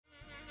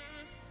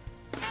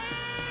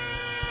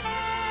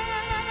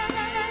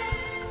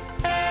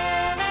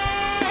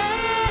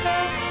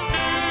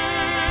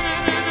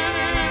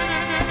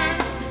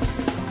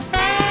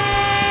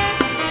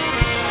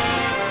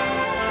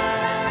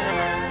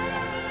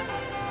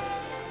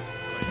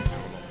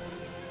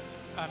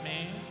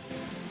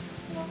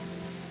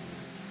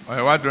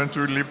Why don't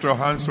you lift your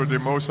hands to the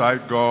Most High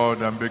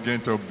God and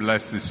begin to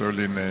bless His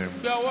holy name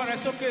Gbé ọwọ́ rẹ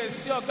sókè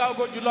sí ọ̀gá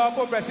ògo jùlọ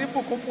kó bẹ̀rẹ̀ sí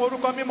bùkún fún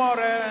orúkọ mímọ́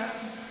rẹ.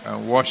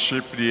 and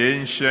worship the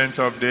Ancient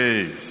of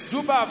Days,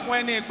 Júbà fún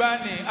ẹni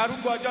ìgbàanì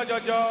arúgbó ọjọ́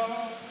jọjọ.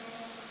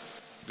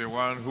 the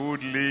one who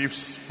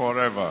lives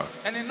forever,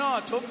 Ẹni náà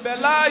tó ń bẹ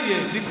láàyè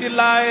títí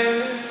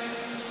láé.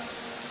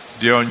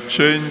 the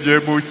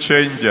unchangeable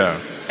changer,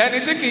 Ẹni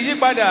tí kì í yí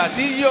padà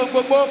tí yí ohun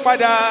gbogbo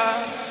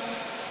padà.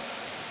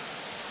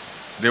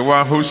 the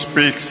one who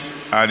speaks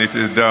and it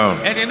is done.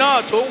 Ẹni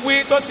náà tó ń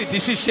wí tó sì di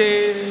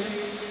ṣíṣe.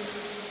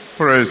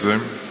 Praise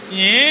Him.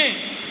 Yìn.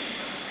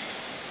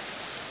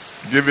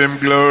 Give Him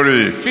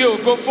glory. Fi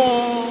ògo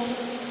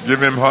fún.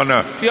 Give Him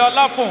honor. Fi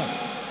ọlá fún.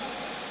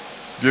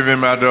 Give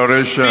Him Fi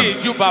adoration.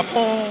 ìjúbà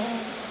fún.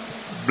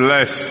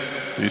 Bless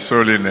His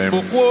holy name.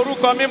 Bùkún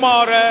orúkọ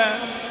mímọ́ rẹ.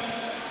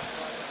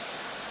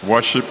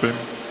 Worship Him.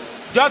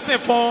 Jọ́sìn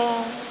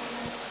fún.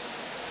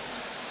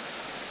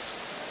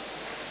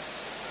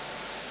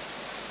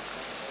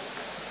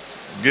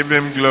 Give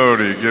Him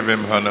glory. Give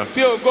Him honor.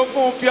 Fi ògo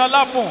fún. Fi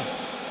ọlá fún.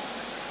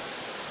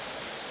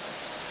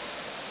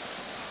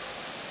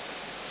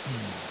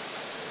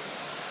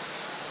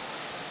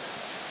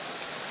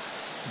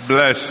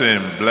 Bless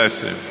Him.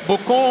 Bless Him.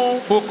 Bùkún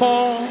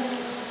bùkún.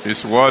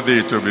 He's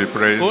worthy to be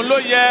praised. Òun ló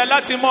yẹ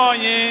láti mọ̀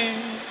yìn.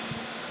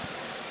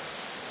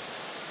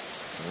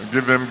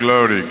 Give Him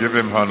glory. Give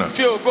Him honor.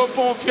 Fi ògo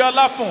fún. Fi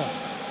ọlá fún.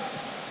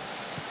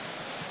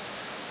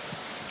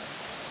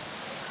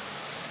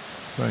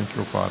 Thank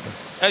you, Father.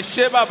 Ẹ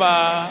ṣé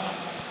bàbá.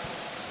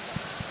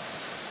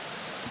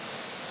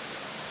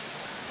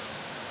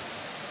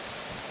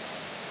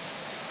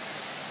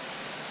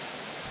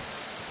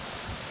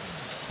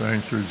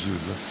 Thank you,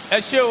 Jesus. Ẹ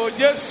ṣé o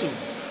Jésù.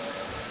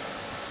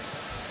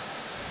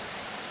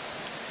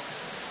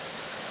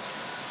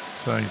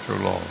 Thank you,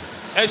 Lord.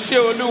 Ẹ ṣé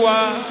Olúwa.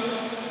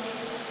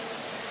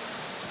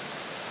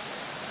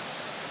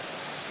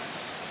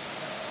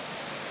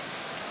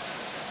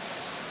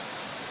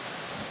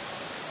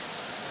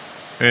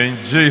 In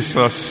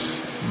Jesus'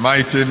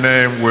 mighty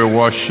name we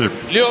worship.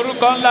 Lé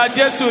orúkọ ńlá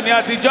Jésù ni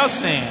a ti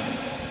jọ́sìn.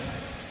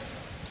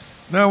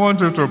 Now I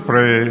want you to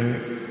pray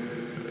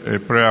a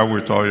prayer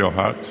with all your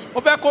heart.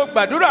 Mo fẹ́ kó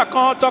gbàdúrà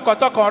kan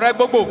tọkàntọkàn rẹ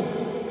gbogbo.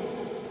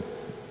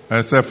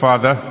 And say,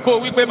 Father, Kó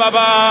wí pé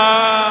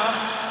bàbá.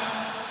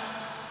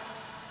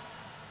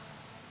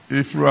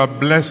 if you are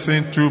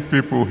blessing two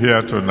people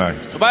here tonight,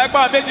 Tó bá yẹ pé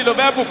àwọn méjì ló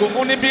fẹ́ bùkún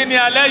fún níbí ní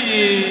alẹ́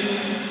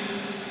yìí.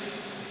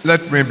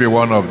 let me be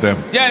one of them.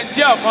 Jẹ́ ń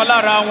jẹ́ ọ̀kan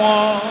lára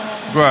wọn.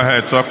 Go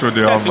ahead, talk to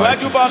the Tẹ̀síwájú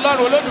Almighty. bá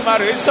Ọlọ́run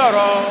Olódùmarè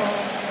sọ̀rọ̀.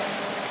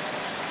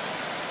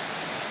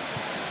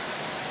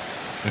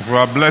 If you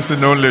are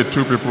blessing only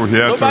two people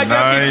here Tó bá jẹ́ kí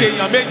tonight,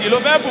 èèyàn méjì ló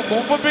fẹ́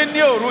bùkún fún bí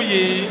ní òru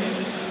yìí.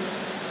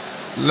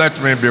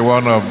 let me be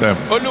one of them.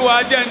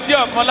 Olúwa jẹ́ ń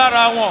jẹ́ ọ̀kan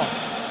lára wọn.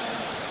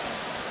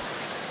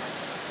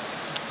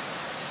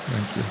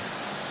 Thank you.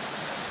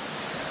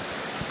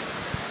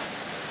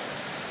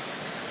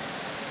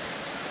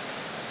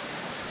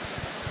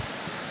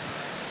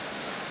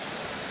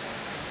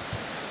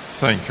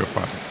 Thank you,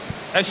 Father.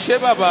 Ẹ ṣé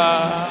bàbá.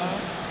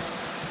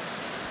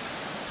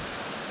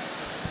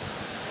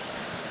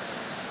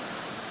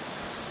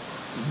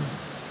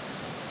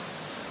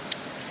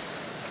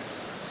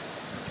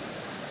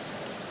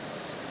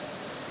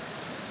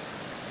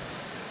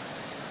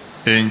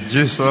 In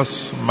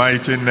Jesus'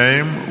 mighty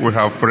name we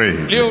have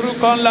prayed. Lé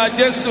orúkọ ńlá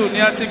Jésù ni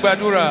a ti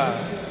gbàdúrà.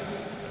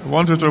 I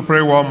want you to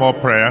pray one more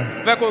prayer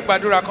Fẹ́ kó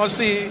gbàdúrà kan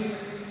sí i.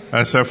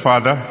 and say,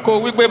 Father, Kó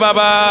wí pé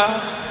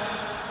bàbá.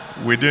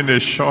 within a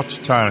short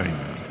time,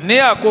 Ní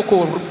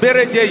àkókò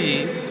béréje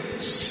yìí.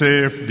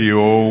 save the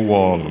whole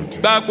world.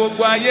 Gba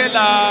gbogbo ayé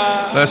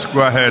là. Let's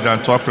go ahead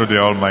and talk to the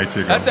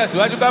Almighty Ẹ God.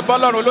 tẹ̀síwájú ká bá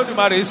Ọlọ́run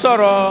Olódùmarè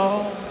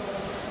sọ̀rọ̀.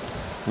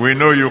 We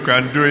know you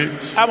can do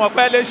it, A mọ̀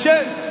pé ẹ lè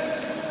ṣe.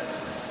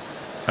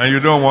 and you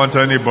don't want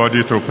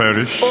anybody to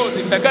perish. O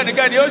sì fẹ́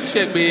kẹ́nikẹ́ni ó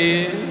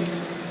ṣègbè.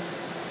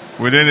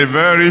 Within a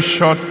very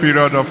short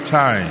period of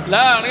time,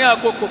 Láàárín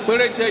àkókò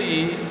péréje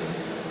yìí.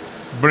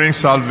 bring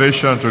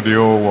salvation to the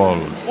whole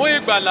world. Mú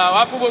ìgbàlà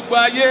wá fún gbogbo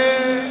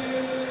ayé.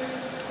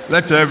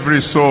 Let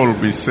every soul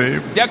be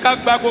saved. Jẹ́ ká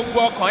gba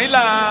gbogbo ọkàn yín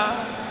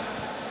là.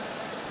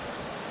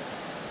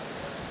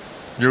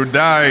 You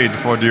died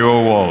for the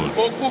whole world.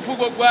 O kú fún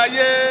gbogbo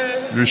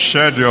ayé. You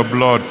shed your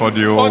blood for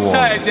the Ó whole ta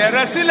world. ẹ̀jẹ̀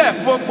rẹ sílẹ̀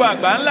fún gbogbo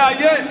àgbáńlá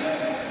ayé.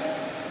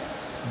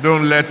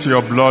 Don't let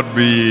your blood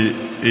be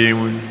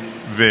in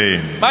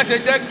vain. Má ṣe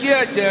jẹ́ kí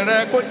ẹ̀jẹ̀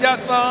rẹ kó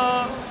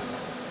jásán.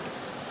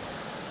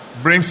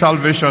 Bring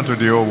salvation to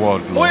the whole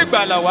world, Mú Lord.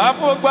 ìgbàlà wá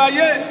fún gbogbo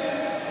ayé.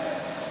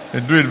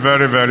 And do it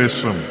very, very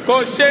soon.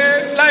 Kó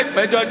ṣe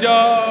láìpẹ́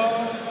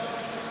jọjọ.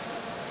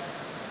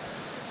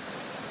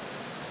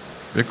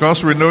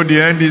 Because we know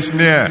the end is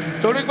near.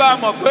 Torí pé a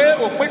mọ̀ pé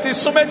òpin ti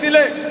sún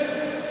métílé.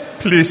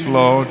 Please,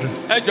 Lord,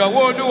 Ẹ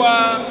jọ̀wọ́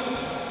Olúwa.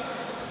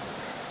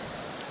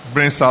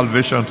 bring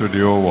salvation to the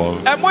whole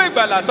world. Ẹ mú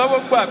ìgbàlà tó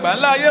gbogbo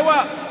àgbáńlá ayé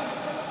wá.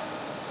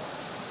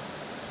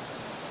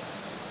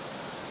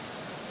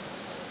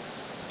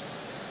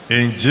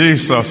 In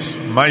Jesus'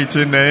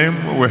 mighty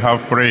name we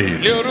have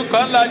prayed. Ní orúkọ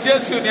ńlá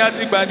Jésù ni a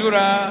ti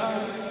gbàdúrà.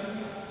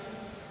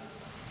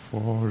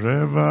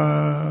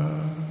 Forever,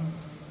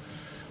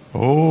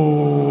 O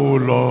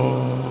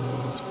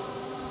Lord,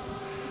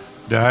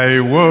 thy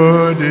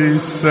word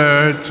is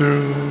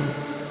settled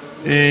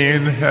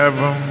in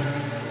heaven.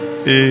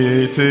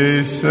 It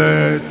is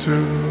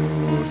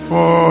settled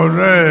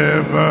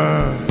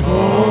forever.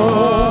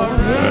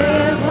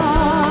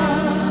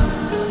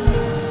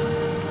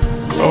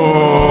 O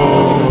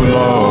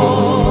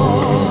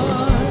Lord,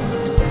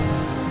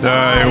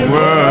 thy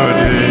word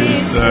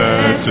is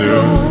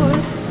settled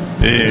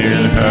in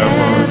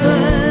heaven.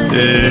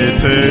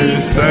 It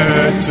is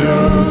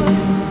settled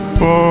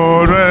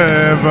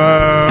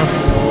forever,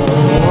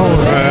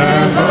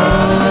 forever,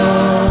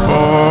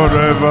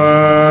 forever.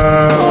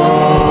 O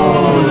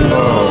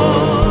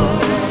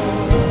Lord,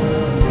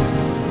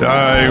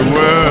 thy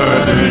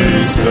word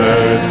is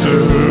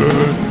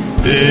settled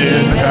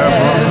in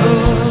heaven.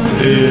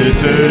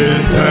 It is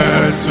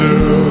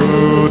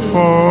settled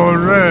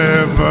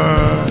forever.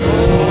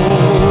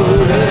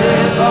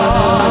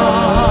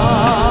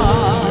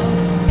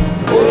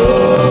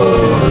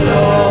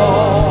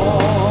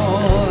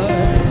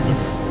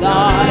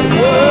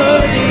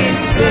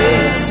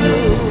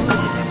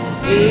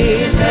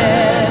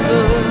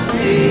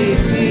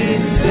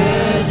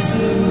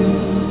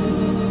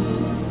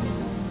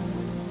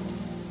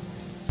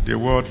 The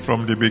word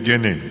from the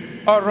beginning.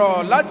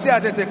 Ọ̀rọ̀ láti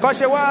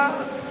àtètèkọ́ṣe wá.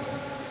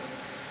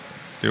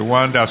 The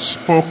one that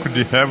spoke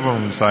the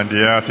heavens and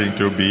the earth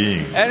into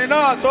being. Ẹni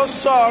náà tó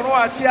sọ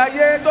ọ̀run àti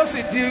ayé tó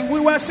sì di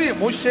wíwá sí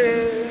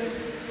ìmúṣe.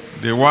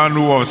 The one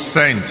who was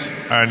sent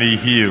and he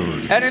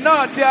healed. Ẹni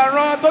náà tí a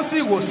rán tó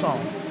sì wòsàn.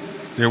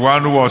 The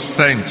one who was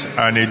sent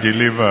and he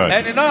delivered.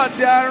 Ẹni náà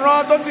tí a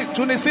rán tó sì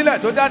túni sílẹ̀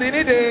tó dáni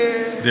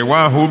nídè. The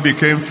one who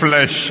became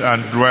flesh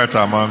and dwelt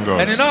among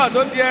us. Ẹni náà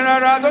tó di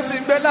ẹran ara tó sì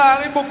ń gbé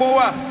láàrin gbogbo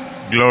wa.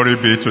 Glory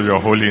be to your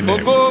holy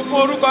name. Ògo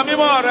fún orúkọ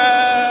mímọ́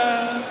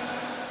rẹ.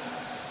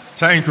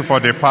 Thank you for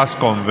the past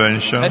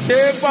conventions. Ẹ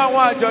ṣé fún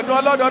àwọn àjọ̀dún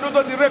ọlọ́dọọdún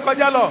tó ti ré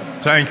kọjá lọ.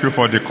 Thank you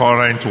for the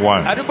current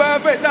one. Àdúpẹ́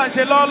fún ètò à ń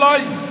ṣe lọ́ọ́lọ́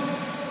yìí.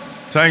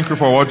 Thank you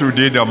for what you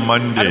did on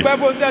Monday. Àdúpẹ́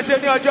fún tẹ́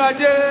ṣe ní ọjọ́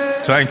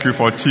ajé. Thank you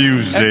for Ẹ ṣé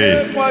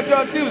Tuesday. fún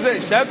ọjọ́ Tuesday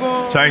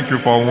ìṣẹ́gun. Thank you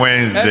for Ẹ ṣé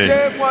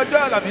Wednesday. fún ọjọ́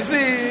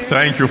Àlàmísì.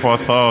 Thank you for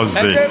Ẹ ṣé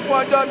Thursday.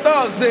 fún ọjọ́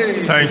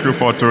Thursday. Thank you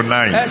for Ẹ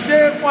tonight.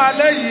 ṣé fún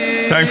alẹ́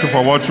yìí. Thank you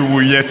for what you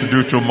will yet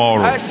do Ẹ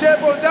tomorrow. ṣé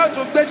fún tẹ́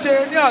tún gbé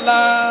ṣe ní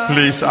ọ̀la.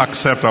 Please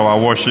accept our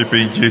worship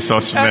in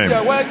Jesus' Ẹ name.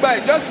 jọ̀wọ́ ẹ gba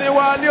ìjọsìn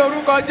wa ní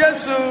orúkọ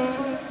Jésù.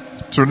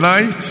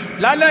 Tonight,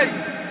 Lálẹ́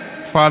yìí,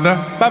 Father,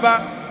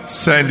 bàbá,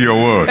 send your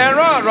word. ẹ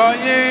rán ọ̀rọ̀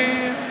yín.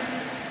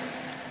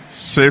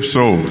 Save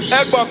souls.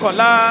 Ẹ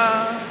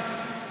gbọ́kànlá.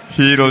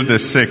 Heal the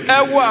sick.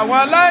 Ẹ wo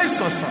àwọn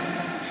aláìsàn sàn.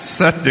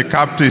 Set the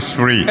captives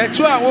free. Ẹ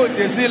tú àwọn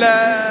òde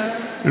sílẹ̀.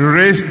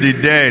 Raise the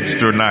dead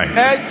tonight.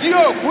 Ẹ jí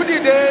òkú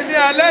dìde ní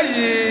alẹ́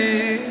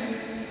yìí.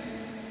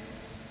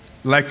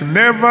 Like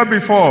never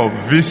before,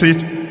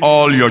 visit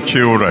all your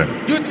children.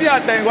 Ju ti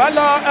àtẹ̀yìnwá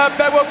lọ, ẹ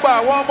bẹ̀ gbogbo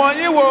àwọn ọmọ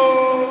yín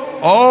wò.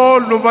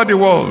 All over the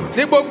world.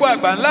 Ní gbogbo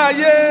àgbáńlá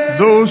ayé.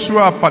 Those who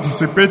are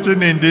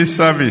participating in this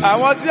service,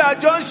 Àwọn tí a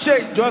jọ ń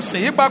ṣe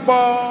ìjọsìn yìí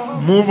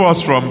papọ̀. move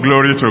us from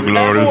glory to Ẹ mú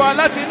glory. wa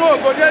láti inú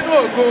ògo dénú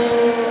ògo.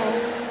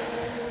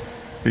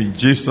 In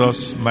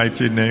Jesus'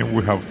 mighty name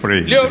we have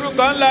prayed. Ní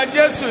orúkọ ńlá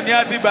Jésù ni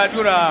a ti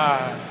gbàdúrà.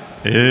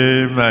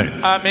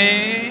 Amen.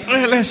 Àmín.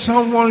 Let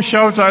someone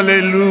shout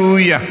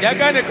hallelujah. Jẹ́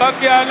kẹ́nìkan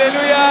kí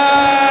hallelujah.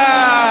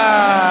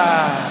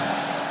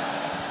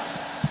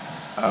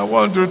 I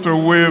want you to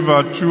wave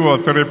at 2 or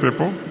 3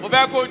 people Mo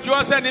fẹ́ kó ju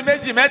ọ̀sẹ̀ ní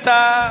méjì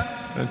mẹ́ta.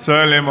 and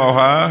tell him or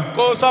her,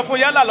 Kó sọ fún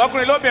yálà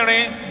lọ́kùnrin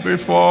lóbìnrin.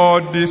 before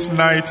this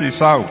night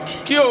is out,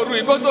 Kí òru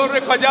ìkó tó ré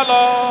kọjá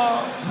lọ.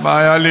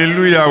 my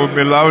hallelujah will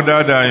be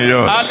louder than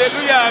yours.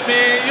 Hallelujah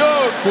mi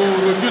yóò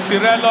gbòòrò ju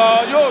tìrẹ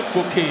lọ, yóò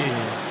gòkè.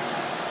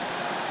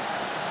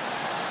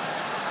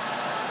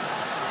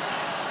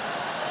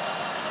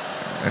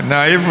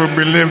 Now, if you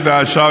believe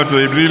that, shout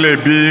a really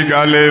big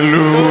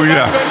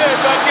hallelujah. Pẹ̀lú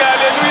ìtọ́ kí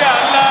hallelujah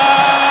ńlá.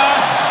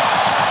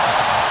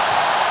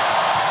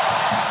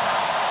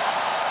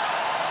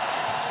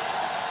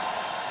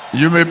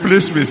 You may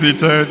please be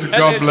seated. Ẹ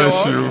God lè bless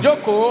jọ̀ọ́ you.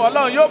 jókòó,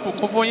 Ọlọ́run yóò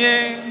bùkún fún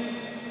yín.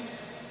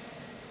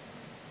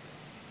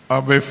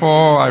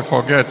 Before I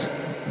forget,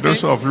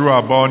 those of you who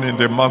are born in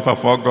the month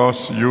of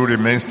August, you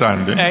remain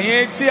standing.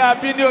 Ẹ̀yin tí a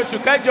bí ní oṣù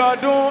kẹjọ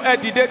ọdún, ẹ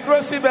dìde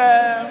dúró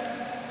síbẹ̀.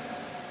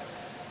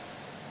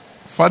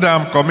 Father,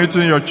 I'm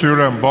committing your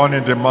children born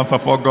in the month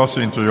of August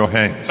into your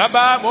hands.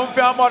 Bàbá, mò ń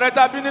fi ọmọ rẹ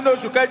tàbí nínú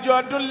oṣù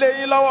kẹjọ ọdún lé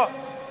yín lọ́wọ́.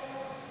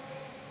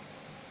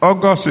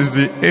 August is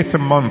the 8th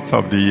month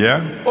of the year,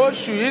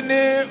 Oṣù yìí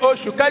ní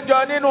oṣù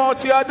kẹjọ nínú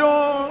ti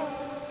ọdún.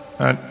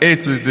 and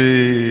 8 is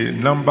the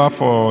number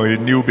for a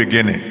new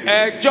beginning.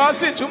 Ẹ̀jọ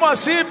sì túmọ̀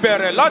sí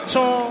ìbẹ̀rẹ̀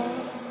lọ́tun.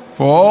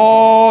 For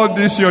all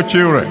these your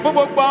children, Fún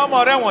gbogbo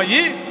ọmọ rẹ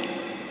wọ̀nyí,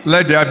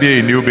 let there be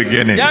a new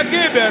beginning. yẹ kí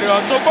ìbẹ̀rẹ̀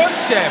ọ̀tun kó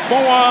ṣẹ̀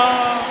fún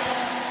wọn.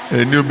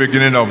 A new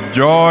beginning of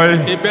joy,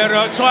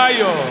 Ìbẹ̀rẹ̀ ọ̀tun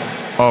ayọ̀,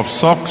 of ti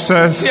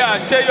success,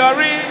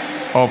 àṣeyọrí,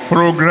 of ti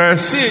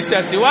progress,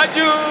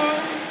 ìtẹ̀síwájú,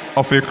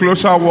 of a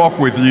closer walk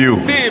with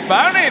you. ti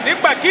ìbárìn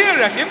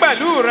nígbàkígbà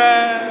pẹ̀lú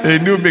rẹ. A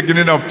new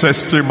beginning of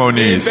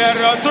testimonies.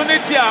 Ìbẹ̀rẹ̀ ọ̀tun ní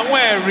ti àwọn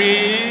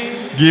ẹ̀rí.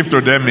 Give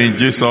to them in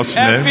Jesus'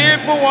 Ẹ fi name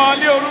fún wọn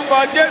ní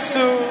orúkọ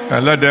Jésù.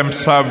 and let them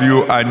serve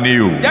you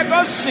anew. Jẹ́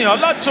kó sìn ọ́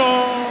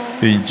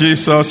lọ́tun. In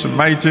Jesus'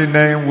 mighty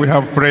name we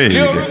have Ní prayed.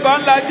 orúkọ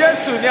ńlá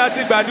Jésù ni a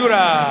ti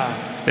gbàdúrà.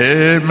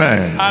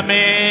 Amen.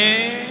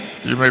 Àmín.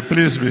 You may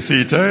please be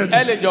seated.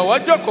 Ẹ lè jọ̀wọ́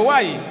jókòó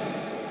wáyé.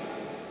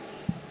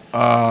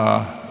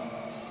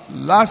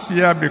 Last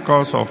year,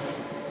 because of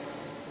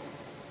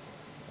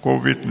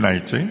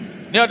COVID-19,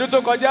 Ní ọdún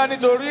tó kọjá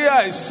nítorí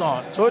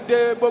àìsàn tó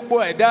dé gbogbo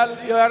ẹ̀dá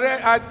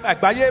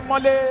àgbáyé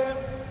mọ́lé.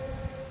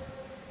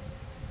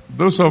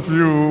 those of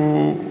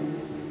you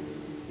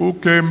who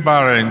came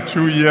barren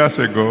 2 years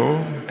ago,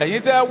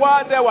 Ẹ̀yin tẹ́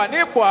wà ní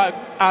ipò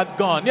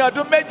àgàn ní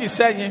ọdún méjì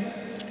sẹ́yìn.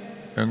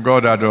 and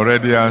God had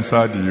already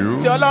answered you,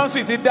 Tí Ọlọ́run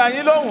sì ti dá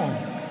yín lóhùn.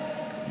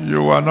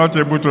 you were not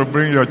able to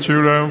bring your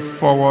children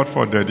forward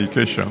for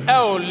dedication. Ẹ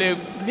ò lè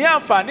ní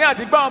àǹfààní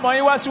àti gbá ọmọ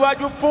yín wá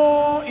síwájú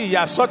fún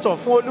ìyàsọ́tọ̀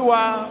fún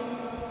Olúwa.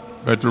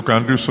 But you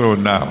can do so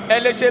now. Ẹ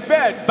lè ṣe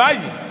bẹ́ẹ̀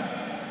báyìí.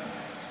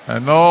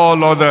 And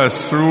all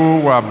others who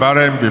were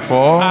barren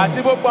before,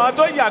 Àti gbogbo àwọn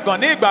tó yàgàn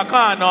ní ìgbà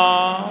kan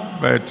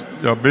àná. but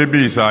your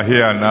babies are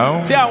here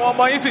now. Tí àwọn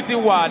ọmọ yín sì ti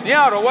wà ní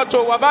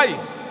àrọ́wọ́tó wa báyìí.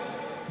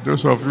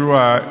 Those of you who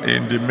are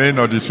in the main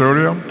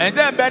auditorium, Ẹ̀yin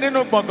tẹ́ ń bẹ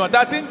nínú gbọ̀ngàn tá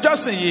a ti ń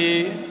jọ́sìn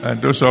yìí.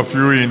 and those of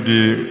you in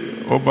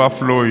the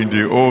overflow in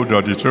the old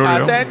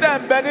auditorium, Àtẹ̀yin tẹ́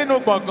ń bẹ nínú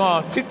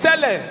gbọ̀ngàn ti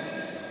tẹ́lẹ̀.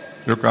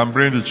 you can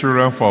bring the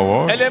children Ẹ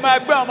forward lè máa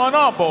gbé ọmọ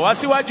náà bọ̀ wá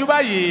síwájú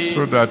báyìí.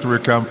 so that we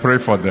can pray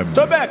for them.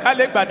 Tó bẹ́ẹ̀ ká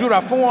lè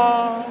gbàdúrà fún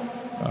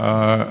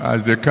wọn.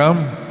 As they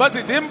come, Bó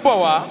sì ti ń bọ̀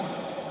wá.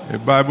 the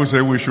Bible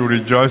says we should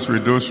rejoice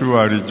with those who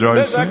are Bẹ́ẹ̀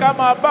rejoicing. ká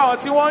máa bá àwọn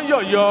tí wọ́n ń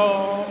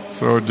yọ̀yọ̀.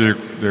 So the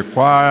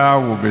choir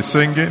will be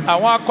singing,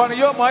 Àwọn akọrin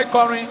yóò mọ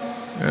ìkọrin.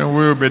 and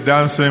we will be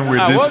dancing with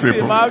Àwọn these sì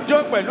people máa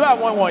jó pẹ̀lú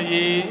àwọn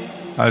wọ̀nyí.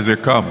 as they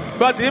come.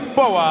 Bó ti ń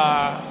bọ̀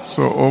wá.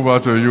 So over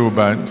to you,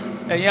 band.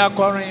 Ẹ̀yin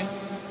akọrin.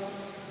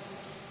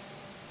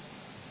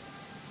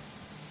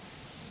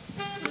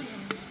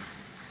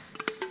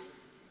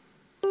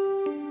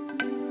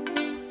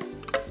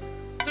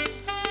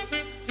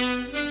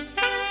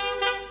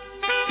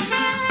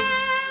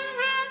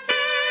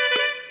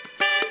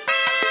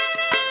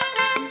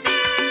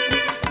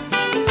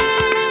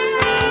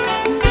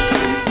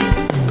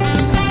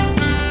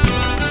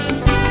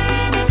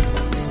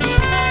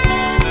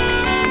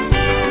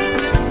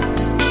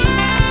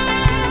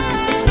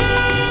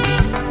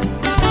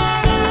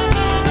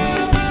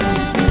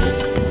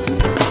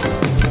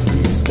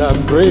 The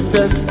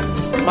greatest,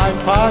 my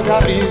Father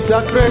is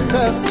the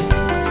greatest.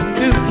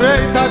 He's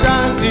greater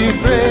than the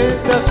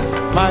greatest.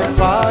 My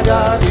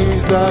Father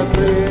is the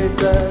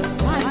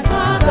greatest. My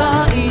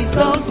Father is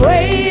the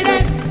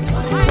greatest.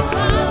 My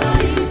Father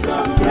is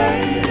the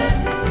greatest.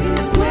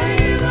 He's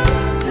greater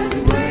than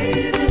the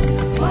greatest.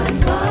 My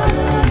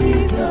Father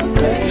is the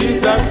He's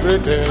greatest. the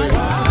greatest.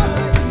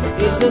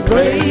 He's the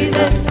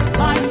greatest.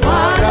 My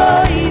Father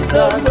is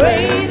the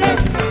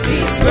greatest.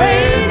 He's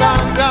greater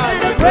than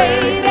the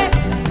greatest.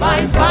 My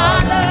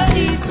Father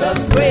is the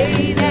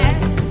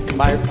greatest.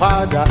 My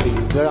Father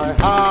is the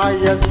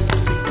highest.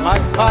 My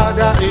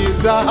Father is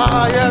the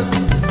highest.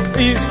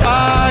 He's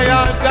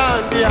higher than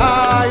the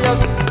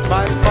highest.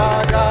 My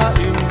Father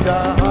is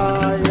the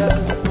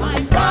highest. My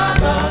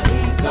Father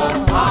is the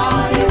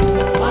highest.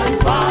 My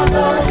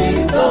Father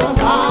is the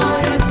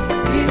highest.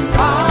 He's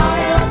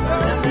higher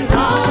than the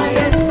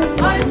highest.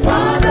 My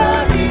Father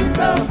is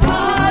the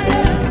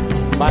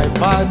highest. My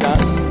Father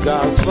is the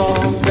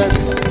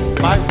strongest.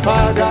 My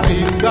Father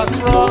is the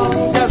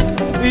strongest.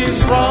 He's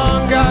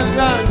stronger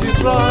than the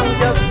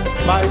strongest.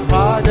 My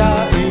Father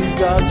is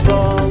the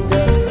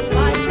strongest.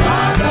 My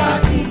Father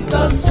is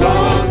the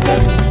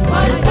strongest.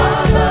 My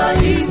Father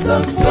is the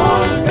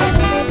strongest.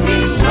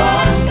 He's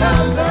stronger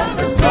than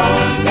the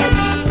strongest.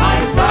 My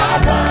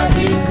Father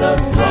is the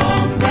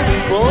strongest.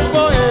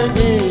 Gbogbo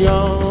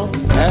ènìyàn,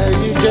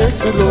 ẹ̀yin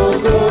Jésù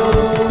lógo.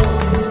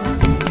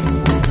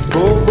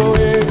 Gbogbo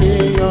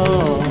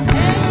ènìyàn,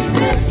 Ẹ̀yin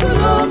Jésù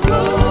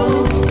lógo.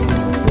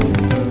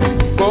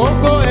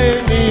 gbogbo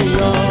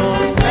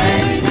ènìyàn.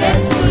 Ẹ̀yin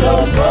Jésù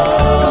lógo.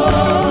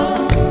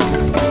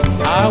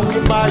 Àwí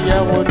máa yẹ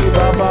wọn ní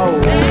bàbá o.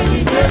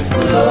 Ẹ̀yin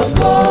Jésù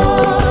lógo.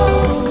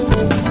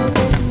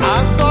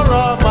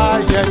 Àsọ̀rọ̀ máa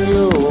yẹ ni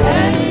o.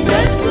 Ẹ̀yin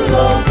Jésù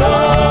lógo.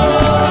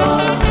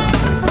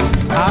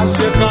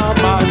 Àṣetán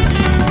máa ti.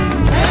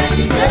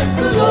 Ẹ̀yin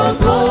Jésù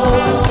lógo.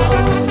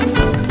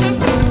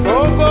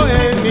 Gbogbo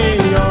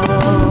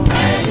ènìyàn,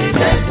 Ẹ̀yin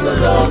Jésù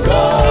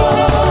lógo.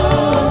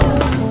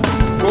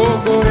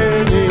 gbogbo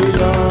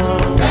ènìyàn.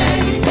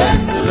 Ẹ̀yin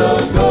Jésù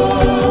lógo.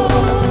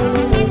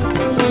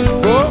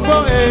 Gbogbo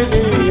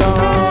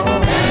ènìyàn.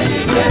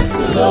 Ẹ̀yin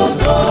Jésù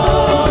lógo.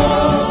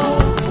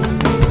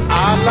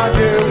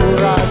 Aládé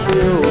wúrà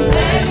dé o.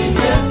 Ẹ̀yin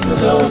Jésù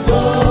lógo.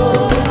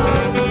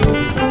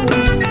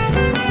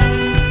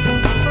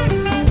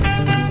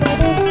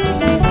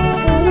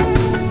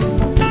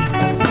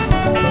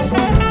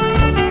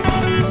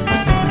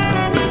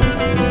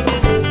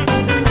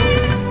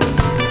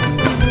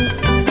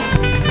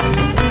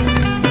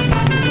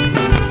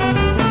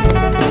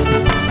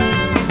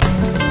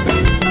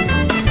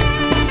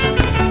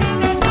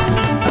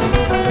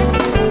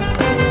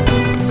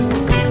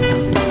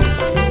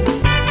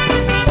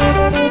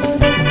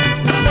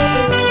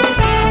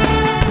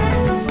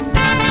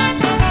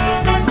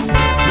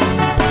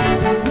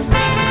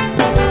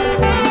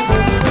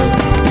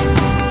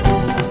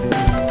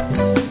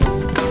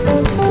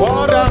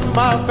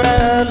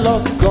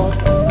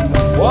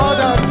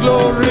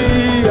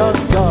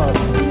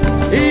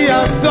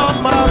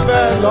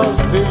 marvelous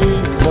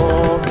thing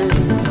for me.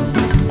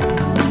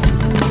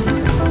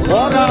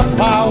 What a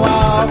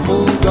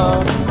powerful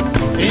God.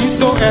 He's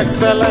so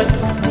excellent.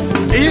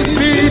 He's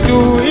still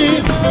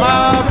doing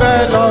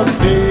marvelous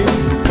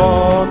things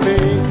for me.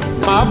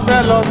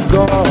 Marvelous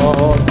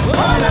God.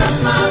 What a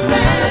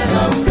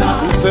marvelous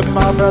God. He's a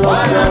marvelous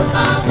What a God.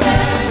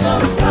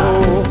 marvelous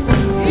God.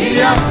 Oh, He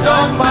has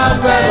done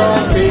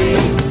marvelous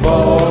things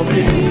for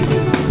me.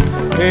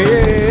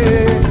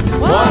 Hey,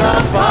 what a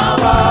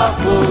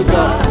powerful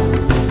God.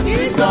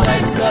 He's so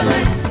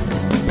excellent.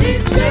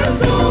 He's still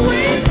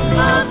doing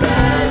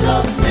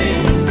marvelous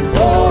things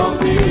for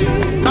me.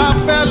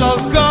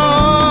 Marvelous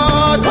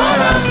God. What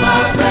a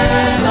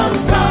marvelous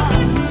God.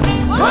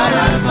 What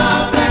a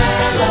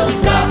marvelous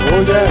God.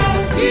 Oh yes,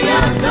 He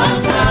has done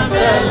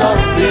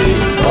marvelous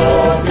things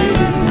for me.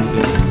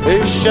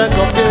 ancient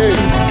of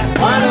days.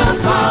 What a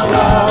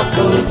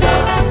powerful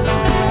God.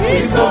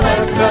 He's so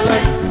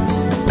excellent.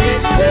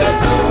 He's still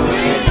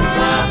doing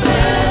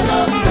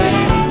marvelous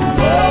things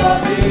for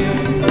me.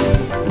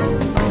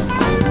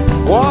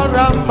 What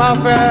a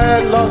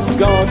marvelous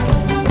God.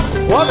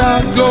 What a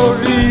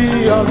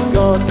glorious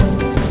God.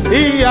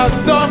 He has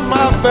done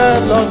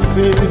marvelous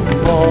things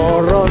for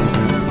us.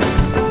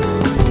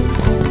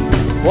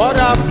 What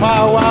a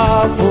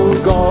powerful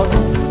God.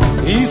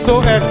 He's so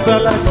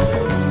excellent.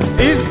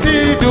 He's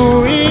still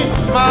doing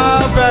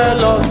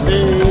marvelous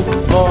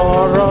things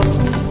for us.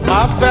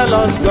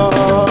 Marvelous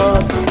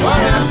God.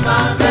 What a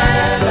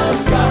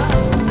marvelous God.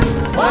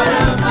 What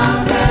a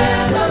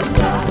marvelous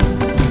God.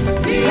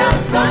 He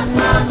has done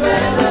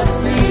marvelous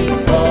things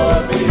for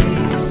me.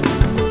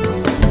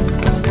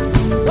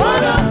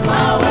 What a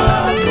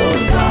powerful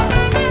God.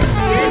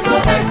 He's so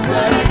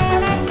excellent.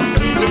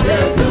 He's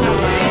still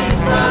doing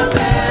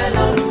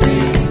marvelous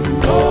things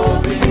for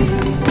me.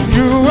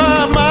 You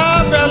are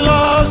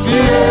marvelous,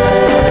 yeah.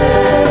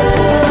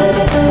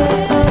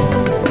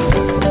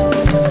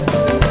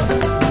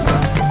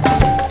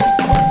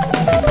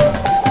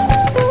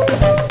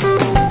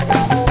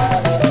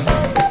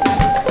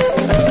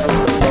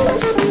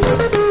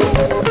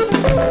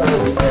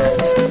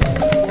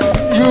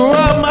 You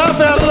are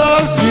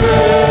marvelous,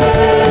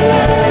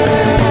 yeah.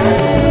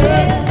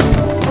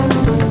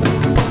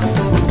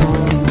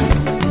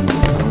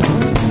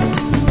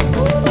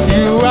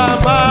 You are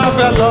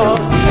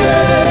marvelous,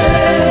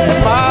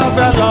 yeah.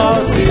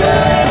 Marvelous,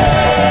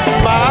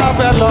 yeah.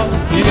 Marvelous,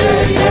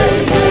 yeah, yeah,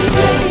 yeah,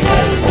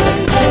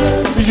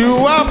 yeah. You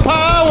are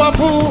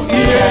powerful,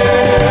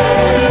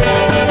 yeah.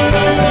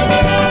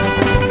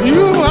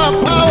 You are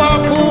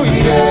powerful,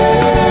 yeah.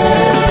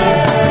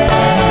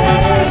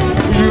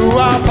 You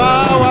are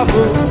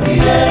powerful,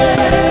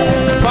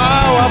 yeah.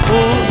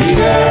 Powerful,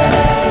 yeah.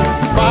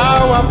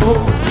 Powerful,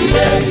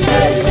 yeah,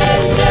 yeah, yeah,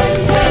 yeah,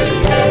 yeah,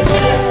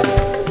 yeah.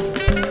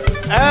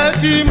 Ẹ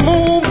ti mú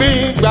mi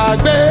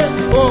gbàgbé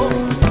o,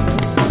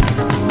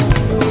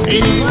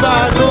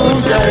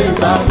 ìbànújẹ́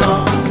ìgbà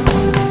kan.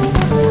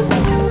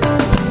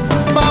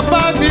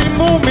 Bàbá ti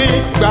mú mi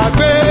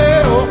gbàgbé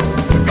o,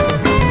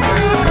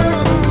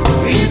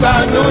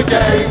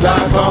 ìbànújẹ́ ìgbà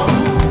kan.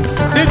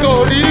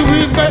 Nítorí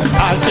wípé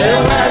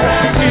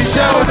àṣewẹ́rẹ́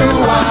iṣẹ́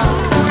Olúwa.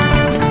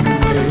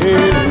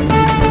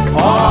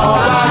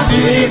 Ọba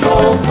tí mo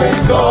pè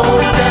tó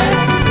jẹ́.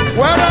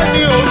 Wẹ́rẹ́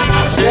ni o.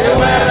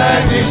 Àṣewẹ́rẹ́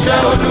iṣẹ́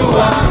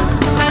Olúwa.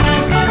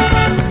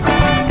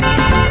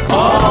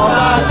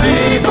 Ọba tí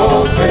mo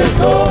pè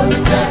tó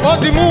jẹ́. Ó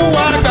ti mú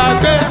wa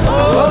gbàgbé.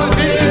 Ó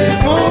ti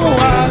mú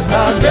wa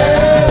gbàgbé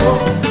o.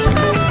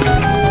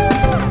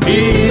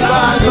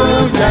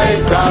 Ìbànújẹ́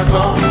ìgbà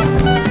kan.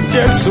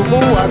 Jésù mú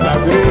wa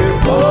gbàgbé.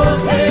 Ó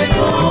ti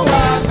mú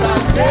wa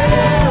gbàgbé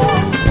o.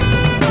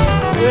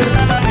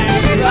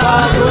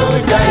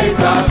 Ìbànújẹ́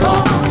ìgbà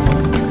kan.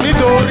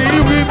 Nítorí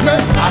wípé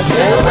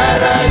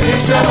Àṣewẹ́rẹ́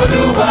níṣẹ́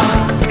Olúwa.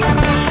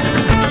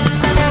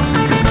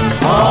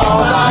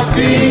 ọba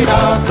tí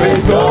a pè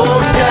tó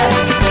jẹ́.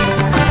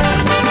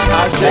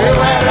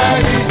 Àṣewẹ́rẹ́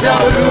níṣẹ́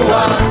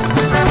Olúwa.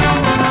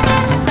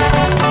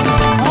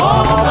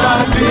 Ọba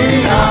tí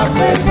a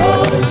pè tó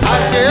jẹ́.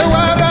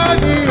 Àṣewẹ́rẹ́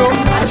ni o.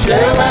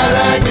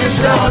 Àṣewẹ́rẹ́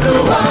níṣẹ́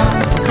Olúwa.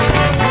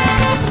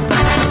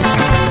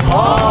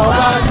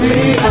 Ọba tí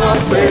a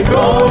pè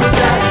tó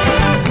jẹ́.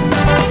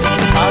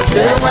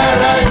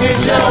 Àṣewẹ́rẹ́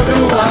níṣẹ́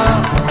Olúwa.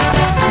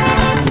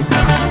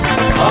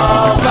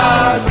 Ọba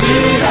tí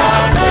a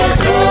pè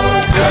tó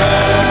jẹ́.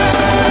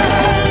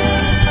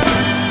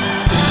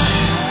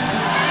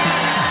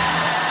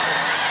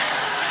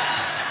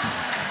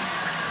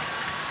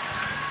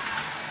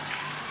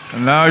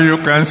 Now you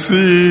can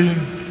see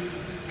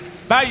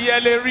báyìí ẹ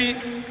lè rí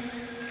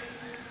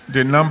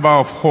the number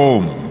of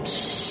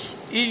homes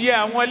iye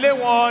àwọn ilé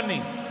wọn nì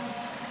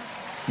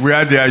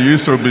where there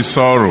used to be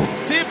sorrow.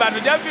 tí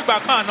ìbànújẹ́ fìgbà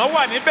kan àná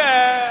wà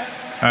níbẹ̀.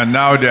 And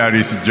now there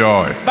is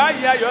joy.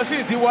 báyìí ayọ̀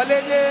sì ti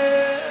wọlé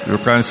dé. You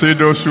can see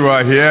those who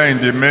are here in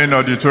the main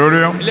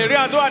auditorium, ìlérí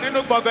àwọn tó wà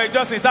nínú gbọ̀ngàn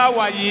ìjọsìn tá a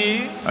wà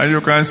yìí. and you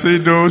can see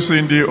those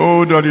in the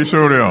old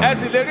auditorium. ẹ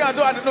sì lè rí àwọn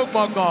tó wà nínú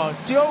gbọ̀ngàn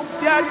tí ó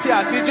bí àti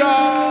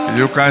àtijọ́.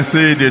 You can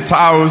see the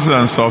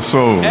thousands of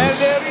souls. ẹ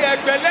lè rí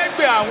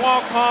ẹgbẹ̀lẹ́gbẹ̀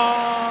àwọn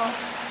kan.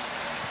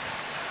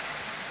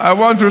 I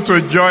want you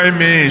to join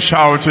me in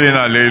shouting mo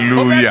fẹ́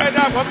hallelujah. kẹ́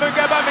dàpọ̀ mi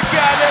kẹ́ bá mi kí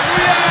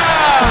hallelujah.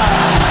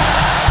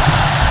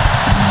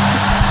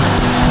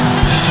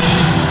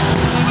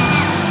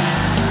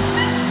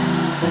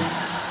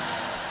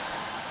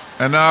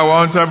 And I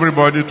want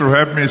everybody to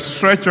help me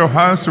stretch your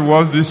hands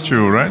towards these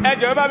children ẹ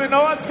jọ̀wọ́ bá mi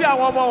náwó sí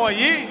àwọn ọmọ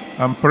wọ̀nyí.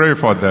 and pray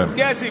for them,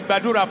 kí ẹ sì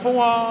gbàdúrà fún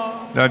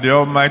wọn. that the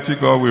Almighty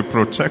God will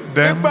protect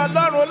them, ìpè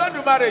ọlọ́run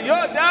olódùmarè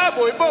yóò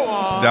dáàbò ibò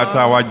wọn. that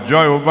our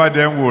joy over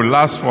them will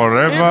last ìpè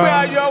forever,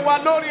 ayọ̀ wa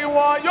lórí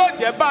wọn yóò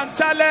jẹ́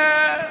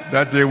báńtálẹ́.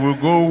 that they will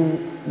go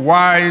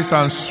wise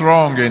and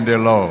strong in the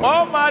Lord.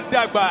 wọ́n máa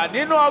dàgbà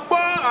nínú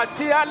ọgbọ́n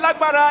àti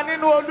alágbára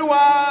nínú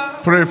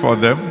olúwa. Pray for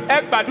them,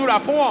 ẹ gbàdúrà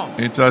fún wọn.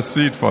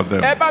 intercede for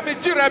them. ẹ bá mi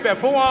jírẹ̀bẹ̀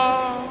fún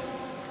wọn.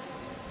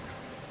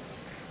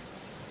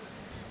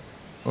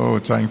 Oh,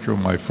 thank you,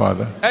 my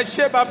Father. ẹ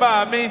ṣé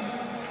bàbá mi.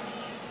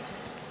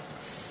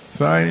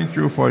 Thank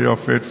you for your ẹ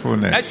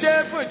faithfulness.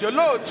 ṣé fún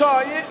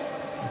ìjólóòtọ́ yín.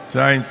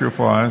 Thank you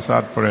for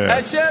answered ẹ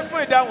prayers. ṣé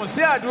fún ìdáhùn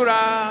sí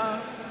àdúrà.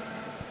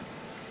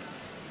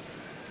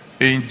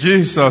 In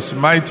Jesus'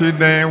 mighty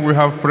name we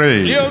have ní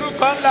prayed.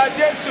 orúkọ ńlá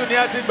jésù ni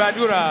a ti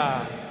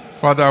gbàdúrà.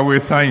 Father, we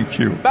thank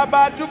you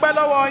bàbá dúpẹ́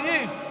lọ́wọ́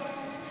yín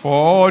for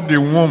all the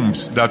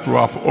wombs that you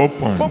have fún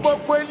opened.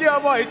 gbogbo ilé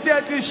ọmọ yìí tí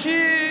ẹ ti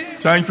ṣí.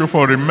 Thank you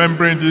for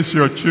remembering these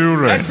your ẹ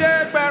children.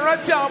 ṣé pé ẹ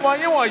rántí àwọn ọmọ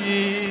yín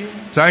wọ̀nyí.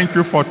 Thank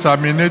you for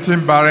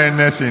terminating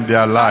barrenness in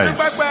their lives.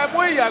 adúpẹ́pẹ́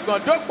mú ìyàgàn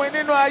dópin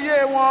nínú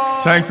ayé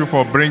wọn. Thank you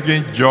for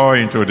bringing joy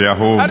into their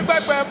homes.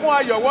 adúpẹ́pẹ́ mú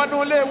ayọ̀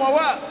wọnú ilé wọn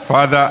wá.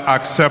 Father,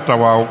 accept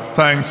our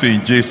thanks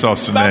in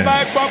Jesus' name.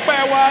 bàbá ẹ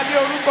gbọpẹ́ wa ní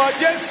orúkọ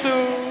jésù.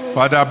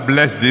 Father,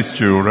 bless these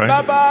children.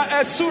 bàbá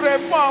ẹ súre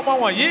fún àwọn ọmọ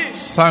wọ̀nyí.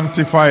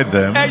 Sanctify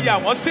them. ẹ yà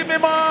wọ́n sí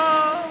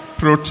mímọ́.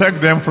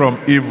 Protect them from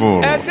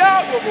evil. ẹ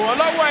dáàbò bò wọ́n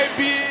lọ́wọ́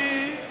ibi.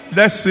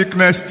 Let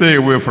sickness stay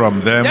away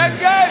from them. jẹ́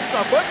kí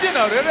àìsàn kó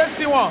jìnnà rere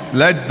sí wọn.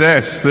 Let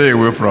death stay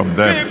away from kí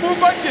them. ikú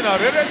kó jìnnà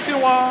rere sí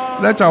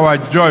wọn. Let our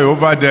joy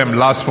over them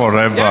last jẹ́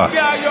forever. kí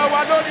ayọ̀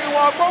wa lórí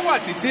wọn kó wà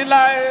títí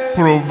láé.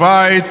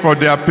 Provide for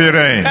their ẹ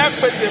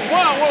parents. pèsè fún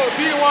àwọn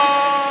òbí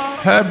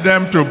wọn. Help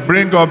them to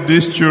bring up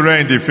these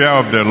children in the fear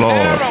of the ẹ Lord.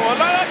 ràn wọ́n lọ́wọ́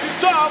láti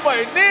tọ́ àwọn ọmọ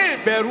yìí ní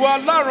ìbẹ̀rù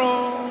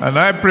ọlọ́run. And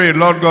I pray,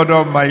 Lord God mo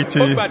Almighty,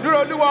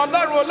 gbàdúrà olúwa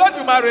ọlọ́run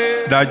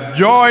olódùmarè. that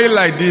joy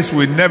like this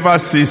will never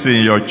cease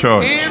in your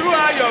church. irú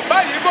ayọ̀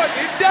báyìí kò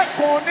ní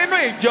dẹ́kun nínú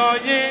ìjọ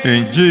yín.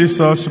 In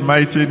Jesus'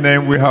 mighty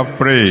name we have ní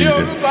prayed.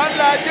 orúkọ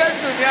ńlá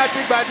jésù ni a ti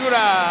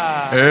gbàdúrà.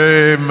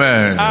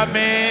 Amen.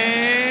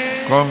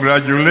 àmín.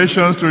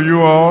 Congratulations to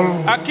you all.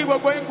 a kí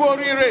gbogbo yín kú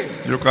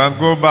oríire. You can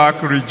go back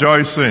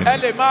rejoicing. ẹ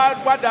lè máa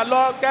padà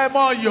lọ kẹ́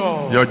mọ́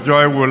yọ̀. Your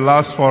joy will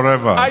last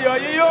forever. ayọ̀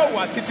yín yóò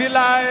wà títí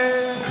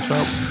láé.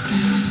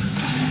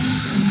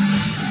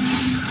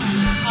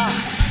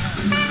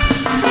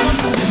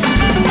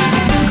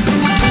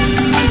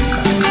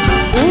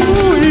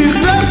 Who is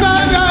greater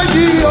than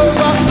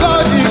Jehovah,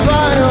 God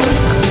divine?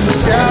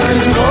 There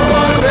is no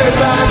one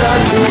greater than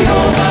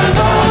Jehovah,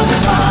 God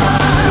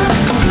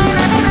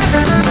divine.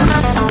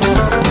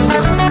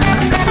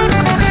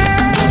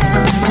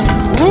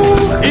 Who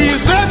is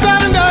greater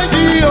than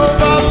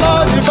Jehovah,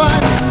 God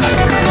divine?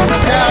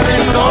 There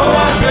is no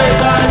one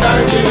greater than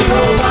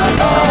Jehovah,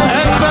 God.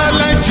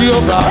 Excellent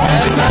Jehovah,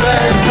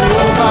 excellent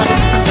Jehovah,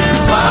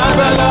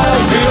 marvelous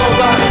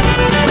Jehovah.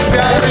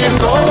 There is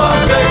no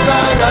one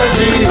greater than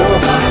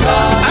Jehovah.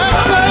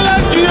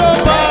 Excellent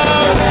Jehovah,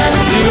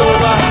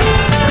 Jehovah,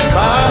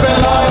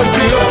 marvelous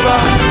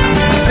Jehovah.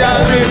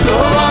 There is no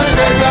one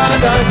greater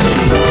than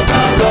Jehovah.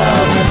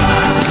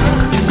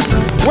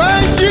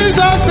 When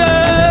Jesus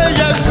said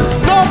yes,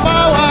 no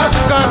power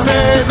can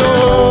say no.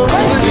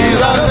 When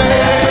Jesus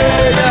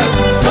said yes,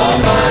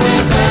 nobody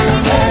can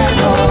say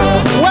no.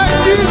 When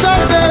Jesus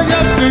said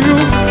yes to you,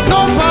 no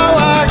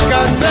power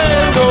can say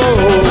no.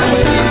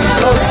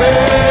 No say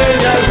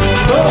yes,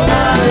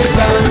 nobody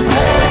can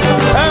say no.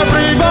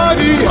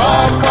 Everybody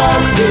up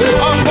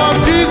of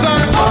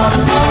Jesus,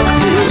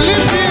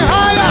 lifting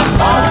higher,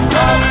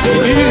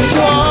 He's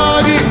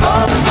worthy.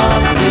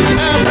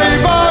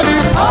 Everybody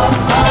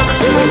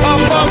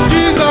up of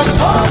Jesus,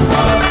 up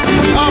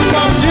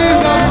of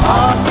Jesus,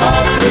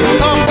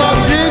 up of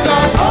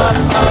Jesus.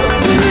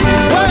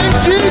 When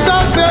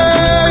Jesus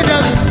said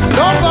yes,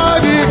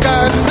 nobody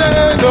can say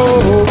no.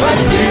 When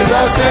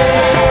Jesus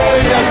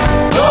said yes,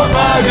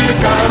 nobody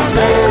can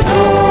say no.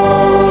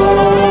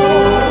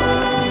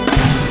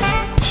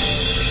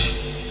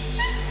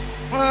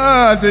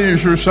 I think you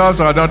should shout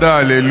another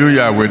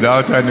hallelujah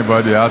without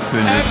anybody asking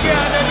ẹ you. kí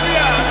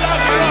hallelujah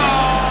lágbára.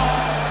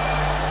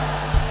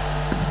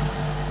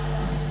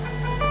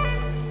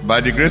 By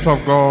the grace of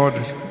God,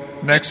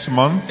 next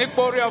month,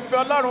 nípa oore ọ̀fẹ́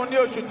ọlọ́run ní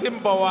oṣù tí ń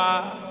bọ̀ wá.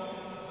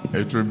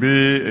 It will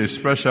be a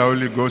special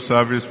Holy Ghost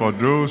service for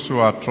those who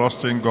are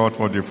trusting God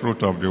for the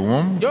fruit of the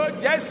womb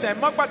Yóò jẹ́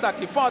ìsẹ̀mọ́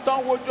pàtàkì fún ọ̀tọ́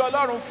ń wojú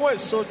Ọlọ́run fún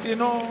èso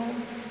tinú.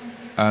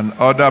 and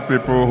other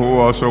people who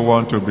also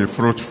want to be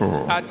fruitful.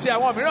 Àti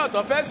àwọn mìíràn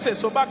tó fẹ́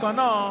sèso bákan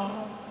náà.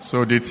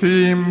 So the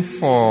theme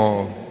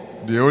for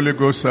the Holy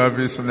Ghost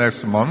service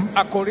next month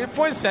Àkòrí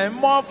fún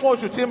ìsẹ̀mọ́ fún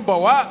oṣù tí ń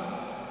bọ̀ wá.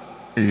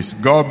 is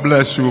God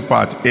Bless You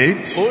Part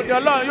 8, Òun ni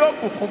Ọlọ́run yóò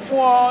bùkún fún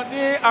ọ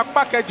ní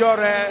apá kẹjọ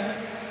rẹ̀.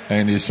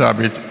 and it shall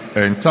be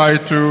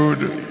entitled,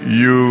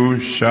 You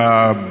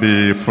Shall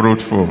Be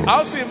Fruitful. A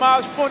ó sì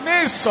máa fún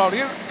ní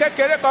ìsọ̀rí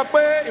kékeré kan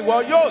pé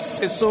ìwọ yóò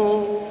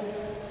sèso.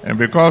 And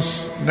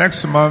because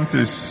next month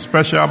is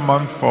special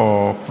month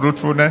for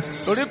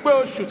fruitfulness, Torí pé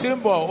oṣù tí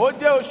ń bọ̀ ó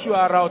jẹ́ oṣù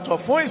àrà ọ̀tọ̀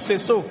fún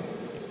ìsèso.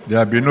 there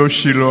will be no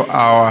Shiloh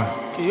hour.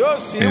 Kì yóò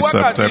sí In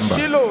wákàtí September.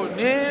 Ṣílò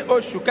ní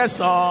oṣù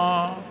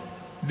kẹsàn-án.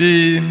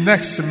 The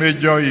next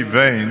major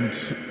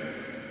event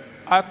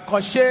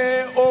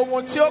Àkànṣe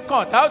ohun tí ó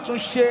kàn tá ó tún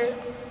ṣe.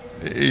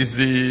 is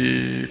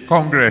the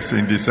Congress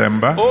in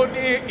December, Ó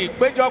ní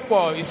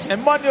ìpéjọpọ̀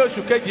ìsẹ̀mọ́ ní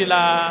oṣù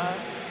kejìlá.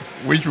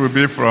 which will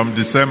be from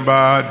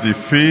December the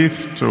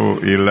 5th to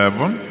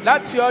 11th.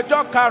 Láti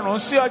ọjọ́ karùn-ún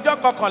sí ọjọ́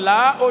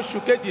kọkànlá oṣù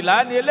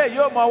kejìlá ni eléyìí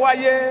yóò máa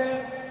wáyé.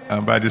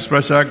 And by the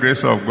special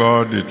grace of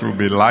God, it will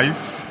be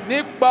live.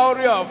 Nípa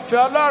oore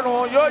ọ̀fẹ́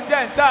Ọlọ́run yóò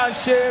jẹ́ ìta ń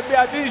ṣe bí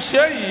a ti ń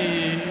ṣe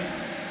yìí.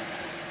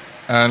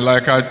 And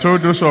like I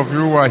told those of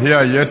you who were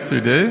here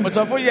yesterday, Mo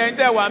sọ fún yẹn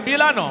tẹ́ wà ń bí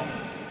lánàá.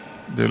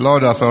 the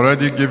Lord has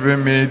already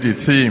given me the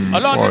theme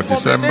Ọlọ́run for ti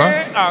fún mi December.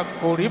 ní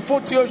àkòrí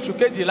fún ti oṣù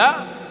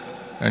kejìlá.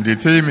 And the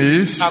theme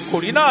is,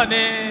 Àkòrí náà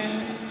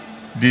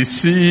ni The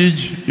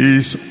Siege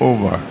is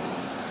Over.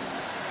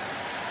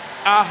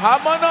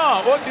 àhámọ́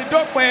náà ó ti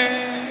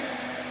dópin.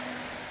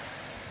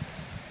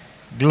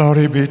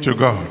 Glory be to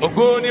God.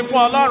 Ògo ni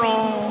fún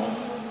Ọlọ́run.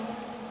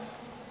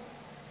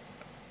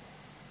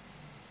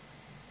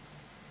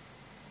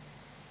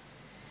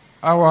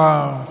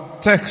 Our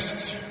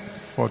text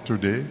for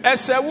today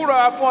Ẹsẹ̀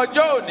wúrà fún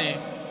ọjọ́ òní.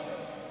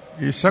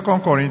 is 2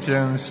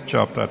 Corinthians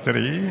chapter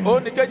 3,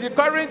 Oníkejì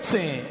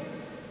Kọ́ríńtì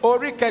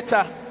orí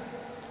kẹta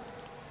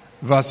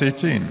verse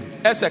 18.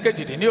 ẹsẹ̀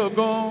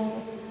kejìdínlógún.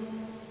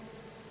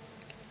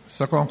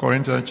 2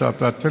 Corinthians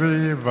chapter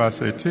 3,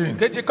 verse 18.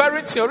 Kejì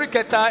Kọ́ríńtì orí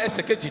kẹta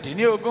ẹsẹ̀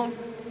kejìdínlógún.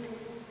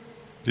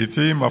 The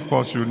theme, of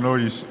course, you know,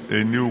 is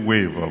a new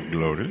wave of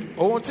glory.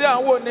 Ohun tí à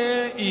ń wò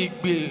ní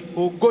ìgbè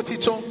ògo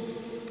titun.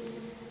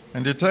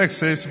 And the text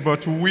says,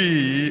 But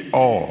we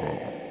all,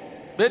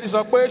 Bẹ́ẹ̀ni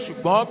sọ pé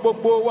ṣùgbọ́n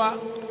gbogbo wa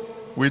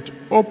with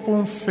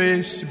open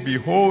face,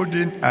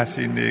 beholding as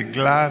in a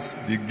glass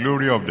the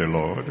glory of the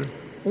Lord,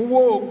 ń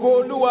wo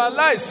ògo Olúwa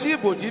láìsí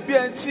ìbòjú bí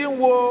ẹni tí ń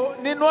wo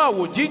nínú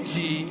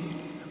àwòjíjì.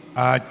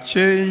 are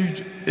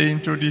changed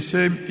into the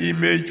same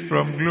image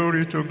from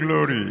glory to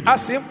glory, A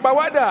sì ń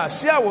pawádà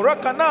sí àwòrán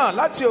kan náà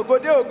láti ògo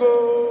dé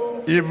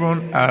ògo.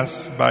 even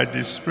as by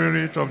the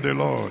Spirit of the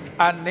Lord.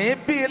 Àní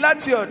bíi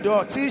láti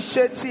ọ̀dọ̀ tí í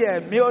ṣe ti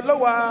ẹ̀mí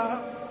Olúwa.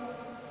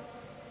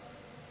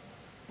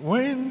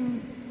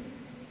 When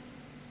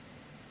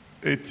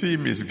a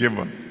theme is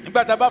given,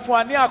 Nígbà tá a bá fún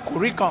wa ní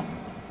àkòrí kan,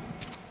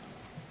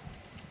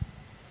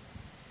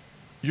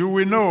 you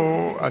will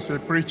know as a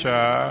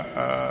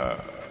preacher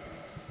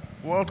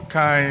what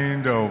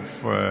kind of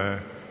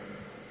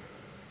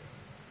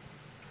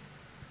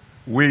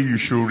way you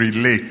should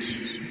relate.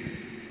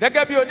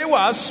 gẹ́gẹ́ bí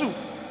oníwàásù,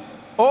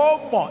 ó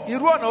mọ̀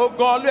irú ọ̀nà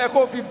ogan ló yẹ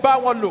kó fi bá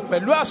wọn lò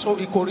pẹ̀lú àsọ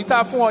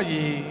ìkòríta fún ọ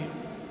yìí.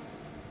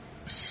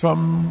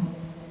 Some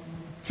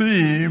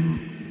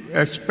theme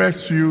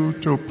expects you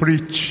to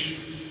preach.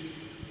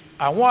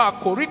 Àwọn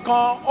àkòrí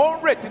kan ó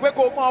ń retí pé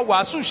kó mọ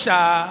wàásù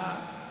ṣá.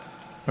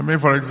 I mean,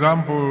 for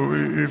example,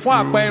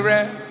 Fún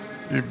àpẹẹrẹ,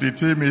 if the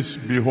theme is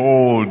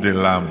Behold the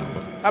Lamb,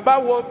 a bá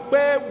wo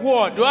pé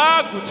wo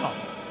ọ̀dọ́ àgùntàn.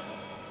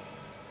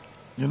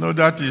 you know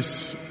that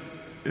is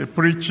a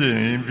preaching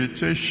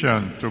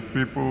invitation to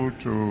people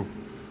to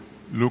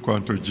look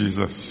unto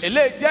Jesus.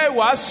 Eléyìí jẹ́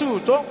ìwàásù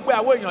tó ń pe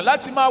àwọn èèyàn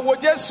láti máa wo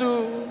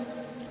Jésù.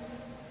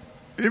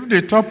 If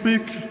the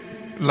topic,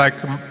 like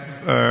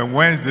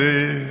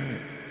Wednesday,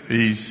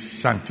 is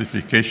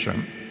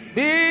sanctification,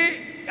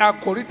 Bí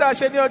àkòrí tá a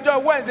ṣe ní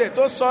ọjọ́ Wednesday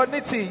tó sọ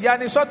ní ti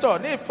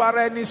ìyanisọ́tọ̀ ní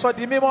ìfara ẹni sọ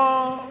di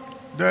mímọ́.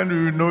 then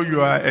you know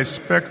you are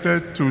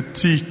expected to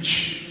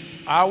teach.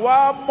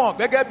 Àwa mọ̀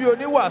gẹ́gẹ́ bí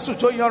oníwàásù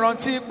tó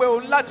yanrantí pé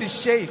òun láti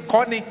ṣe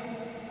ìkọ́ni.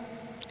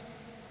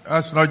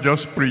 That's not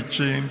just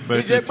preaching,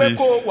 but Ìjẹ́ it pé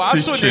kó is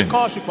wàásù teaching.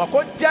 nìkan ṣùgbọ́n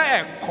kó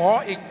jẹ́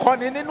ẹ̀kọ́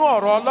ìkọ́ni nínú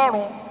ọ̀rọ̀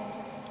Ọlọ́run.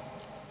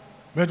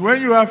 But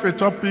when you have a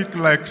topic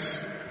like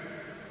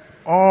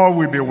all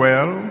will be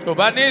well, Tó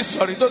bá ní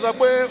ìsọ̀rí tó sọ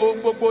pé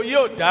ohun gbogbo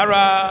yóò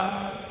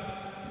dára.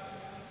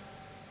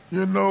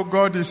 you know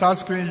God is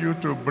asking you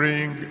to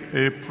bring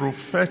a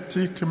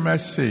prophetic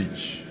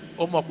message.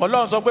 Òmọ̀pọ̀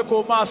Ọlọ́run sọ pé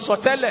kó máa sọ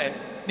tẹ́lẹ̀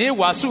ní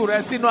ìwàásù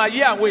rẹ sínú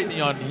ayé àwọn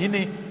ènìyàn yìí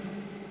ni.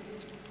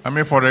 I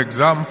mean, for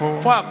example,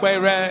 Fún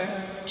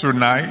àpẹẹrẹ,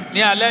 tonight,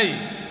 ní alẹ́ yìí.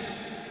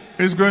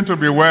 it's going to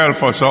be well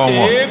for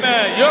someone.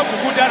 Amen. Yóò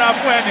kúkú dára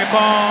fún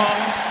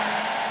ẹnìkan.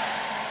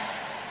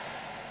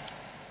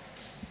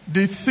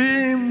 The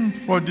theme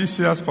for this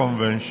year's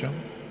convention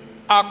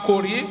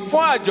Àkòrí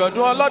fún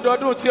àjọ̀dún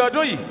ọlọ́dọọdún ti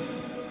ọdún yìí.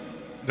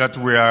 that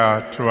we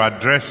are to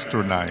address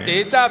tonight,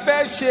 Èyí tá a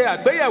fẹ́ ṣe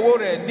àgbéyẹ̀wò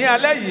rẹ̀ ní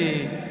alẹ́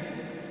yìí.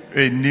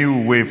 a new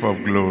wave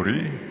of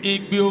glory,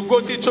 Ìgbì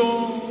ògo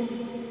titun.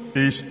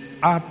 is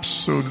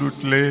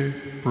absolutely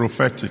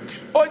prophetic.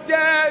 Ó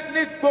jẹ́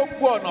ní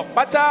gbogbo ọ̀nà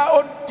pátá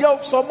ó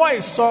jẹ́ sọmọ́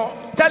ìsọ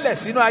tẹ́lẹ̀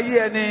sínú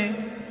ayé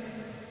ẹni.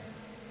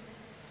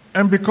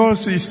 And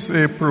because it's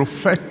a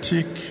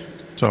prophetic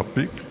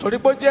topic, Torí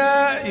pé ó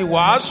jẹ́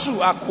ìwàásù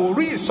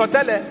àkòrí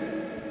ìsọtẹ́lẹ̀.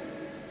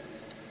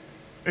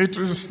 it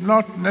is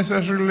not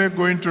necessarily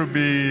going to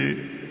be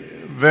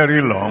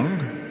very long.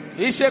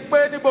 Kì í ṣe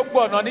pé ní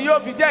gbogbo ọ̀nà ni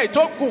yóò fi jẹ́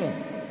ìtókùn.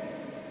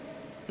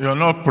 You're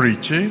not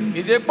preaching, Kì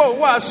í ṣe pé òun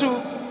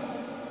wàásù.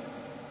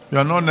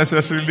 you're not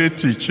necessarily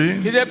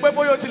teaching, Kì í ṣe pé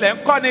bóyá o tilẹ̀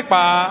ń kọ́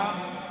nípa.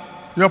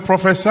 you're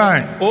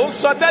prophesying. Òun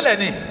sọ tẹ́lẹ̀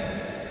ni.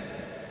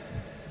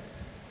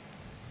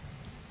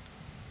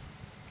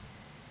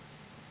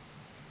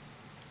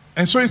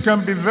 And so it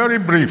can be very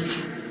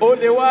brief. Ó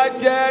lè wá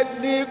jẹ́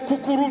ní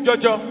kúkúrú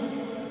jọjọ.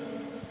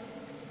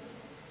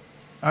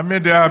 I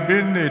mean, there have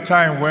been a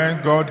time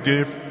when God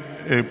gave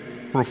a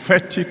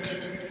prophetic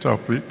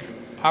topic,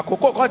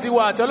 Àkókò kan ti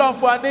wà àti Ọlọ́run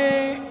fún wa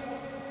ní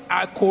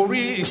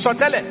àkòrí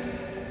ìsọtẹ́lẹ̀.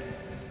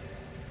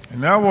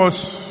 and I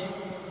was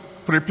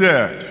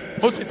prepared.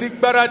 Mo sì ti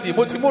gbáradì,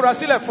 mo ti múra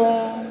sílẹ̀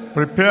fún.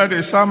 Prepared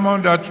a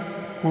sermon that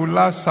could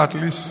last at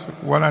least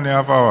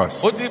 1.5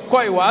 hours. Ó ti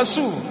kọ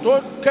ìwàásù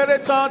tó kéré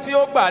tán tí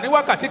ó gbà ní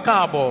wákàtí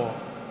kan àbọ̀.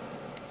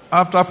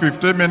 After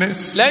 15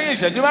 minutes, Lẹ́yìn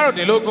ìṣẹ́jú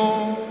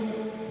márùndínlógún,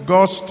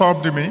 God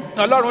stopped me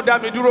Ọlọ́run dá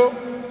mi dúró.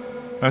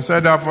 and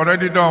said, I've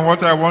already done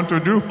what I want to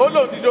do. Ó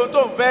lóun ti di ohun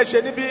tó ń fẹ́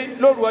ṣe níbí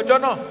lóru ọjọ́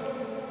náà.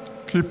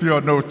 Keep your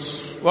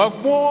notes. Wọ́n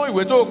mú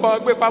ìwé tó kọ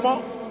gbé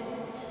pamọ́.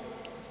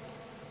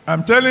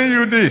 I'm telling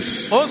you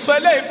this Ó ń sọ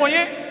eléyìí fún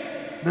yín.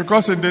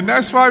 because in the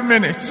next 5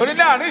 minutes, Torí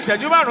láàrin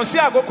ìṣẹ́jú márùn-ún sí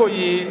àkókò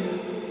yìí,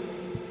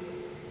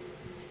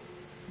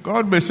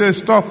 God may say,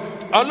 stop.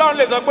 Ọlọ́run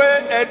lè sọ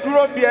pé ẹ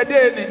dúró bí ẹ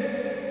dé ni.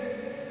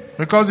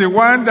 Because the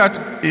one that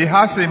he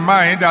has in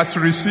mind has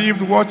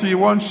received what he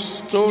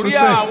wants to Torí say.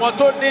 àwọn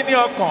tó ní ní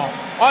ọkàn,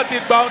 wọ́n ti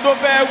gba ohun tó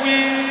fẹ́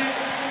wí.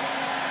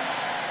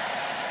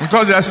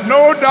 Because there's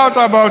no doubt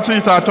about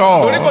it at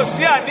Torí kò all.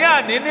 sí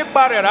àní-àní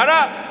nípa rẹ̀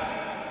rárá.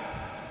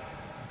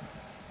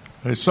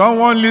 There's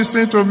someone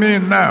listening to me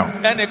now.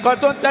 Ẹnìkan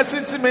tó ń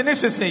tẹ́sí sí mi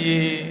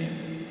nísinsìnyí.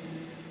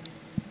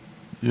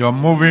 You're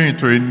moving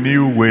into a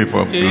new wave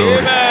of glory.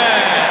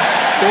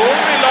 Amen. Òun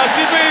rìn lọ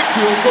sínú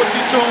ìgbì ògo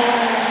titun.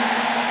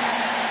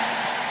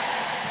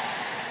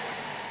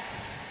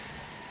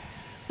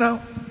 Now,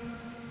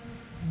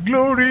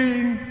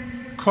 glory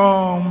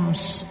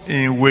comes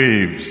in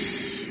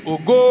waves.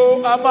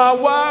 Ògo a máa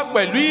wá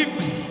pẹ̀lú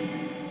ìgbì.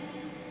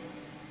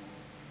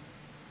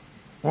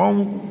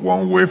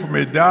 One wave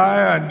may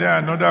die and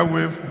then another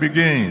wave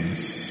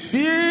begins.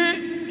 Bí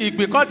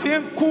ìgbì kan ti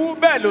ń kú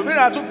bẹ́ẹ̀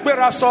lòmíràn tún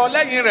gbéra sọ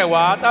lẹ́yìn rẹ̀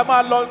wá tá a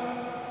máa lọ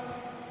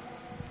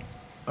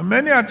And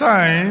many a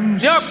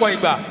times, ní ọ̀pọ̀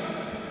ìgbà.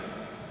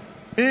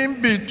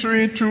 in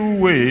between two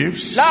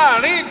waves,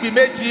 Láàárín ìgbì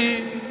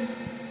méjì,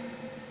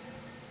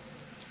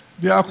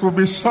 there could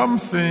be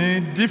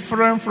something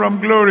different from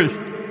glory.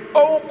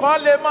 ohun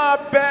kan lè máa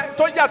bẹ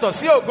tó yàtọ̀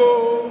sí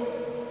ògo.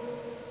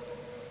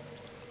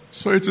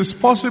 So it is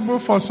possible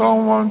for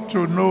someone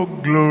to know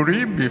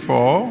glory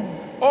before,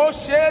 Ó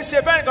ṣeé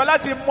ṣe fẹ́nìkan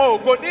láti mọ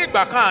ògo ní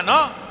ìgbà kan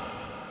àná.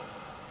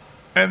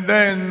 and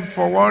then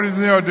for one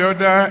reason or the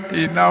other,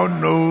 he now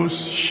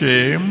knows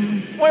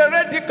shame, Fún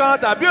erédìí kan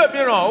tàbí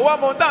òmíràn, ó wá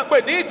mọ ohun tá à ń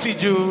pè ní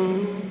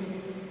ìtìjú.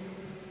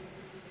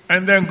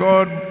 and then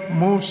God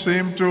moves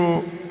him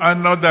to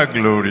another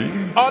glory.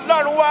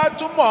 Ọlọ́run wá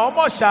túmọ̀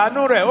ọmọ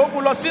ṣàánú rẹ̀, ó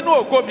mú lọ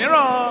sínú ògo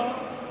mìíràn.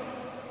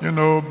 You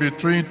know,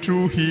 between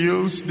two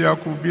hills, there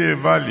could be a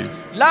valley.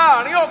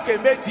 Láàárín òkè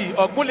méjì,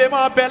 ọ̀gbun lè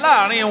máa bẹ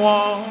láàárín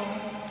wọn.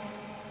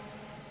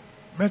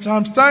 But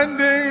I'm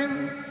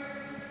standing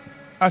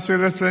as a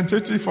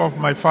representative of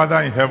my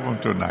Father in heaven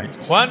tonight.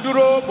 Wọ́n ń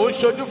dúró, mò ń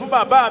ṣojú fún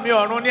bàbá mi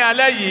ọ̀run ní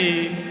alẹ́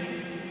yìí.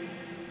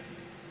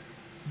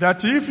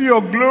 That if your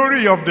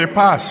glory of the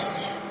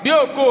past Bí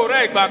ògo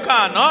rẹ̀ ìgbà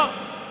kan àná,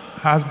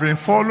 has been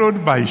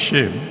followed by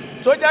shame,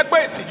 tó jẹ́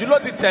pé ìtìjú ló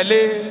ti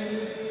tẹ̀lé.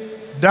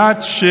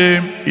 that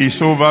shame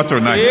is over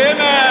tonight. Amen.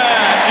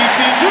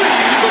 Ìtìjú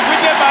yìí òpin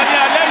dé bá ní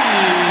alẹ́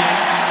yìí.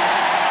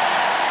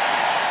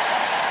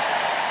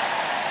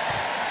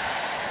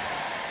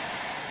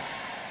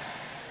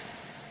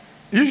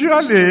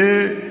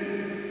 Usually,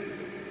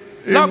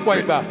 Lọ́pọ̀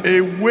ìgbà,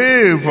 a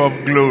wave of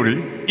glory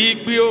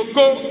ìgbì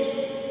ògo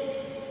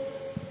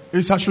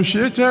is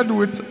associated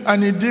with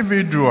an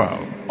individual.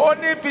 ó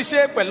ní fi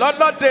ṣe pẹ̀lú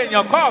ọlọ́dẹ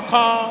èèyàn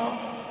kọ̀ọ̀kan.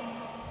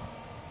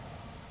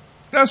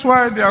 That's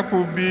why there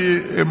could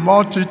be a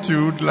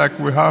multitude like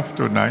we have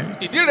tonight.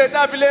 Ìdí rẹ̀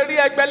tá a fi lè rí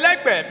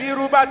ẹgbẹ̀lẹ́gbẹ̀ bí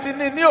irú bá ti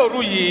ní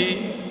òru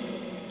yìí.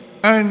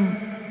 And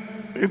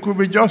it could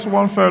be just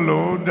one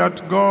fellow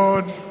that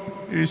God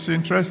is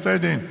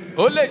interested in.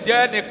 Ó lè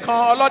jẹ́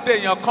nìkan ọlọ́dẹ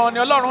èèyàn kan ni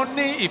Ọlọ́run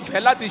ní ìfẹ́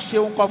láti ṣe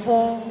ohun kan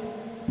fún.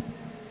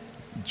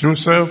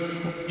 Joseph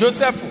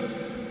Jósẹ́fù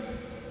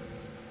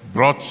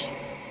brought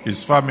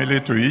his family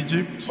to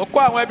Egypt. ó kó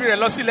àwọn ẹbí rẹ̀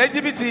lọ sí ilẹ̀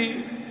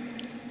Íjíbítì.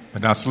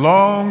 And as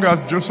long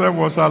as Joseph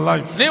was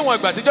alive, níwọ̀n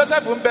ìgbà tí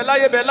Jósẹ́fù ń bẹ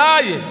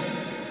láàyè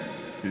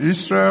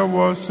Israel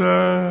was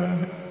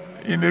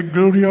in a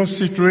glorious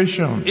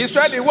situation.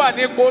 Ísírẹ́lì wà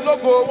ní ipò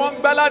ológo, wọ́n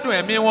ń gbáládùn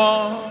ẹ̀mí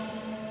wọn.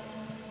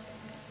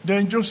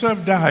 Then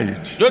Joseph died,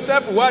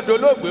 Jósẹ́fù wá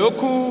dolóògbé, ó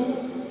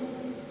kú.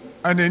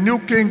 and a new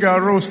king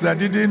arose that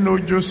didn't know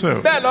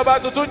Joseph. bẹ́ẹ̀ lọ́ba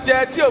tuntun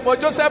jẹ tí ò mọ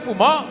Jósẹ́fù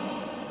mọ́.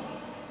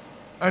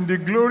 And the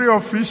glory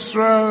of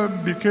Israel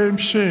became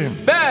shame.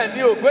 bẹ́ẹ̀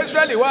ni ògo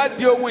Ísírẹ́lì wá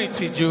di ohun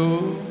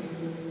ìtìjú.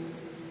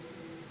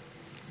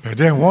 But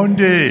then one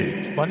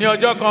day, bọ̀ ní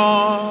ọjọ́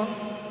kan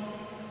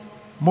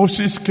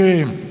Moses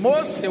came,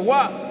 Mósè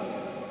wá,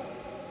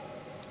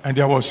 and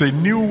there was a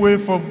new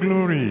wave of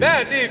glory.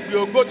 bẹ́ẹ̀ ni ìgbì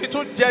ògo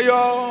titun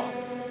jẹyọ.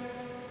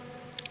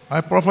 I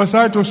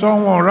prophesy to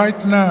someone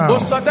right mo now,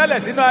 sọ tẹ́lẹ̀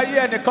sínú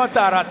ayé ẹnìkan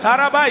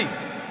tààràtàrà báyìí.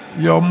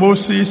 your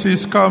Moses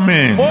is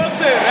coming.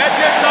 Mósè rẹ̀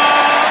dé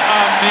tán.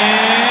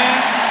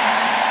 Àmín.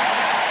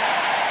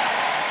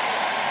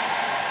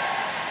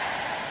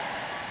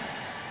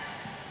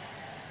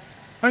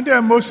 And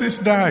then Moses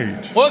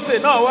died, Mósè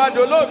náà wá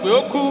dolóògbé,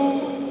 ó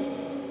kú.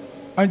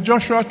 and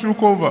Joshua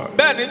took over.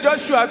 bẹ́ẹ̀ ni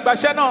Joshua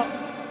gbaṣẹ́ náà.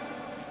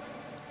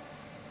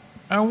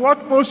 And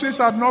what Moses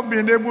had not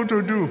been able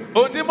to do,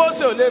 ohun tí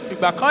Mósè ò lè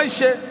fìgbà kan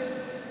ṣe,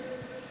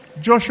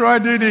 Joshua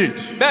did it.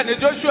 bẹ́ẹ̀ ni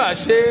Joshua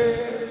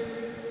ṣe.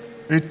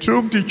 He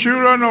took the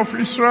children of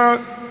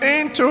Israel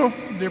into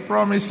the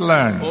promised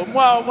land. ó mú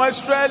àwọn ọmọ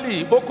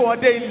Ísírẹ́lì, ó kó wọn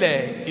dé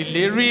ilẹ̀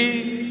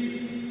ìlérí.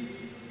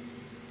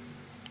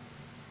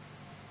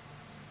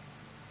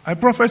 I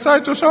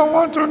prophesy to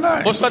someone mo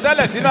tonight. sọ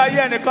tẹ́lẹ̀ sínú ayé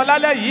ẹnìkan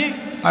lálẹ́ yìí.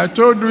 I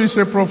told you it's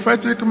a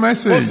prophetic mo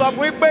message. sọ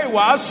fún yín pé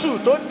ìwàásù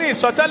tó ní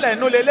ìsọtẹ́lẹ̀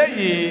inú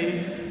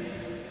leléyìí.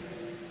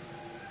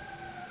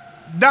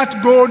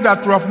 That goal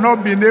that you have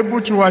not been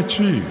able to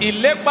achieve,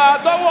 ìlépa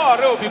tọ́wọ́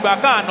rẹ ò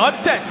fìgbà kan àná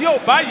tẹ̀ tí ò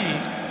báyìí.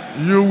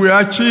 you will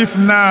achieve ó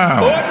now.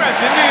 bẹ̀rẹ̀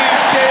sí ní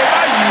ṣe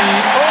báyìí,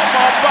 ó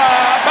mọ bá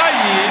a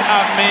báyìí.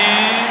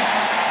 Àmín.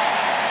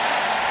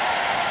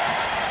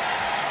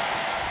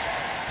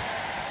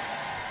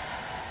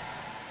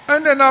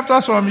 And then after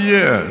some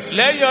years,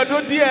 lẹ́yìn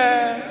ọdún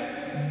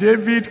díẹ̀,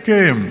 David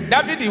came,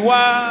 Dáfídì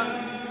wá.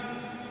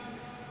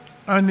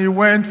 and he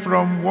went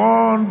from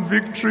one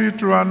victory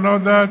to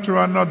another to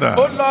ó another.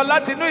 lọ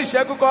láti inú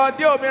ìṣẹ́gun kan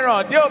dé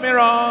òmíràn dé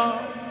òmíràn.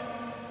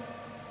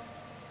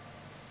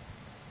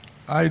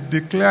 I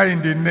declare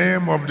in the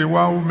name of the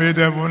one who made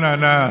heaven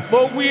and earth,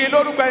 mo wí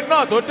lórúkọ ẹni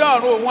náà tó dá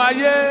ọ̀run òun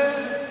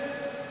ayé.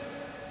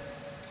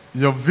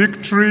 your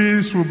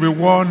victories will be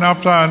one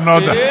after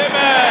another.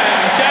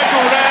 Amen.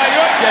 ìṣẹ́gun rẹ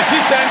yóò jẹ́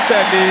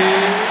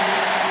ṣísẹ̀ntẹ̀lé.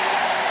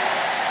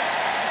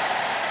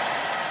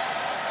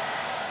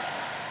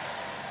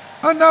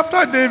 And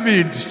after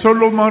David,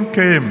 Solomon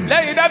came.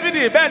 lẹ́yìn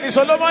Dáfídì bẹ́ẹ̀ ni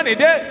Solomoni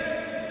dé.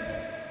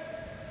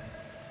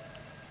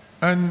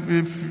 And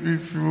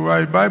if you are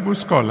a Bible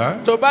scholar,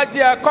 tó bá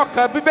jẹ́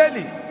akọ́kàn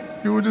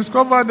Bíbélì, you will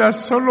discover that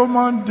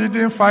Solomon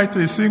didn't fight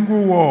a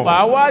single war.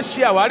 wàá wá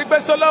ṣe àwárí pé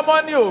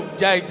Solomoni ò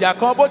jà ìjà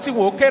kan bó ti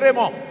wò ó kéré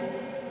mọ́.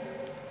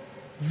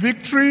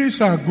 Victories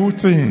are good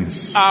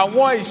things.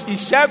 àwọn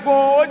ìṣẹ́gun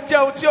ó jẹ́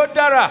ohun tí ó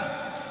dára.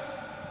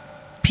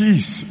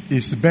 Peace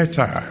is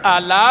better.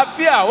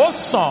 àlàáfíà ó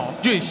sàn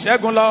ju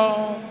ìṣẹ́gun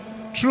lọ.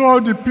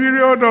 Throughout the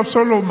period of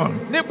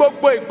Solomon, ní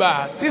gbogbo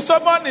ìgbà tí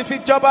Solomoni fi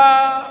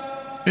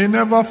jọba, he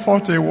never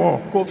fought a war.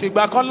 kò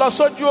fìgbà kan lọ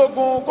sójú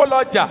ogun kó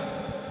lọ jà.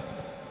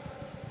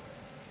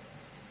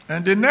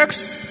 And the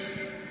next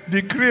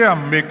decree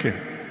I'm making,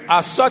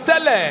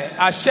 àsọtẹ́lẹ̀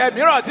àṣẹ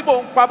mìíràn tí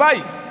mò ń pa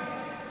báyìí,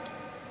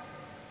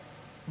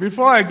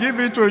 before I give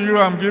it to you,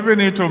 I'm giving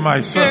it to kí n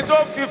myself.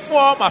 tó fi fún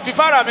ọ màá fi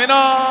fára mi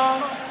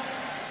náà.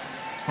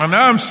 And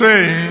I'm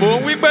saying, mò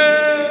ń wí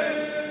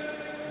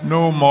pé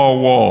no more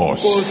kò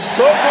wars.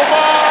 sógun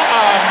mọ́.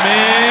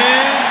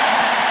 Àmín.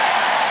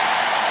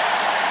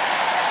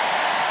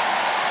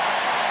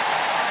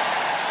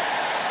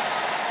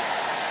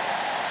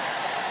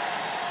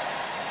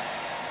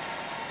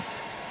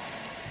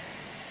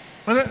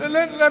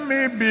 Let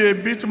me be a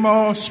bit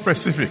more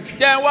specific.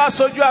 jẹ́ n wá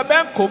sojú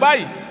abẹ́ ń kó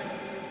báyìí.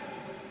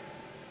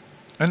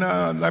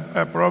 And like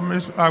I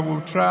promise, I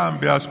will try and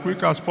be as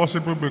quick as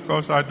possible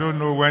because I don't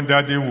know when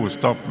Daddy will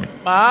stop me.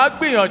 màá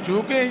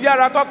gbìyànjú kí n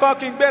yára kọ́kọ́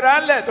kí n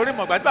gbéra ńlẹ̀ torí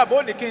mọ̀gbà tí bàbá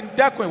ò ní kí n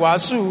dẹ́kun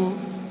ìwàásù.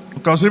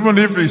 Because even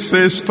if he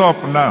says stop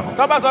now,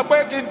 tó bá sọ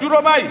pé kí n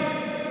dúró báyìí,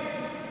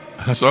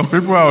 some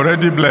people are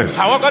already blessed.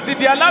 àwọn kan ti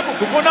di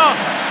alábùkún fún náà.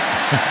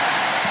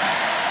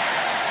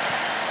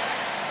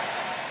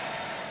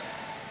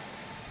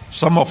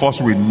 Some of us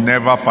will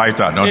never fight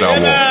another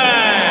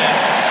war.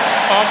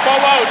 ọ̀pọ̀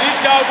wa ò ní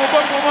ja ogun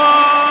gbogbo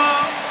mọ́.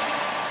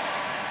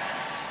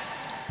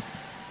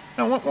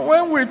 And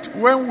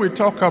when we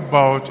talk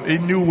about a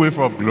new wave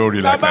of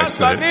glory, like bàbá I sọ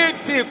said,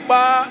 ní ti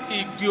pa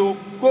ìgbì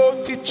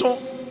ògo titun.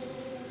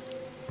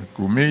 it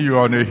could mean you're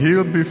on a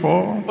hill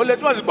before, o lè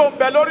túmọ̀ sí pé ó ń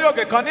bẹ lórí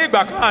òkè kan ní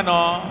ìgbà kan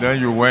àná. then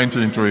you went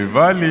into a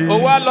valley,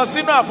 ó wá lọ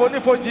sínú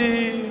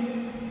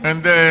àfonífojì.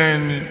 and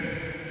then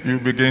you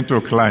begin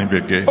to climb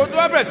again. o tún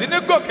wá bẹ̀rẹ̀ sí ní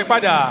gòkè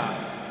padà.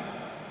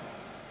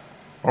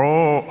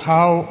 Oh,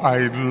 how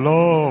I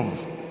love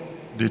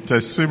the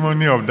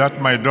testimony of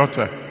that my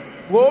daughter.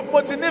 wo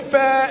mo ti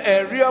nífẹ̀ẹ́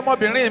ẹ̀rí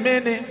ọmọbìnrin mi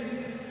ni.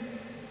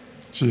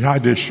 She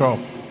had a shop,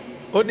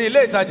 ó ní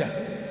ilé ìtajà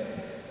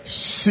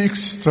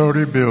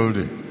 6-story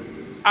building.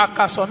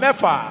 àkàsọ̀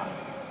 6.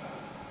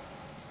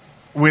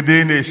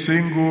 Within a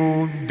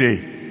single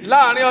day,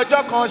 láàrin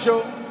ọjọ́ kan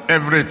ṣo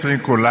everything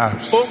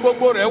collapsed, ohun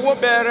gbogbo rẹ̀ wó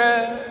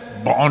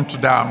bẹ̀rẹ̀.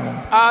 burnt down,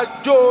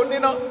 àjò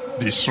níná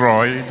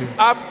destroyed.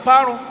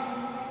 apárun.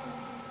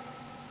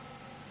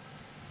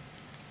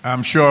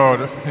 I'm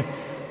sure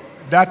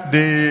that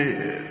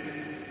day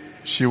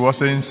she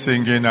wasn't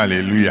singing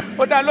hallelujah.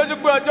 ó dá lójú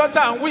pé ọjọ́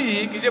tá à ń wí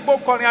yìí kì í ṣe pé ó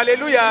kọrin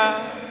hallelujah.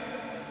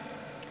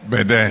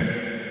 But then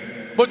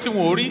bó ti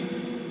wò ó rí.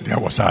 there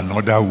was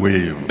another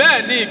wave,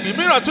 bẹ́ẹ̀ ni ìgbín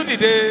mìíràn tún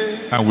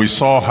dìde. and we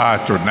saw her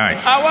tonight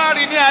àwa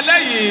rí ní alẹ́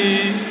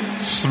yìí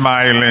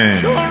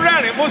smiling. tó ń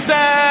rẹ́rìn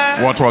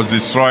músẹ́. What was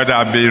destroyed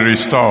had been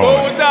restored.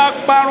 ohun tá a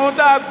parun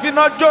tá a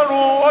finá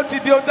jórun ó ti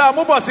di ohun tá a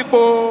mú bọ̀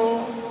sípò.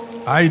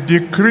 I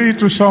decree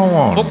to mo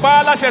someone,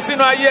 pa á láṣẹ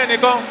sínú ayé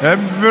ẹnìkan.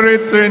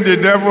 everything the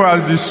devil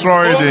has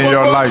destroyed in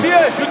your ohun life, tí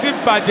èṣù ti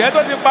bàjẹ́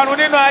tó ti parun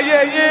nínú ayé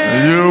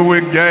yín. you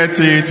will get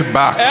it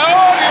back. ẹ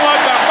ó rí wọn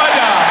gbà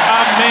padà.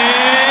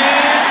 àmín.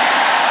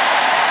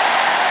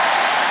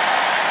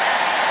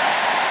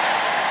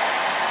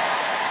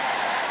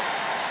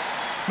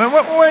 Now,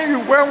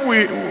 when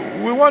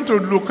we want to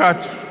look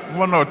at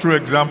one or two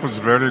examples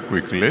very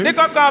quickly, ní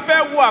kankan a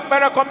fẹ́ wo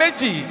àpẹẹrẹ kan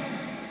méjì.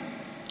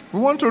 we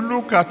want to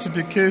look at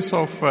the case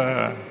of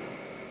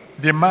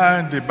the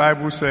man the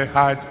Bible says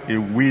had a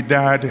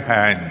withered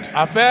hand.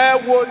 a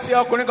fẹ́ wo ti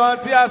ọkùnrin kan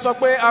tí a sọ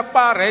pé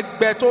apá rẹ̀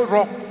gbẹ tó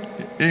rọ.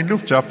 In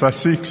Luke chapter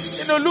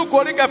 6, nínú Lúùkù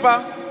orí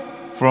 6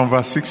 from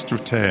verse 6 to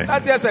 10.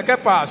 láti ẹsẹ̀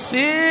 6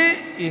 sí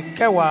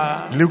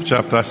 10. Luke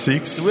chapter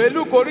 6, ìwé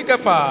Lúùkù orí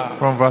 6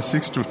 from verse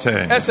 6 to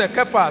 10. ẹsẹ̀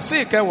 6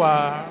 sí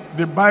 10.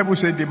 The Bible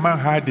said the man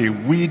had a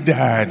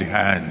withered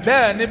hand.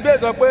 bẹ́ẹ̀ ni bẹ́ẹ̀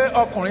sọ pé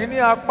ọkùnrin ní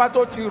apá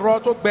tó ti rọ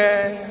tó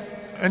gbẹ.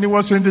 And he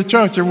was in the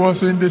church, he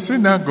was in the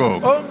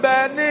synagogue. ó ń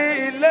bẹ ní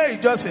ilé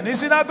ìjọsìn ní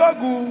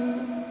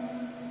sínágọ́gù.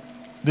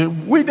 The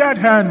withered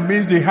hand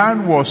means the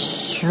hand was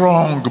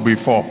strong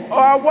before.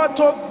 ọwọ́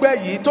tó gbẹ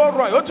yìí tó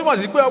rọ yìí ó túmọ̀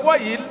sí pé ọwọ́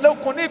yìí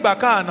lókun ní ìgbà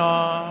kan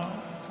àná.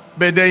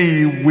 But then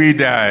he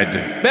withered.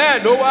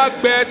 bẹ́ẹ̀ ló wá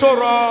gbẹ tó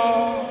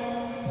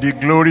rọ. The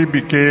glory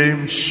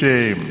became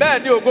shame.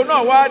 bẹ́ẹ̀ ni ògo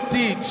náà wá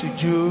di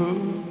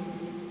ìtìjú.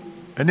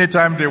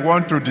 Anytime they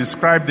want to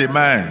describe the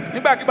man,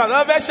 nígbàkigbà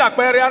tó fẹ́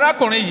ṣàpẹẹrẹ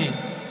arákùnrin yìí.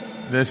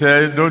 they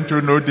say, don't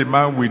you know the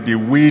man with the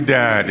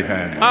withered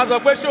hand? a sọ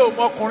pé ṣé o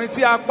mọ ọkùnrin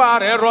tí apá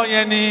rẹ̀ rọ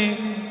yẹn ni.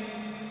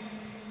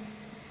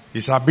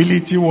 His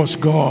ability was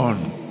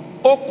gone.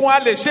 okun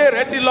àlèṣe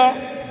rẹ̀ ti lọ.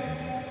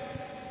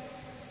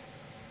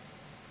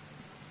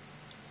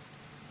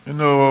 You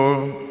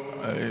know,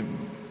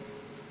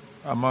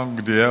 among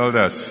the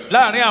elders,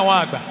 láàrin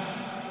àwọn àgbà.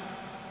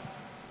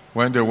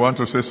 when they want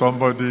to say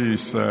somebody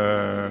is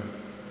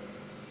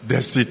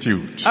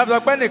destitute, a sọ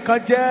pé nìkan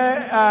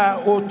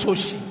jẹ́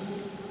òtòṣì.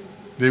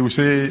 they will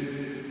say,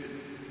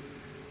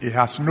 he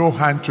has no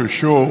hand to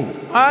show.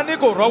 a ní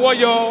kò rọ́wọ́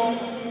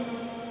yọ.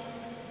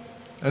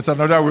 That's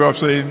another way of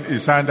saying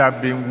his hand had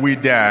been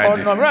withered.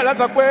 ọ̀nà mìíràn láti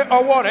sọ pé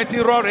ọwọ́ rẹ̀ ti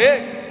rọ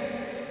rèé.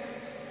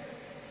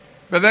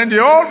 But then the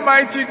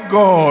Almighty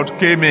God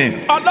came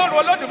in. ọlọ́run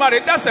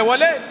olódùmarè dásẹ̀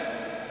wọlé.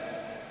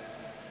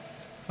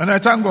 And I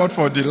thank God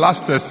for the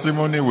last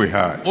testimony we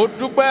had. mo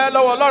dúpẹ́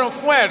lọ́wọ́ ọlọ́run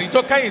fún ẹ̀rí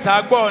tó kẹ́yìn tá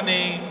a gbọ́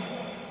ni.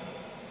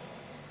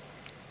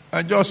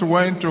 I just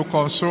went to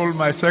console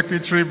my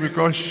secretary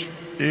because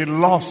he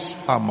lost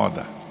her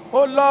mother.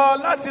 ó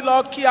lọ láti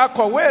lọ kí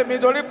akọ̀wé mi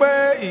torí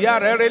pé ìyá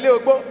rẹ̀ relé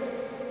ogbó.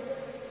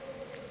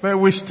 But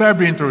we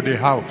stepped into the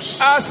house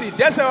a sì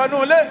dẹ́sẹ̀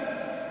wọnú ilé.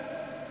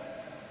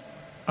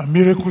 and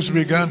miracles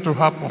began to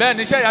happen. bẹ́ẹ̀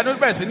ni iṣẹ́ ìyanu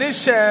bẹ̀rẹ̀ sí ní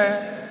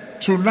ṣẹ.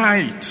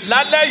 Tonight,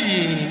 lálẹ́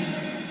yìí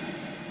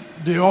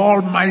the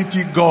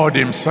Almighty God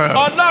himself,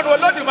 ọlọ́run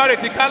olódùmarè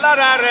ti ká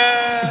lára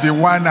rẹ̀. the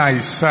one I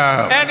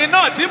serve, ẹni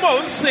náà tí mò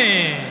ń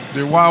sìn.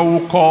 the one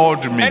who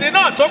called me, ẹni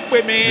náà tó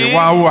pè mí. the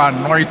one who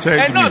anointed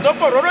ẹni náà me, tó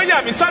fòróró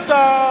yà mí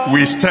sọ́tọ̀.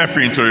 we step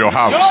into your yóò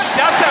house.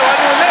 dásẹ̀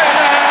wọnú ilé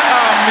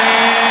rẹ̀.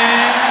 àmín.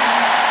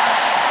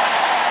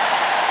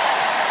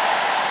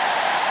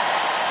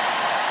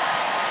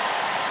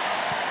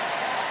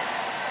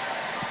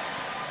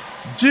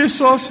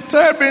 Jesus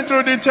stepped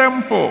into the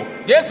temple,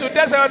 Jésù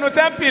dẹ́sẹ̀ wọnú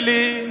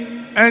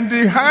tẹ́ḿpìlì. and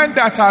the hand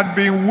that had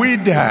been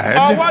withered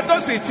ọwọ́ tó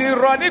sì ti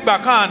rọ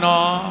nígbà kan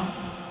àná.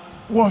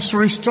 was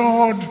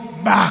restored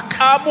back.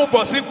 a mú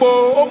bọ̀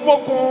sípò ó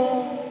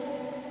mókun.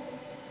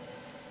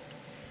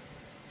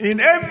 In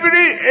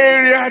every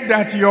area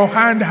that your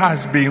hand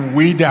has been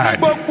withered,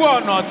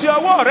 gbogbo ọ̀nà tí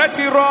ọwọ́ rẹ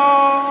ti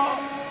rọ.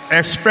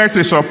 expect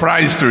a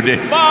surprise today.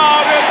 máa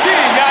retí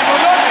ìyanu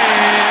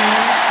lónìí.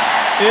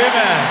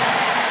 amen.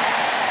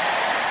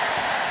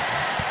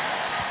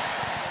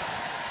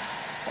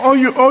 Or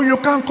you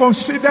can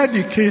consider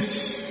the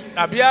case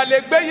tàbí a lè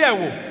gbé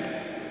yẹ̀wò.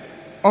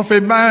 of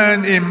a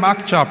man in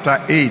Mark chapter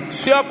 8,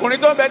 tí ọkùnrin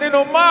tó ń bẹ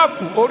nínú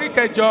Máàkù orí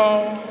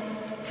kẹjọ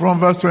from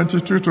verse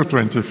 22 to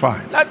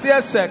 25. láti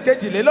ẹsẹ̀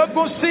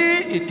kejìlélógún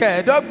sí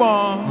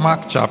ìkẹẹ̀ẹ́dọ́gbọ̀n.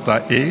 Mark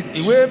chapter 8,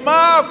 ìwé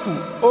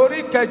Máàkù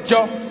orí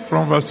kẹjọ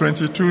from verse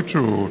 22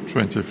 to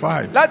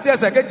 25. láti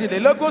ẹsẹ̀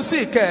kejìlélógún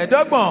sí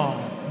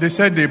ìkẹẹ̀ẹ́dọ́gbọ̀n. They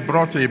said they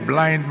brought a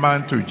blind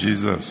man to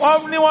Jesus.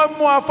 wọ́n ní wọ́n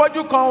mú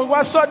afọ́jú kan wá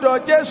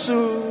sọ́dọ̀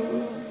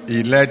Jésù.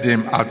 He led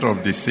him out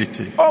of the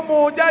city, ó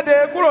mú un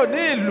jáde kúrò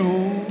ní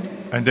ìlú.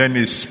 and then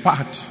he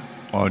spat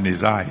on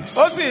his eyes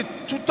ó sì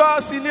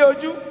tutọ́ sí ilé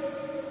ojú.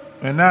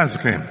 and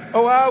asked him,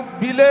 ó wá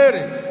bi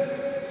léèrè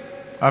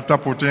after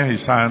putting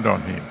his hand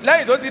on him,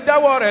 lẹ́yìn tó ti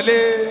dáwọ́ rẹ̀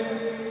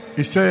lé.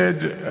 he said,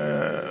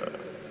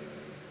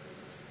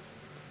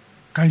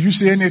 can you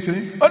see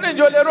anything? ó ní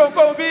ìjọ lè ro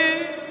nǹkan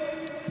bí.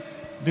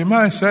 The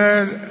man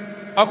said,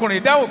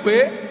 ọkùnrin dáhùn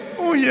pé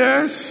oh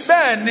yes,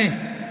 bẹ́ẹ̀ ni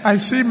I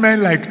see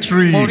men like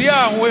trees. mo rí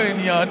àwọn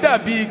ènìyàn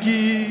dàbí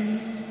igi.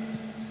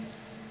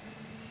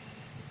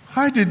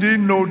 How did he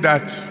know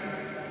that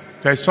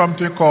there's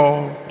something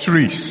called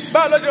trees?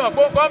 báwo ló ṣe mọ̀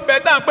pé nǹkan ń bẹ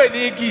tá à ń pè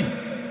ní igi.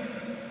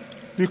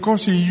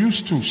 Because he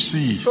used to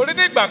see. torí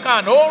ní ìgbà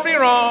kan àná ó ń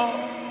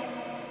ríran.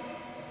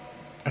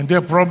 And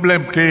the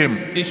problem came,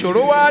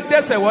 ìṣòro wá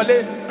dẹ́sẹ̀ wọlé.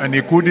 and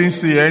he couldn't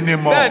see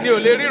anymore. bẹ́ẹ̀ ni ò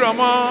lè ríran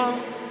mọ́.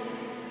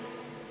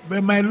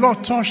 But my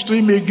Lord touched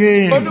him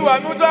again,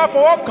 olúwa mi tó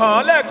fọwọ́ kàn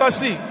án lẹ́ẹ̀kan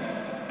sí i.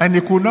 and he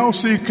could now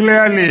see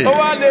clearly. ó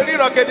wá lè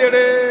ríran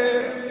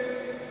kedere.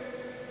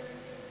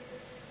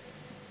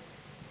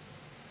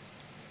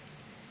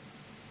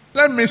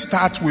 Let me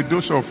start with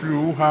those of you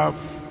who have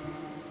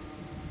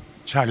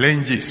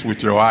challenges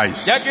with your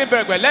eyes. jẹ́ kí n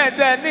bẹ̀rẹ̀ pẹ̀lú ẹ̀yin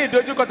tẹ́ ẹ ní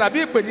ìdojúkọ tàbí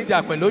ìpèníjà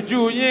pẹ̀lú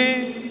ojú yín.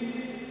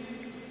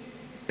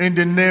 In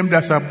the name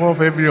that's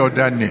above every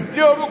other name,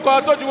 ní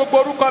orúkọ tó ju gbogbo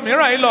orúkọ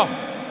mìíràn yín lọ.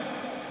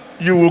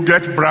 you will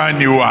get brand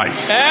new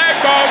eyes.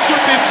 ẹ gba ojú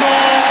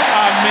titun.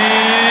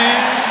 àmín.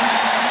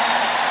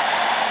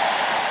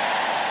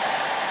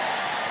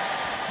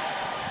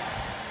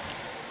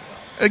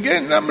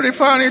 Again, I'm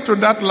referring to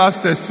that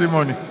last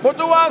testimony. mo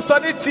tún wá ń sọ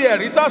ní ti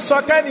ẹ̀rí tó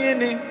sọ kẹ́yìn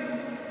ni.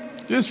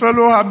 This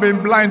fellow had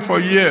been blind for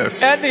years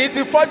ẹni yìí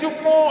ti fọ́jú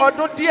fún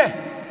ọdún díẹ̀.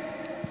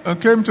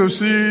 and came to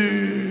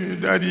see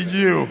Daddy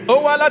Gio. ó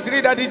wá láti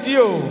rí dadi jí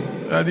o.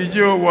 Daddy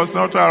Gio was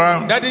not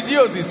around. dadi jí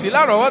o sì sí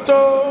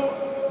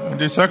lárọ̀ọ́wọ́tó. And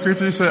the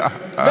secretary said,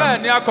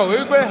 bẹ́ẹ̀ ni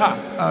akọ̀wé wípé ha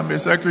I'm a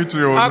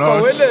secretary or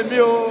akọ̀wé not. lèmi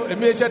o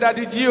èmi iṣẹ́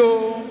dadi jí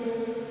o.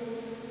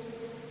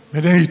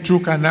 But then he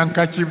took an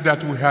handkerchief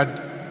that we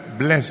had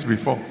blessed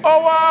before. ó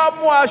wá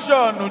mú aṣọ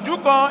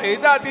ọ̀nùjú kan èyí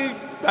tá a ti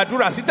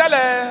gbàdúrà sí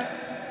tẹ́lẹ̀.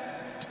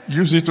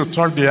 Used it to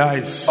touch the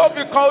eyes. ó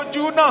fi kan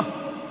ojú náà.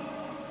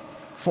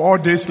 4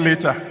 days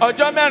later,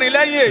 ọjọ́ mẹ́rin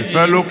lẹ́yìn the èyí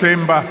fellow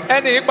came back,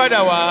 ẹni yìí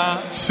padà wá.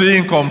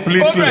 seeing ó bẹ̀rẹ̀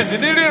completely. sí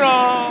ní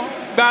ríran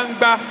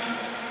gbangba.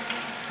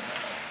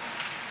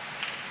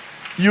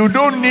 You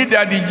don't need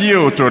Daddy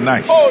Gio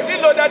tonight. ó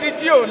nílò dadi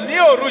jí o ní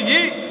òru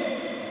yìí.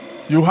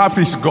 You have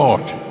his God.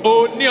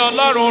 ó ní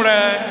ọlọ́run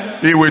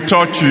rẹ̀. He will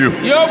touch you.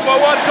 yóò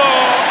fọwọ́ tọ́.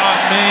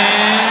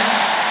 àmín.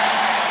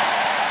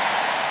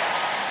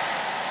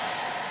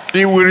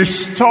 He will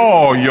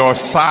restore your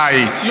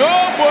sight.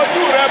 yóò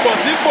bojú rẹ bọ̀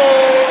sípò.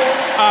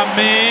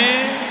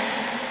 àmín.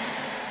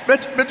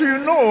 But you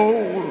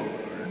know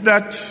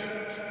that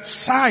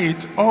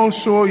sight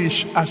also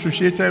is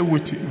associated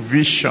with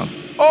vision.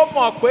 ó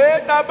mọ̀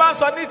pé tá a bá ń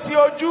sọ ní ti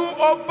ojú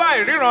ó bá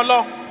ìríran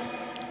lọ.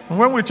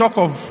 When we talk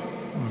of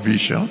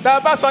vision, tá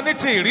a bá sọ ní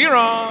ti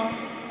ìríran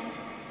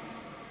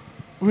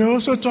we're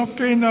also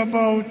talking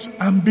about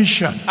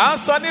ambition. à ń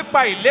sọ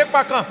nípa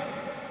ìlépa kan.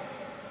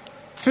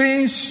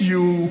 Things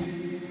you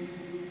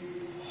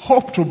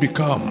hope to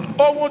become.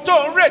 ohun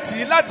tó ń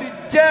retí láti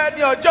jẹ́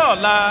ní ọjọ́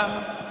ọ̀la.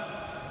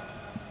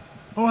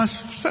 There were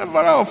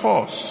several of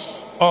us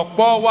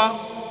ọ̀pọ̀ wa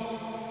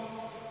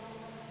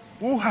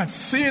who had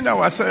seen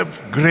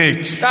ourselves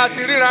great, tá a ti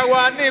ríra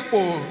wa ní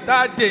ipò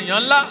tá a dèèyàn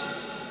ńlá.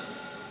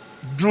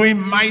 doing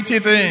mighty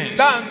things.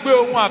 tá à ń gbé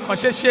ohun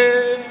àkànṣe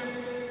ṣe.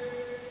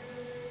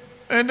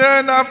 And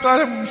then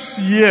after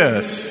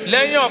years,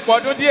 lẹ́yìn ọ̀pọ̀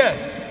ọdún díẹ̀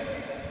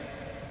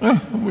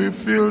we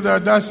feel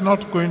that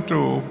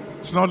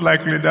it's not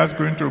likely that's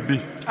going to be.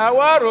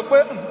 àwa rò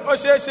pé ó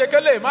ṣeé ṣe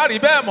kélé má rí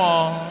bẹ́ẹ̀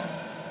mọ́.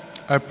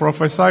 I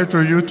prophesy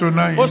to you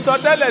tonight. mo sọ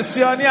tẹ́lẹ̀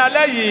sí ọ ní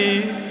alẹ́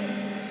yìí.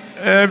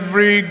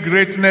 Every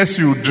greatness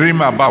you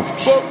dream about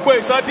gbogbo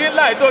ìsọdí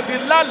ńlá yìí tó ti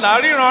lálàá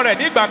ríran rẹ̀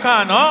nígbà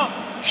kan àná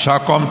shall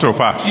come to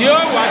pass. yóò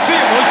wá sí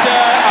ìmúṣẹ.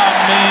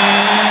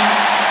 àmín.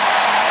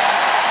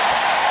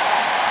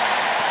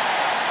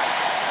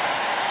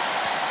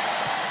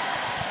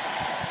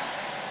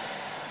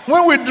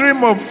 When we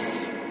dream of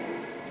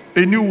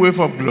a new wave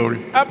of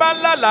glory, a bá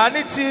ń lálàá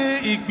ní ti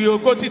ìgbì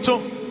ògo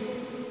titun.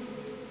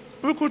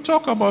 we could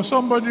talk about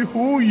somebody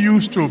who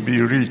used to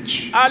be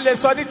rich a lè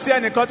sọ ní ti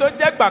ẹnìkan tó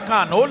jẹ́ gbà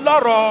kan àná ó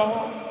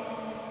lọ́rọ̀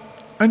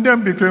and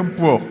then became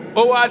poor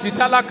ó wá di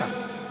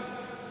tálákà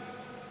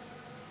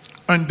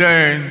and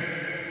then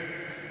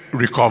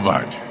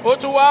recovered. ó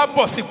tún wá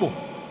bọ̀ sípò.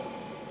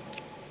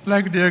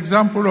 Like the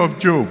example of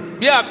Job.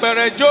 bí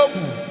àpẹẹrẹ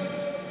Jóòbù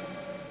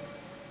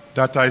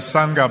that I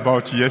sang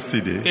about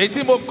yesterday. èyí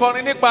tí mo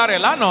kọrin nípa rẹ̀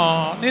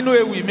lánàá nínú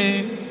ewì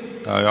mi.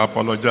 I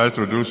apologize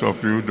to those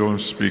of you who don't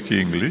speak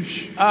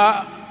English.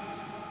 Ah,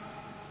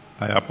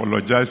 I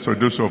apologize to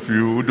those of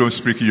you who don't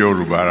speak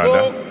Yoruba,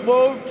 rather.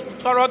 mo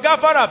tọrọ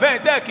gáfárà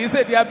fẹ́yìn tẹ́ kì í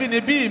ṣèdè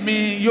abínibí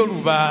mi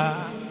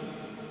Yorùbá.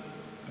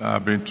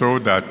 I've been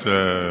told that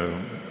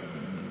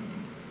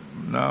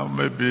now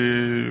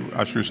maybe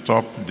I should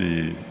stop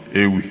the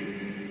Ewi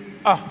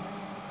Ah,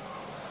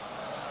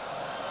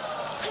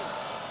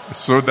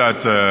 so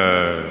that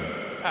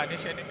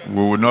àníṣe ni.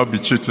 we will not be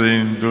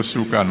cheating those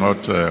who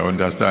cannot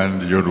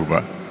understand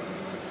Yoruba.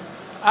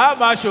 a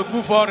máa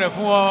ṣògùfọ rẹ̀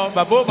fún ọ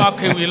bàbá ó máa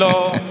kéwì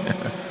lọ.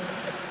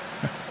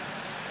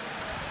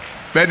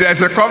 But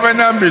there's a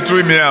covenant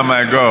between me and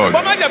my God.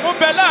 bó má jẹ̀bú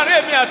bẹ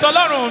láàrin èmi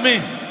àtọlọ́run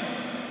mi.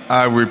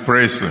 I will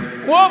praise Him.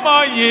 wọ́n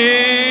mọ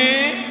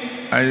yìí.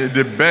 And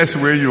the best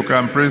way you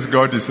can praise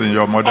God is in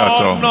your mother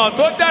tongue. ọ̀nà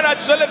tó dára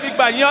jù tó lè fi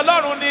gbà yín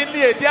ọlọ́run ní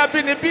ilé èdè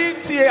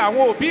abínibí ti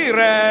àwọn òbí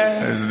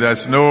rẹ̀.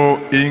 There's no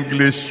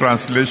English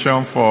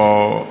translation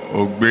for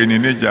Ogbeni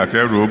Nija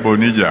Keru Obo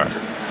Nija.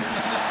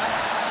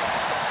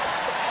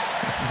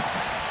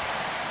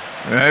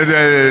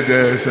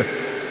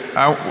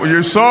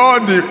 You saw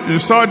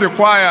the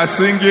choir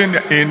singing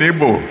in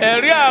Igbo.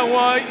 ẹ̀rí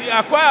àwọn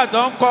àkọ́yà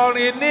tó ń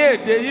kọrin ní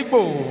èdè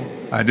Ìgbò.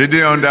 I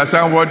didn't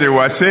understand what they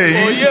were saying,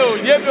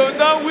 òye mi ò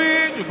tán wí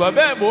ṣùgbọ́n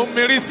bẹ́ẹ̀ mò ń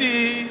mirí sí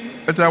i.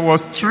 but I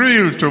was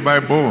thrilled to my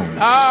bones.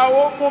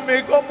 ó mú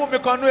mi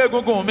kanú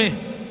egungun mi.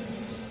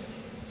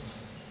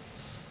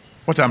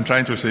 What I'm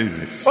trying to say is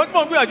this. ó tún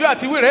mọ̀ gbìyànjú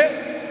àti wíre.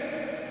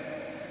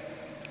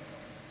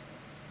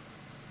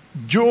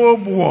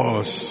 Job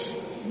was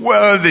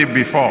wealthy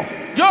before.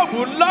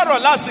 Jóòbù lọ́rọ̀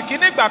lásìkò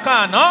nígbà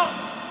kan àná.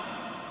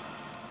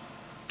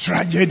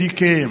 Tragedy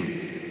came.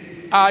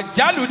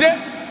 àjálù dé.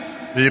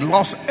 He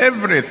lost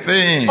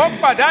everything. ó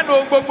pàdánù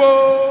ohun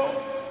gbogbo.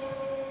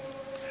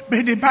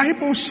 But the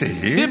Bible says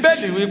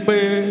bíbélì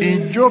wípé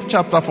in Job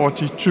chapter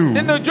 42,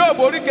 nínú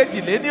Jóòbù orí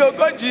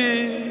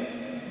kejìléníogójì.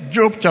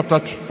 Job chapter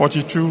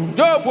 42,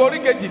 Jóòbù orí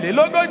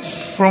kejìlélógójì.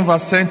 from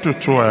verse 10 to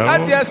láti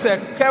 12, ẹsẹ̀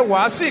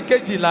kẹwàá sí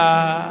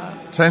kejìlá.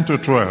 10 to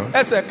 12,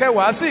 ẹsẹ̀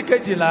kẹwàá sí the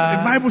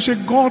kejìlá. Bible says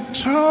God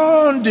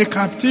turned the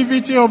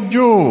captivity of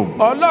Job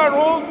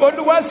Ọlọ́run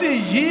Olúwa sì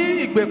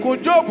yí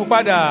ìgbèkùn Jóòbù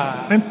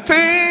padà. and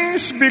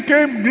things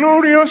became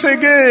glorious bẹ́ẹ̀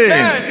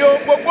again. ni ohun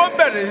gbogbo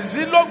bẹ̀rẹ̀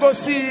sí lógo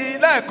sí i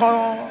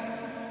lẹ́ẹ̀kan.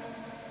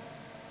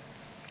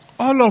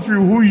 All of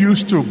you who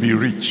used to be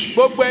rich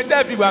gbogbo ẹ̀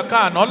tẹ́ fìgbà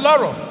kan àná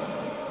lọ́rọ̀.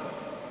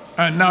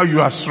 and now you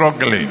are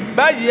struggling,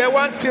 báyìí ẹ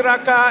wá ń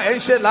tiraka ẹ ń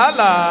ṣe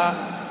làálàá.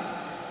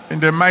 in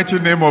the mighty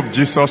name of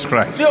Jesus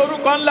Christ, ní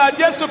orúkọ ńlá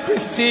Jésù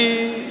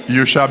Kristi.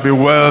 you shall be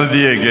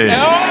wealthy ẹ again.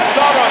 ó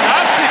lọ́rọ̀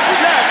lásìkò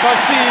lẹ́ẹ̀kan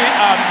sí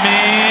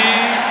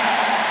àmín.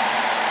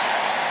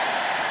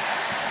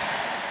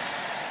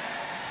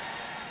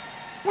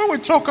 When we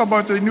talk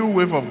about a new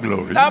wave of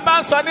glory, a bá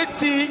ń sọ ní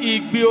ti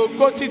ìgbì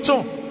ògo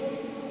títún.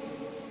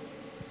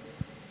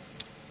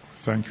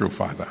 thank you,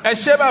 Father. ẹ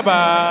ṣé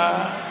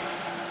bàbá.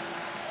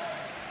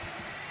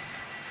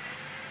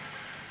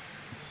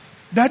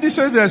 Daddy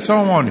says there's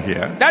someone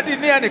here dádì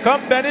ní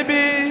ẹnìkan bẹ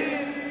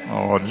níbí.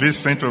 or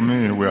listening to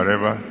me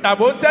wherever,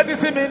 tàbó ń tẹ́tí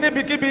sí mi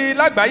níbikíbi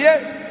lágbàáyé.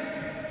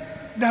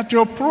 that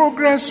your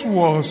progress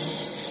was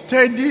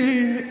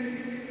steady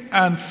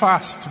and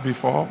fast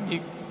before,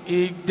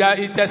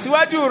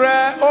 ìtẹ̀síwájú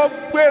rẹ ó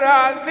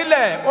gbéra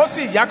nílẹ̀ ó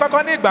sì yá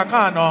kọ́kọ́ ní ìgbà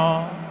kan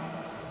àná.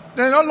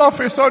 then all of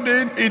a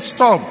sudden it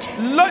stopped.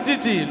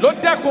 lójijì ló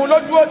dẹ́kun ló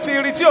dúró ti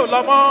rí tí ò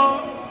lọ mọ́.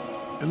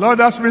 The Lord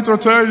asked me to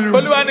tell you,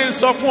 Olúwa ní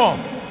sọ fún ọ.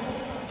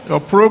 your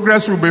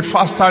progress will be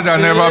faster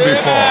than ever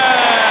before.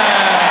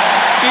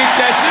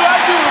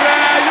 ìtẹ̀síwájú rẹ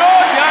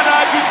yóò yára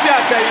ju ti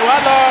àtẹ̀yìnwá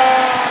lọ.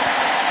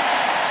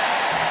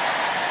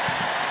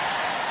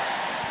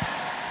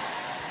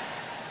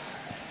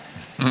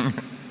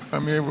 I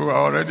mean, we were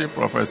already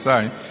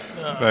prophesying,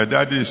 but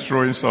Daddy is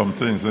throwing some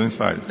things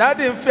inside.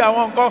 dádì ń fi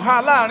àwọn nǹkan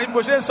hàn láàrin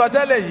bó ṣe ń sọ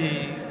tẹ́lẹ̀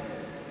yìí.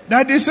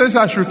 Daddy says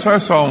I should tell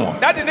someone,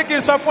 dádì ní kí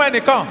n sọ fún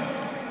ẹnìkan.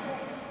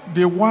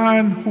 the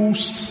one who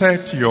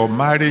set your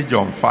marriage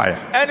on fire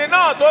ẹni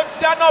náà tó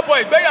dáná bọ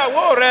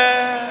ìgbéyàwó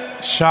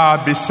rẹ. shall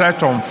be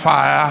set on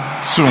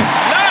fire soon.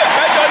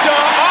 láìpẹ́ jọjọ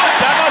ọ́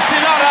dáná sí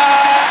lára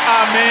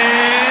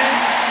àmín.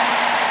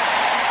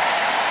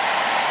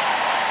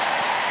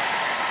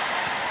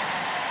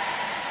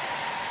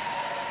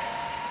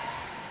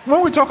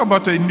 When we talk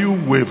about a new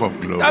wave of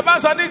glory, tá a bá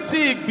sọ ní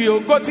ti ìgbì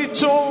ògo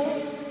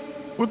títún.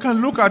 we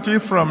can look at it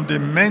from the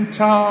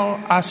mental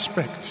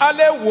aspect. a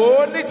lè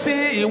wò ó ní ti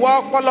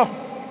ìwà ọpọlọ.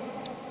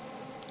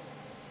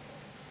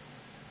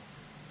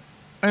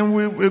 And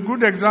a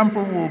good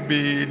example will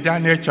be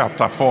Daniel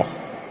chapter 4.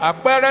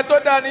 àpẹẹrẹ tó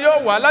dáa ni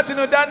yóò wá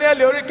látinú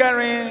Dáníẹ́lì orí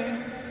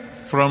kẹrin.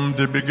 From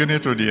the beginning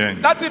to the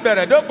end. láti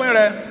bẹ̀rẹ̀ dópin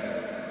rẹ̀.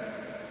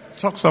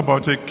 Talks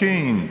about a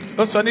king,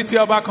 ó sọ ní ti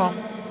ọba kan.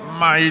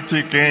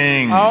 mighty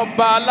king.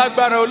 ọba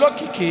alágbára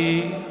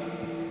olókìkí.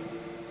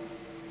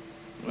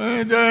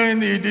 And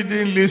then he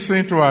didn't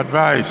listen to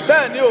advice.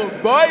 bẹ́ẹ̀ ni ò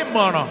gbọ́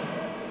ìmọ̀ràn.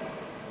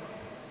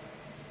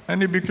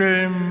 And he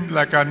became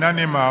like an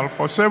animal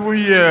for 7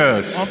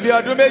 years. Wọ́n bí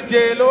ọdún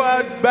méje ló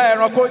wá gba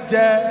ẹranko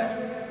jẹ.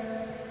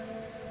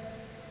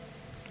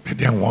 But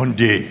then one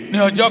day, Ní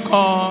ọjọ́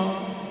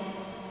kan,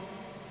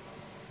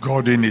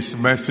 God in his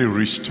mercy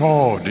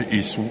restored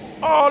his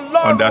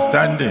Ọlọ́run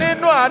understanding.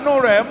 nínú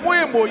àánú rẹ̀ mú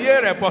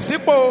ìmòye rẹ̀ bọ̀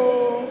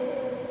sípò.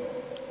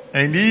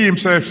 And he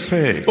himself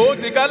said, Ó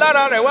ti ká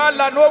lára rẹ̀ wá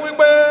lanu ó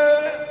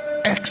wípé.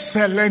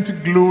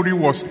 excellent glory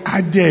was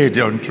added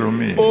unto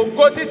me.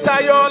 Ògo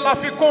títayọ la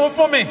fi kún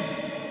fún mi.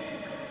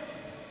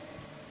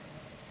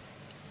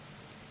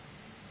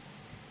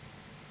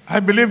 I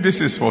believe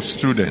this is for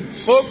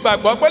students. Mo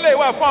gbàgbọ́ pé lè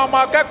wà fún ọmọ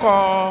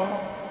akẹ́kọ̀ọ́.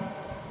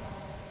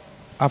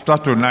 After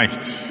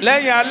tonight,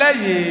 Lẹ́yìn alẹ́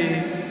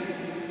yìí.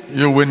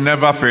 you will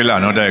never fail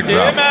another exam.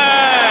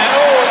 Amen.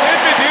 Ó ní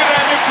fìdí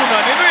rẹmi kùnà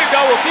nínú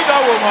ìdánwò kí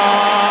ìdánwò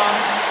mọ́.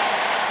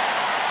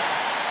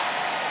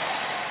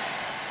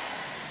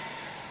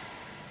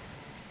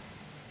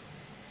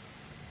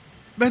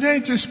 But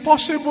then it is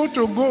possible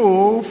to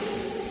go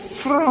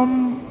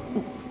from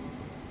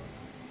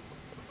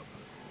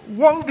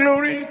one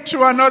glory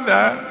to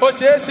another Ó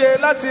ṣeé ṣe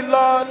láti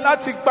lọ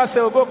láti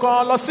pàṣẹ ògo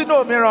kan lọ sínú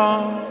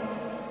òmíràn.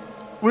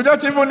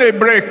 without even a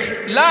break.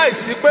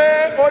 Láìsí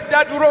pé ó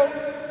dá dúró.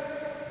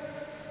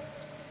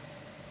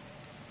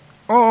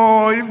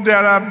 Or if there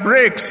are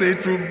breaks,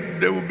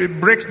 there will be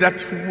breaks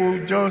that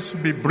will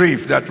just be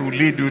brief, that will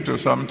lead you to Tí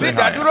something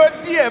higher.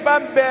 ìdádúró díẹ̀ bá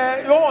ń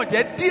bẹ, yóò hàn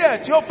jẹ́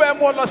díẹ̀ tí ó fẹ́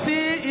mú ọ lọ sí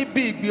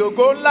ibi ìgbì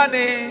ògo ńlá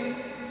ni.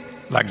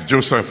 Like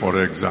Joseph, for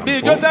Bí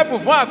example. Joseph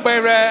fún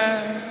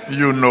àpẹẹrẹ,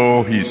 You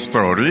know his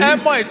story. ẹ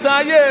mọ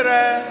ìtàn ayé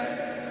rẹ̀.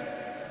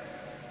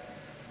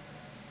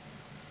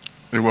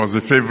 He was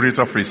the favorite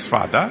of his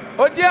father.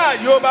 Ó jẹ́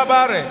àyò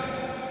bàbá rẹ̀.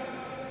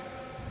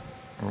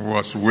 He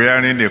was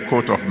wearing a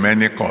coat of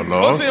many Ó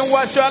colors. sì ń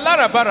waṣọ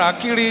aláràbarà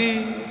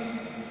kiri.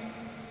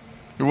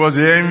 He was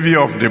the envy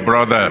of the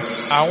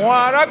brothers.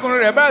 Àwọn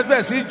arákùnrin rẹ̀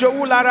bẹ̀rẹ̀ sí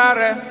jowú lára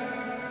rẹ̀.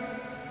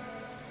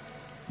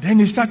 Then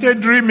he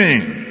started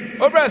dreaming.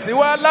 Ó bẹ̀rẹ̀ sí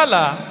wá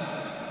lálàá.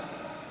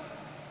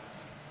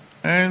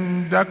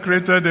 And that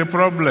created a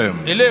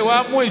problem. Ilé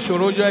wa mú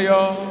ìṣòro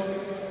jẹyọ.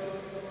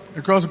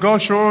 Because God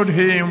showed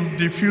him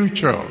the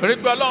future. Torí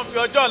pé Ọlọ́run fi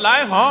ọjọ́ ọ̀la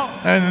ẹ̀ hàn.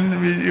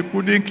 And he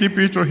couldn't keep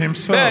it to Bẹ́ẹ̀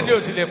himself. ni ò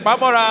sì lè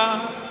pamọ́ra.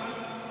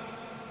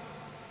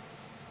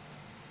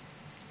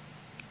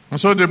 And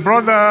so the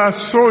brother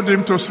sold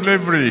him to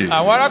slavery.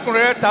 Àwọn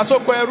arákùnrin rẹ̀ ta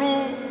sóko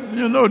ẹrú.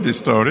 You know the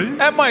story.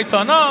 Ẹ mọ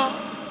ìtàn náà.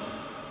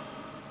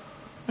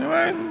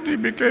 When he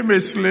became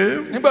a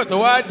slave Nígbà tó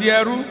wá di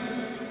ẹrú.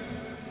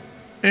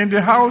 in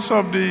the house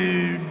of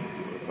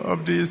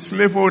the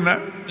slave owner,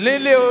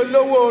 Nílé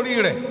olówó orí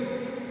rẹ̀.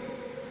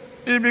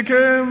 he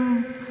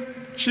became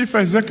chief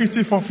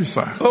executive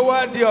officer. Ó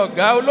wá di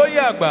ọ̀gá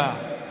olóyè àgbà.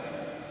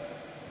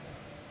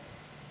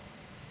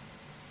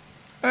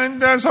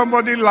 And then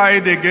somebody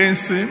lied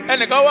against him.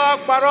 Ẹnìkan wá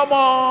parọ́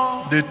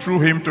mọ́. They threw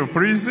him to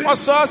prison. Wọ́n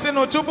sọ ọ́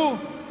sínú túbú.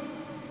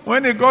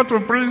 When he got to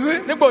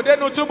prison, Nígbà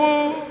òdenu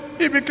túbú.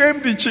 he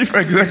became the chief Ó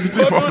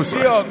executive tún di officer.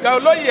 ọ̀gá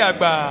olóyè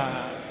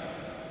àgbà.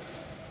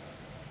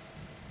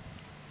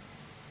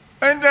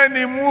 And then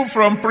he moved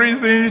from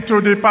prison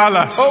to the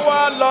palace. Ó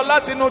wá lọ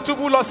láti inú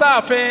túbú lọ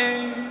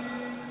sáàfin.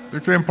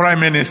 Became prime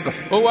minister.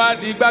 Ó wá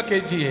di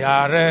igbákejì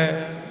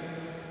ààrẹ.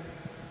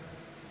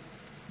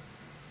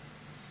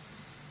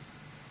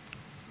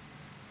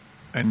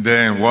 And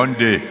then one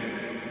day,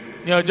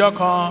 Ní ọjọ́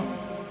kan,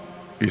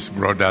 his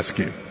brothers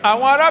came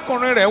àwọn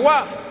arákùnrin rẹ̀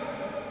wá.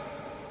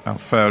 and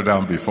fell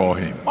down before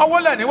him. Wọ́n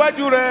wólẹ̀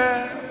níwájú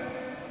rẹ̀.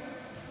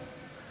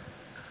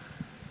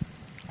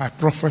 I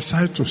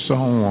prophesied to Mo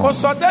someone.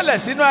 sọ tẹ́lẹ̀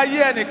sínú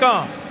ayé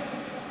ẹnìkan.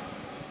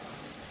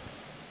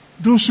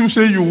 Those who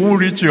say you won't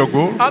reach your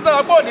goal, Àwọn tó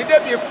sọ pé òní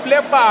débi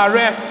lépa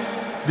rẹ̀.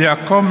 they are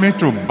coming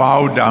to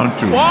bow down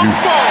to Wọ́n you.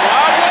 pọ̀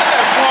wá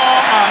wólẹ̀ fún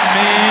ọ.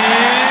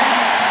 Àmín.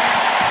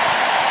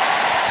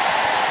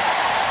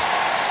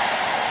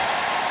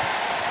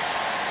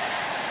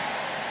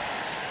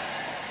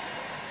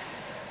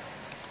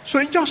 So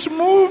he just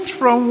moved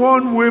from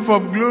one wave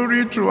of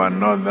glory to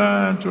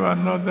another, to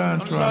another,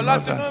 and to Lọ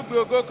láti inú another. ìgbì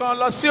ògo kan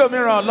lọ sí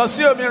òmíràn, lọ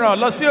sí òmíràn,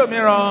 lọ sí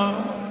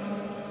òmíràn.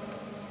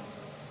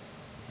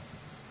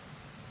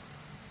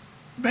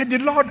 But the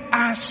Lord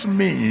asked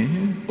me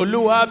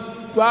Olúwa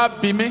wá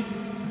bí mi.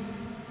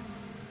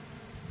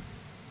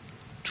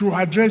 to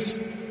address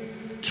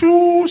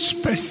two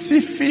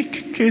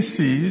specific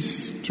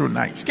cases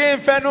tonight. Kí n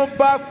fẹnu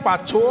bà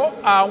pàtó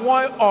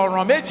àwọn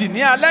ọ̀ràn méjì ní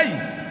alẹ́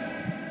yìí.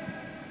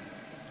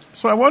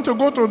 So I want to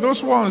go to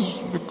those ones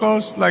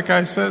because, like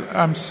I said,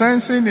 I'm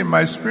sensing in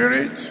my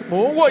spirit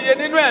Mò ń wòye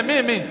nínú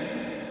ẹ̀mí mi.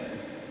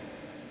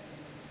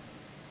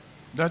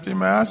 that He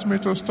may ask me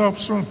to stop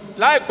soon.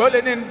 Láìpẹ́ ó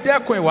lè ní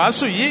dẹ́kun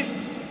ìwàásù yìí.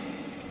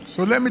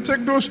 So let me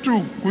take those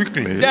two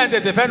quickly. Jẹ́ n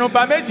tètè fẹnu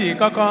bà méjì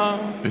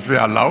kankan. If He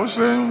allows,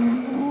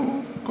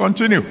 we'll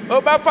continue. Ó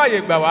bá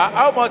fàyè gbà wá,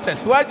 a ó mọ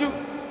tẹ̀síwájú.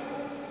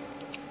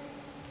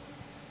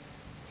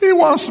 He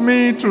wants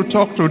me to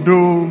talk to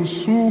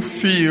those who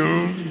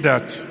feel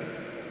that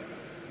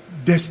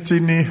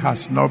destiny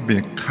has not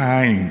been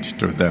kind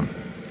to them.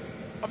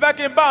 Ó fẹ́ kí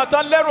kí n bá wọn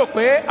tán lérò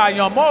pé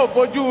àyànmọ́ ò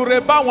fojú re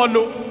bá wọn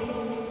lò.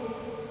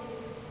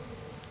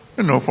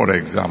 You know, for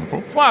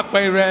example, Fún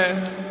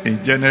àpẹẹrẹ,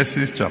 in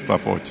Genesis chapter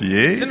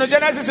 48, nínú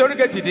Genesis orí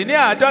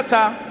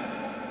kejìdínláàádọ́ta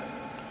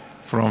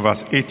from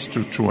verse 8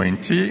 to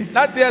 20,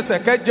 láti ẹsẹ̀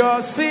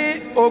kẹjọ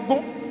sí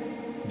ogún.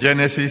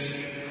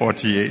 Genesis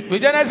 48, Ìwé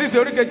Genesis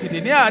orí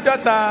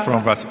kejìdínláàádọ́ta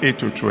from verse 8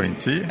 to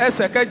 20,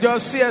 ẹsẹ̀ kẹjọ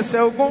sí ẹsẹ̀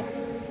ogún.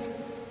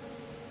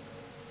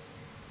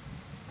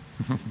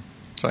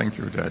 thank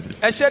you, Daddy.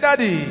 Ẹ ṣé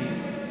dádì.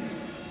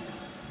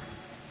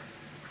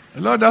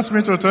 The Lord asked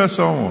me to tell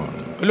someone,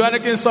 Olúwa ní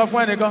kí n sọ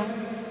fún ẹnìkan.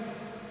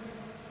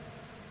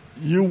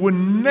 you will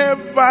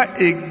never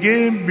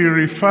again be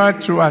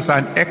referred to as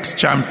an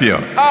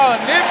ex-champion. A ò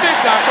ní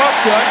fìgbà kan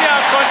pè ọ́ ní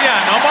akọni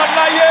ànámọ́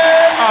láyé.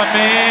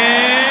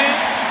 Àmín.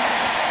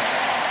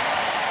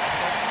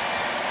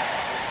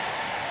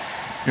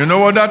 You know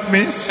what that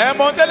means? Ẹ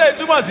mọ ohun tẹ́lẹ̀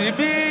túmọ̀ sí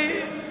bí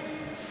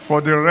For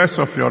the rest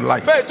of your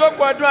life, fẹ́ ìtókù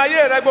ọdún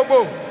ayé rẹ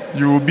gbogbo.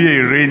 you will be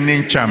a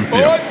reigning Ó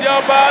champion. di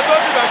ọba tó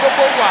fìgbà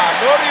gbogbo wà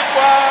lórí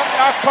ipò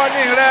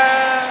akọni rẹ.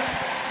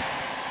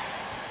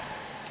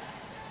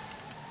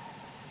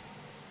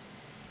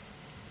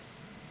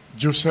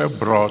 Joseph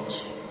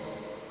brought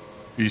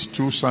his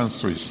two sons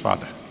to his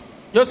father.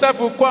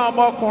 Jósẹ́fù kó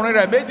àwọn ọmọkùnrin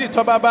rẹ̀ méjì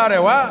tọ̀ bàbá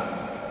rẹ̀ wá.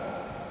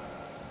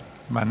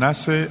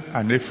 Manasseh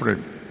and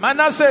Ephraim.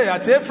 Manasse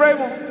àti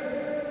Efraimu.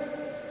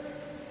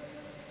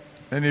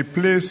 And he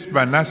placed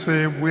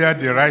Manasseh where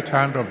the right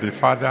hand of the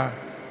father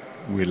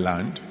will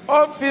land,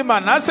 Ó fi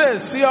Manasse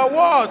sí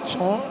ọwọ́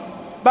ọ̀tún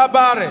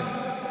bàbá rẹ̀.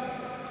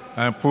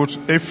 and put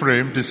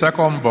Ephraim, the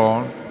second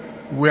born,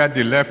 where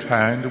the left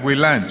hand will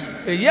land.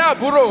 Èyí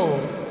àbúrò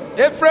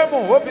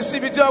Efraimu ó fi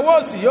síbi tí ọwọ́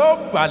òsì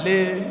yóò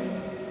gbàlé.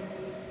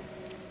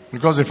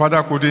 Because the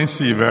father couldn't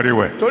see very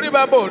well. Torí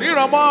bàbá ò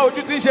ríran mọ́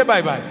ojú tí ń ṣe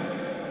bàìbàì.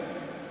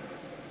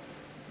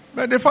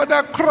 But the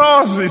father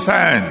crossed his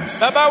hands,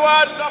 Bàbá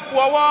wa lọ́pù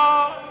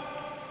ọwọ́.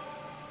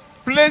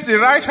 placed the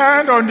right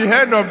hand on the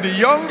head of the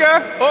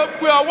younger, Ó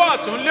gbé ọwọ́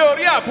ọ̀tún lé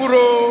orí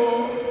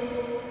àbúrò.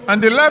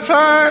 and the left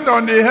hand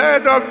on the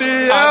head of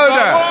the Àtọwọ́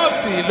elder.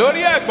 òsì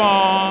lórí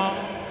ẹ̀gbọ́n.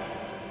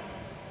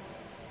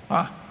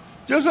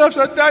 Joseph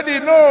said, Daddy,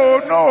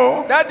 no.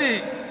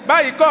 Dádì,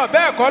 báyìí kọ́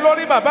bẹ́ẹ̀ kọ́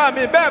lórí bàbá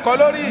mi, bẹ́ẹ̀ kọ́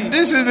lórí.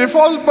 This is the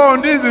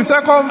firstborn, this is the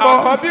second born.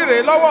 Àkọ́bí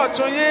rẹ̀ lọ́wọ́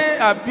ọ̀tún yín,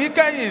 àbí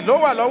kẹ́yìn ló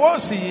wà lọ́wọ́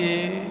òsì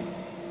yìí.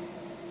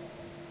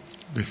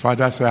 The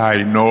father said,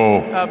 I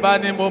know. Bàbá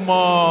ni mo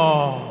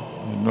mọ̀.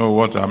 You know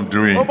what I'm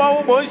doing. Mo mọ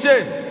ohun mò ń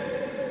ṣe.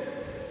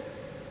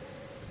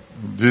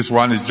 This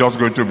one is just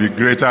going to be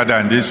greater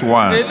than this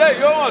one.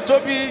 Eléyìí ó hàn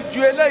tóbi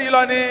ju eléyìí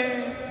lọ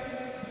ni.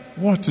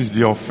 What is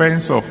the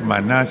offense of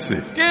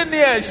Manasseh? Kí ni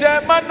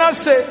ẹ̀ṣẹ̀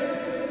Manasse?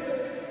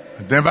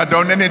 I've never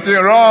done anything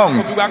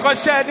wrong. Òfìgbà kan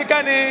ṣẹ́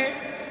ẹnikẹ́ni.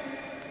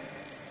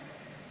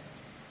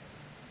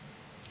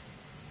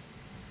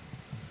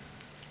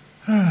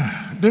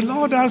 The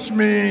Lord asked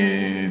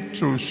me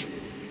to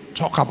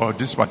talk about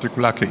this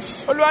particular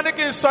case. Olúwa ní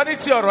kí n sọ ní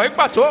ti ọ̀rọ̀ yìí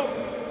pàtó.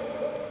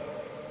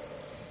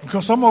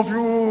 Because some of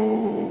you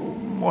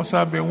must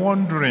have been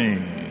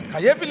wondering,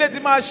 Kàyéfì lè ti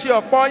máa ṣe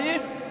ọ̀pọ̀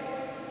yín.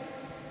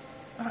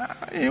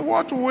 in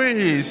what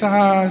ways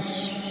are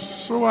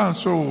so and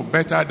so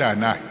better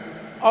than I?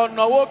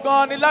 Ọ̀nà wo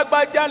gan ni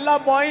lágbájá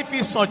lámọ̀ yín fi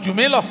sàn jù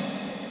mí lọ?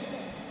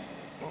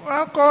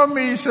 How come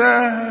he's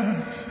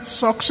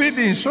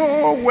succeeding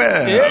so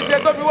well? Èé ṣe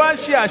tó fi wá ń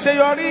ṣe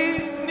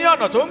àṣeyọrí ní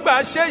ọ̀nà tó ń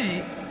gbà ṣe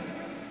yìí.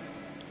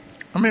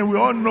 I mean, we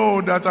all know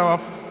that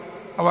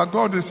our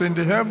God is in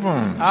the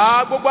heavens.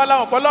 Gbogbo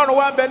aláwọ̀ pọ̀ lọ́run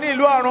wá ń bẹ ní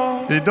ìlú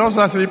ọ̀run. He does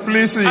as he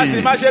pleases. A sì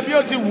máa ṣe bí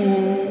ó ti wù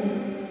ú.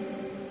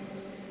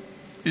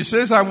 He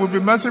says, I will be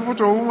merciful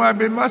to whom I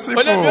be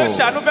merciful. Olè mi ó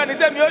ṣàánú fẹ́ni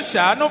tẹ́mi ó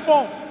ṣàánú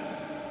fún.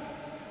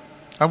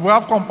 I will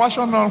have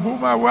compassion on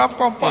whom I will have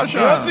compassion.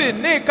 Mi ó sì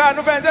ní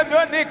ìkáàánú fẹ́ni tẹ́mi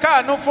ó ní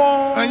ìkáàánú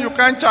fún. And you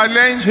can't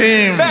challenge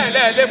him. Bẹ́ẹ̀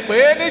lẹ̀ lè pè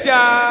é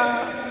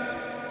níjà.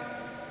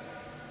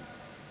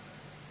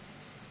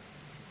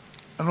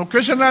 And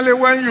occasionally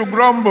when you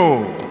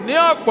grumble, Ní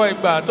ọ̀pọ̀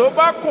ìgbà tó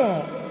bá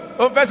kùn,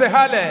 ó fẹsẹ̀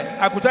halẹ̀,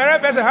 àgùntàn rẹ̀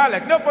fẹsẹ̀ halẹ̀,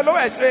 kí ló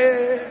fọlọ́wọ́ ẹ̀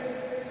ṣe?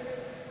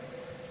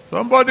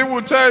 somebody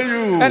will tell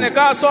you,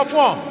 Ẹnìkan sọ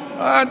fún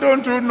ọ.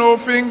 don't you know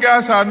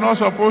fingers are not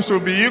supposed to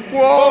be Ó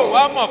equal?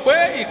 wá mọ̀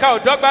pé ìka ò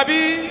dọ́gba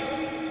bí.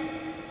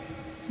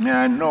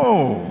 Yeah, I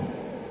know.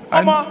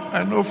 Ọmọ.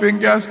 I know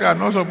fingers are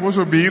not supposed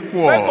to be Pé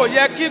kò equal.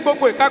 yẹ kí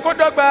gbogbo ìka kó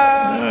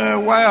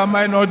dọ́gba. Why am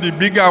I not the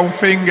bigger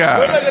finger?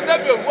 Olóye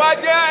tẹ́bi òkú á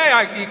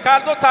jẹ́ ìka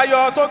tó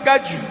tayọ tó ga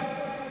jù.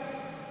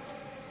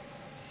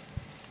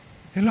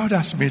 The Lord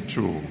asked me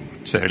to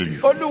tell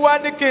you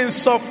Olúwa ní kí n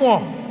sọ fún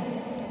ọ.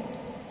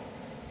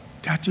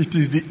 that it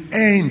is the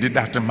end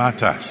that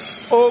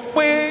matters.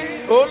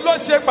 Òpin òun ló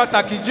ṣe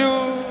pàtàkì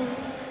jù.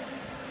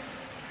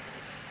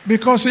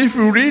 Because if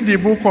you read the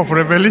book of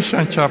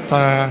Revelation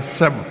chapter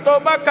 7, Tó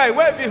bá ka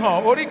ìwé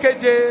ìfihàn orí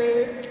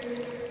keje,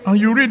 and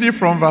you read it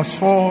from verse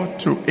 4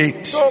 to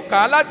 8. tó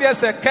kà á láti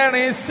ẹsẹ̀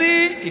kẹrin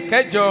sí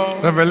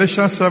ìkẹjọ.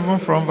 Revelation 7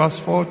 from verse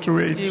 4 to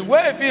 8.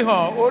 Ìwé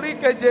ìfihàn orí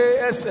keje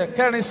ẹsẹ̀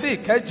kẹrin sí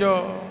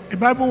ìkẹjọ. The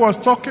Bible was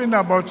talking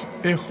about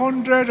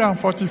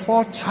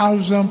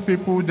 144,000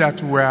 people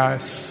that were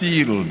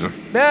sealed.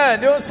 bẹ́ẹ̀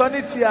ni ó sọ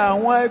ní ti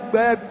àwọn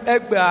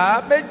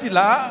ẹgbàá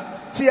méjìlá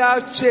tí a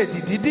ṣe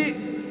dìdídì.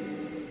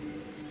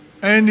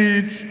 And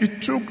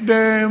it took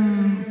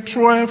them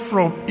 12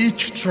 from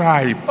each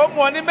tribe. ó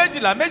mú ọ ní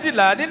méjìlá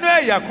nínú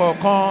ẹ̀yà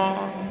kọ̀ọ̀kan.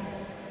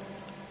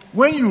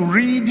 When you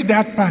read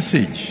that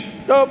passage,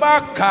 tó bá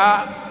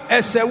ka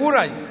ẹsẹ̀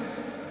wúrà yìí.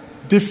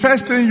 the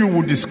first thing you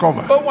will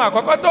discover ohun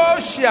àkọ́kọ́ tó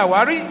ṣe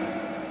àwárí.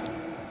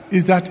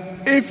 is that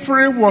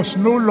Ephraim was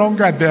no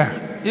longer there.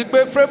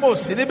 ìpè Éfrémù ò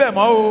sí níbẹ̀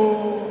mọ́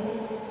o.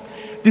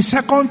 The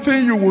second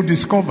thing you will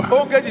discover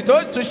ohun kejì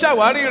tó tún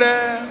ṣàwárí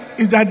rẹ̀.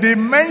 is that they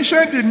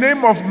mentioned the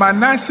name of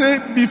Manasseh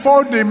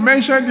before they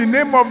mentioned the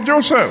name of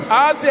Joseph.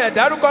 a ti ẹ̀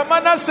dárúkọ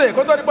Manasseh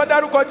kó tó di pé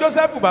dárúkọ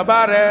Joseph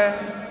bàbá rẹ̀.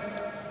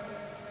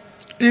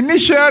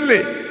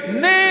 Initially,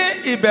 ní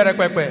ìbẹ̀rẹ̀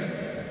pẹ̀pẹ̀.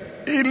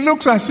 it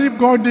looks as if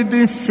God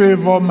didn't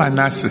favor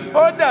Manasseh.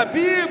 ó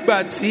dàbí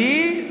ìgbà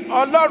tí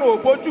Ọlọ́run ò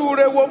bójú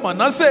rẹ̀ wo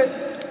Manasseh.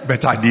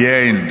 But at the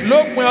end,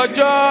 lópin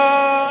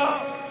ọjọ́.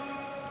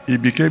 he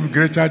became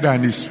greater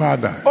than his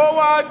father. ó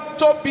wá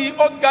tóbi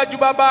ó ga ju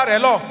bàbá rẹ̀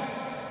lọ.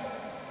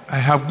 I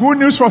have good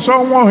news for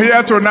someone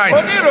here tonight.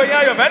 oníròyìn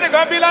ayọ̀fẹ́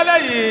nìkan bí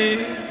lálẹ́ yìí.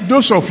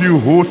 Those of you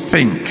who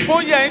think,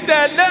 fún yẹn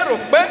tẹ́ lérò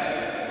pé.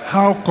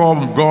 how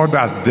come God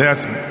has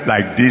dealt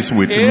like this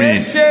with èé me?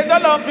 ṣe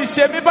tọ́lọ́ fi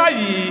ṣe mí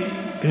báyìí.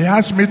 He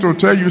asked me to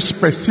tell you ó ní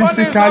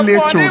specifically sọ fún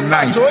ọ ní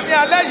tonight, pàtó ní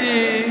alẹ́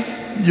yìí.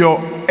 your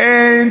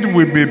end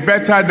will be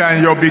better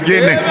than your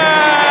beginning.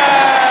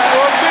 Amen.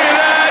 òpin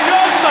rẹ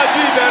yóò sàn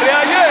ju ìbẹ̀rẹ̀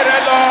ayé rẹ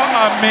lọ.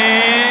 àmín.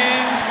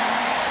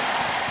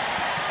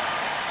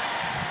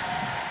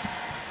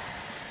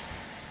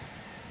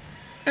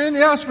 And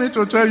he asked me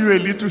to tell you a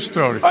little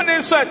story. ó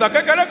ní sọ ìtàn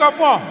kékeré kan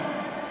fún ọ.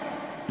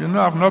 You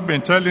know, I've not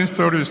been telling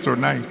stories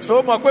tonight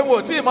ó mọ̀ pé mo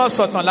ò tí ì mọ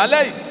sọ̀tàn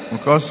lálẹ́ yìí.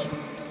 because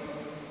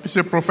it's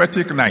a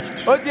prophetic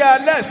night. ó jẹ́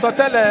alẹ́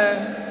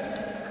ìsọtẹ́lẹ̀.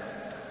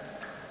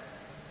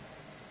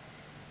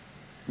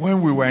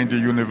 When we were in the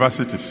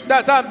universities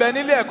dáadáa ń bẹ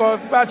nílé ẹ̀kọ́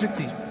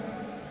fásitì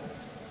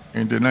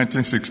in the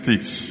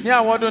 1960s, ní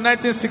àwọn ọdún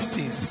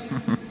 1960s.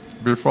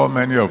 before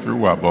many of you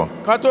were born,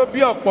 kan tó bí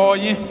ọ̀pọ̀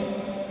yín.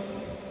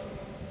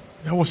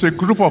 there was a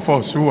group of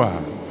us who were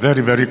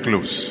very, very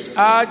close.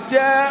 a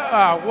jẹ́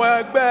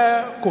àwọn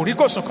ẹgbẹ́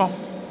kòríkòsùn kan.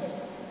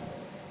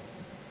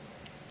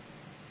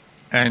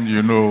 And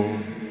you know,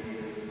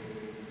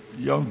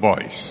 young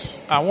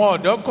boys, àwọn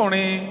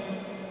ọ̀dọ́kùnrin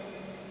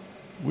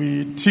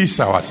we tease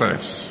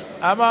ourselves.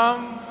 a máa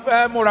ń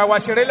fẹ́ múra wa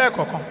ṣeré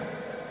lẹ́ẹ̀kọ̀ọ̀kan.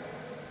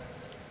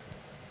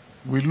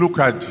 We look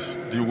at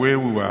the way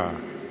we were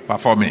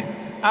performing.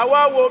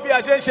 àwa wo bí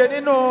a ṣe ń ṣe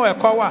nínú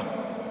ẹ̀kọ́ wa.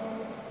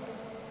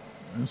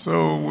 And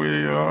so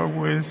we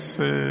always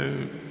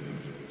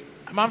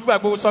a máa ń fìgbà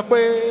gbogbo sọ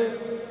pé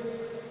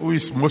who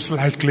is most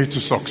likely to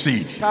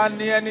succeed? ta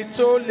ni ẹni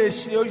tó lè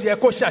ṣe ó yẹ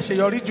kó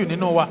ṣàṣeyọrí jù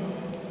nínú wa.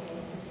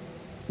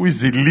 Who is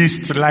the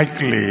least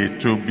likely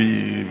to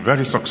be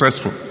very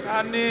successful?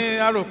 ta ni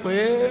a rò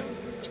pé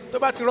tó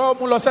bá ti rọ́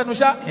mú lọ sẹ́nu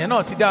ṣá ìyẹn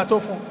náà ti dáa tó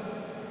fún un.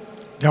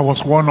 There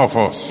was one of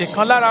us.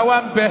 ìkan lára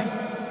wa ń bẹ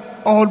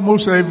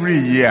Almost every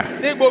year,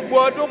 ní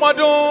gbogbo ọdún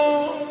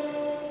mọ́dún.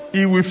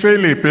 he will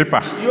fail a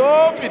paper.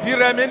 yóò fìdí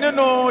rẹmi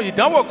nínú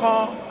ìdánwò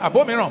kan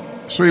àbómìíràn.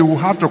 So he will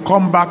have to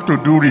come back to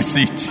do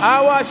receipt.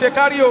 a wá ṣe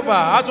carry over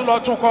a tún lọ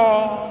tún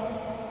kọ.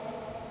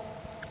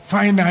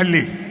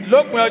 Finally,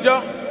 lópin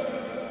ọjọ́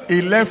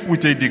he left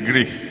with a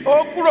degree.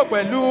 ó kúrò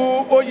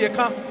pẹ̀lú oyè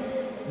kan.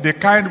 The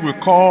kind we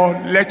call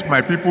let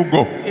my people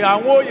go.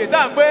 àwọn oyè tá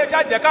à ń pé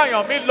ṣáàjẹ́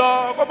káyàn mi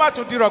lọ kó má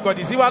tún di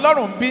rọ̀gọ̀dì sí wa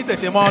lọ́rùn bí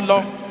tètè mọ́ ń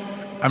lọ.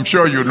 I'm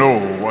sure you know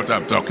what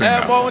I'm talking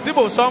ẹ mọ about. ohun tí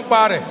mò ń sọ ń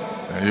pa rẹ̀.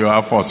 You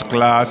have first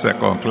class,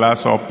 second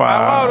class, àwọn upper,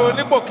 ọ̀rọ̀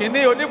onípò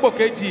kínní onípò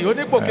kejì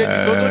onípò kejì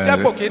tó tún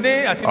jẹ́ pò kínní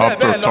àti bẹ́ẹ̀ up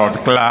to bẹ́ẹ̀ lọ.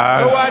 third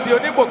class. tó wá di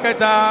onípò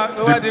kẹta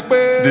tó wá di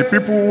pé The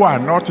people who are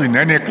not in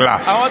any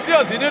class, àwọn tí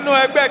ò sí nínú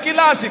ẹgbẹ́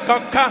kíláàsì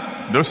kankan.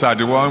 those are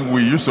the ones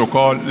we used to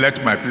call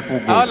let my people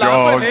àwọn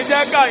làwọn pè ní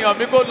jẹ́ go. káyàn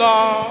mi kó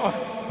lọ.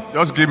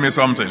 Just give me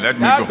something, let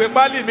me dáàgbé go.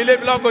 pálí mi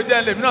lébi lọ́kọ̀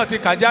jẹ́ lèmi náà ti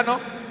kà jáná.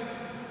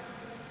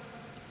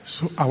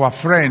 So our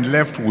friend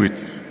left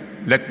with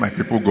let my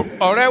people go.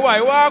 ọ̀rẹ́ wa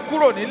yìí wá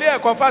kúrò nílé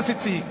ẹ̀kọ́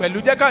fásitì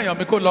pẹ̀lú jẹ́ káyàn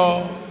mi kó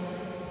lọ.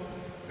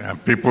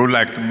 And people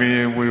like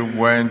me, we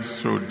went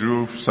to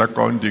do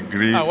second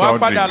degree, àwa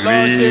third padà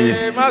lọ degree.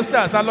 ṣe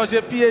masters a lọ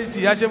ṣe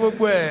phd a ṣe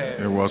gbogbo ẹ̀.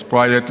 He was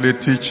quietly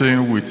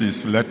teaching with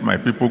his let my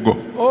people go.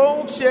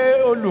 ó ń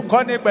ṣe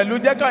olùkọ́ni pẹ̀lú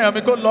jẹ́ káyàn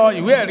mi kó lọ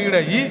ìwé ẹ̀rí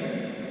rẹ̀ yìí.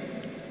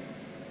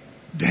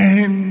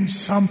 Then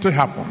something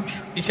happened.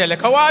 ìṣẹ̀lẹ̀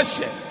kan wá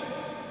ṣẹ̀.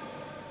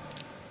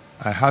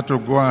 I had to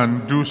go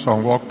and do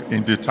some work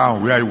in the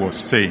town where I was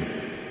staying.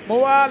 mo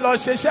wá lọ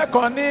ṣiṣẹ́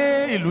kan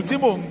ní ìlú tí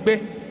mò ń gbé.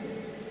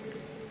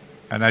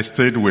 And I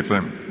stayed with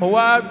him. mo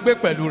wá gbé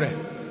pẹ̀lú rẹ̀.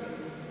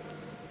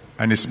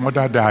 And his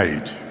mother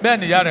died. bẹ́ẹ̀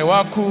nìyá rẹ̀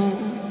wá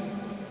kú.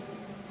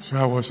 So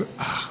I was,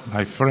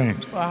 my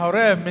friend,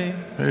 ọ̀rẹ́ mi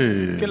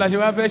kí hey, la ṣe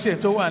wá fẹ́ ṣe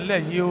tó wà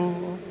nílẹ̀ yìí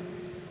o.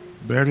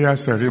 burial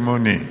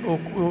ceremony.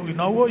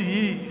 ìnáwó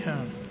yìí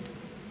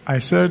I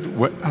said,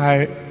 well,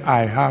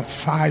 I have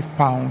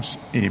 £5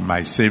 in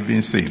my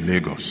savings in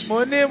Lagos.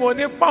 mo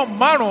ní pọ́ùn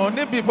 5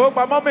 níbi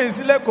ìfowópamọ́ mi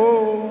sí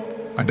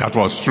lẹ́kọ̀ọ́. And that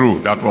was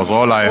true. That was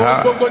all I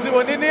had gbogbo tí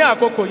mo ní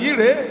àkókò yìí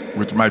rèé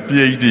with my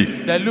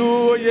PhD.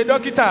 pẹ̀lú oyè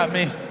dókítà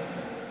mi.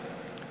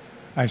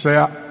 I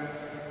said,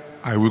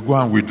 I will go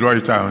and withdraw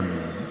it and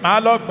màá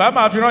lọ gbà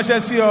máa fi ránṣẹ́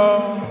sí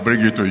ọ.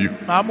 bring it to you.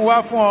 màá mú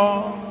wá fún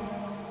ọ.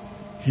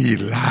 He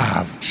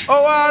laughed.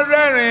 ó wá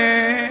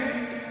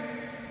rẹ́rìn-ín.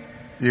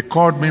 He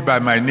called me by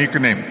my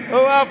nickname.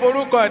 ó wá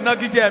forúkọ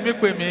ìnagijẹ mi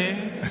pè mí.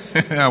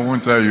 I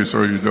won't tell you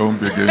so you don't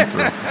begin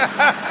to.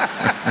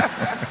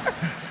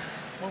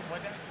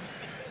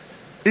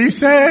 He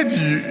said,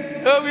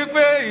 ó wí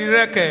pé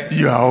ìrẹ̀kẹ̀.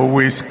 you are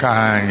always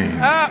kind.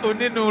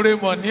 onínúure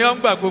mọ̀ ní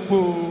ọ̀ngbà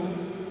gbogbo.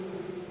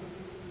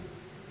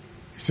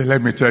 He said,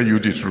 let me tell you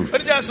the truth. ó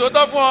ní jẹ́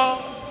sòótọ́ fún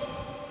ọ.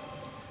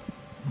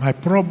 My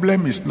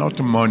problem is not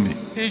money.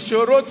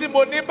 ìṣòro tí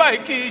mo ní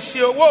báyìí kì í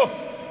ṣe owó.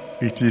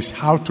 It is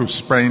how to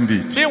spend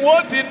it. bí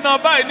wọ́n ti ná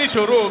báyìí ní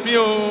ìṣòro mi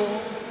o.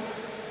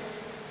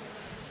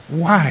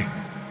 Why?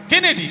 kí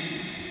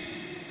nìdí?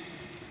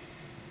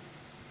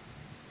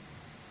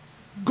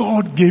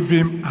 God gave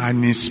him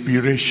an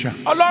inspiration.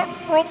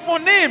 Ọlọ́run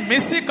fún ní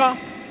ìmísí kan.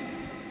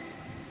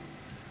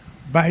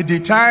 By the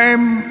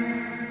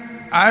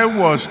time I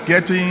was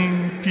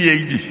getting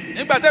PhD,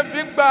 nígbà tẹ́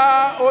fi ń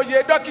gba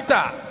oyè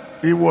dókítà.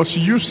 he was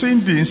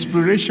using the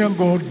inspiration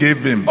God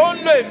gave him. ó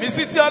ń lo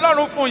ìmísí tí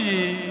Ọlọ́run fún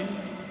yìí.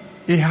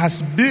 He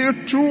has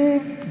built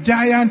 2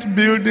 giant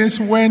buildings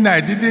when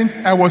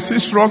I was still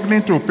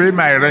struggling to pay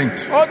my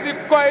rent. ó ti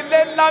kọ́ ilé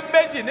ńlá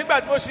méjì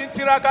nígbà tí mo ṣì ń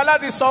tiraka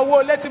láti san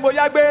owó ilé tí mo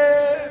yá gbé.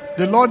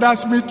 The Lord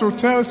asked me to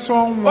tell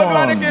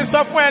Olúwa ní kí n someone,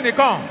 sọ fún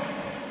ẹnìkan.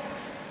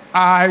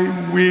 I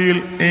will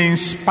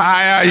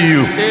inspire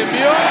you.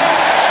 èmi ó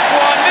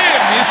fún ọ ní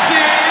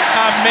ìmísí.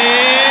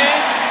 àmín.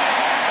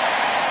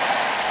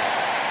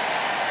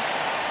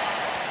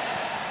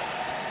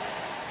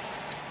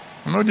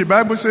 You know, the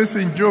Bible says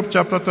in Job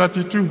chapter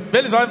 32,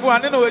 bẹ́ẹ̀ni sọ fún wa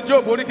nínú ìwé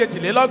Jóòbù orí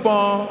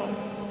 22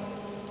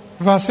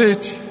 verse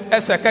 8.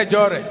 ẹsẹ̀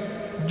 8 rẹ̀.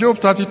 Job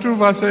 32,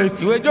 verse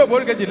 8. ìwé Jóòbù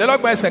orí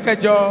 22 ẹsẹ̀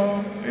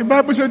 8. The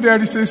Bible says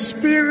there is a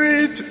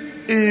spirit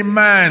in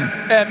man,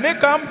 ẹ̀mí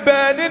kan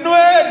bẹ nínú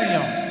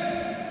ènìyàn.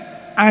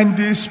 and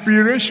the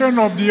inspiration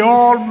of the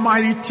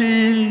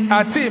Almighty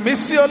àti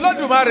ìmísí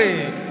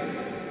Olódùmarè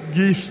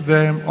gives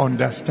them ní sì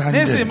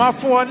understanding. máa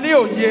fún ọ ní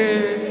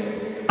òye.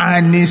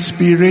 An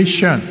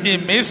inspiration.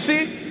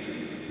 ìmísí.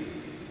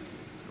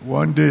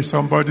 One day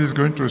somebody is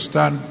going to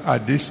stand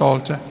at this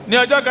altar, ní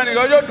ọjọ́ kan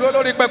nìkan yóò dúró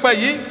lórí pẹpẹ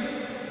yìí.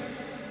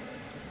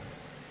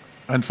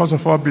 and first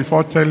of all,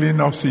 before telling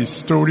us his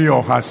story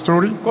or her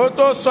story, kó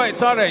tó sọ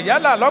ìtàn rẹ̀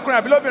yálà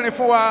lọ́kùnrin àbí lóbìnrin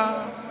fún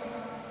wa.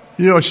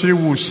 he or she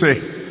will say,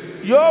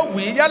 yóò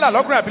wí yálà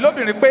lọ́kùnrin àbí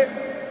lóbìnrin pé.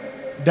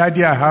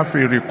 Daddy, I have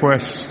a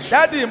request.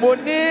 dádì mo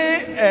ní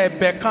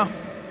ẹ̀bẹ̀ kan.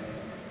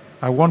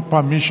 I want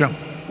permission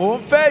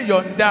òun fẹ́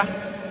yọ̀ǹda.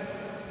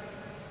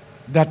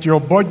 that your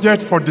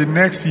budget for the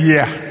next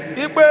year,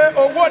 wípé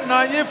owó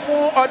náà yín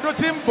fún ọdún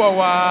tí ń bọ̀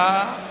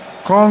wá.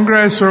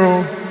 Congress,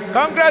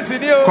 congress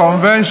ni o.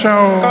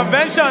 convention,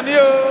 convention ni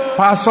o.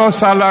 pastor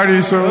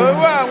salaries, owó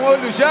àwọn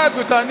olùṣọ́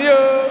àgùntàn ni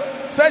o.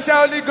 special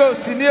holy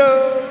ghost ni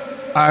o.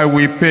 I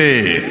will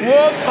pay.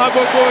 wọ́n san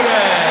gbogbo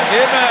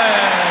rẹ̀.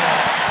 amen.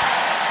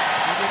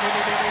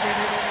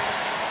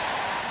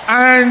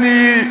 And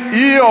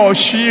he or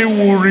she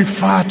will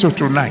refer to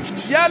tonight.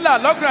 yálà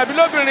lọ́kùnrin àbí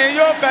lóbìnrin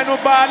yóò fẹnu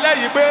ba alẹ́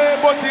yìí pé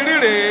bó ti rí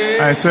rèé.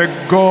 I said,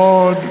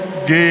 God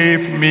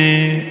gave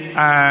me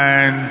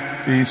an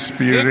ìgbé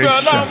inspiration.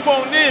 Ọlọ́run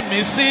fún un ní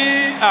ìmísí.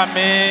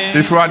 àmín.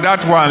 If you are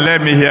that one,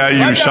 let me hear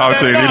you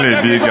shout a really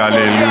big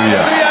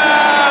hallelujah.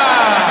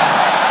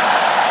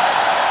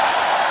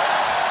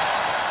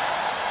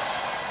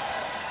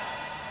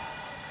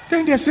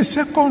 Then there's a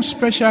second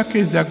special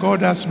case that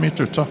God asked me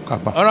to talk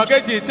about. ọ̀rọ̀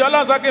kejì tí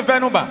Ọlọ́run sọ kí n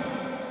fẹnu bà.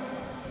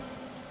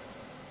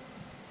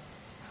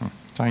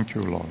 Thank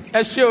you, Lord.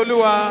 ẹ ṣé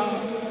Olúwa.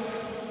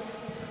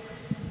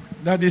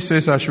 Daddy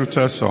says I should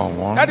tell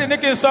someone, dádì ní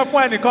kí n sọ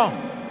fún ẹnìkan.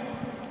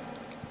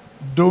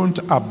 don't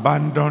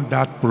abandon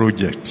that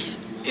project.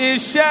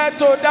 iṣẹ́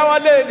tó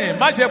dáwọ́lé ni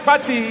má ṣe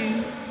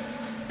pátì.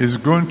 It's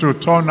going to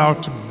turn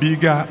out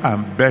bigger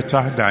and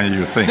better than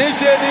you think.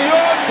 níṣe ni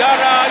yóò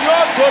dára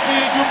yóò tóbi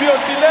ju bí o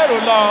ti lérò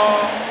lọ.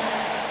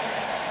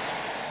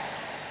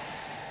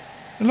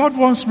 The Lord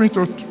wants me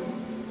to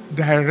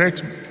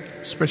direct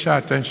special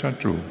attention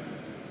to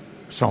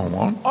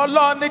someone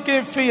Ọlọ́run ní kí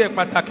n fi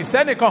pàtàkì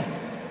sẹ́nìkan.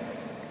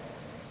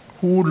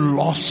 who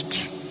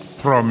lost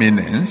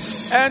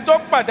prominence ẹni tó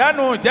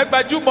pàdánù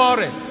ìjẹ́gbajúmọ̀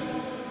rẹ̀.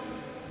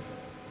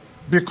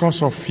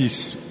 because of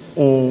his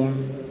own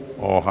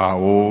or her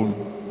own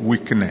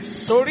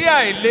weakness. torí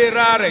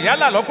àìlera rẹ̀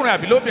yálà lọ́kùnrin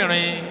àbí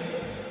lóbìnrin.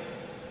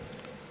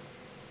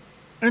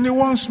 And he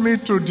wants me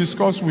to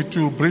discuss with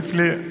you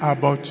briefly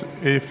about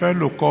a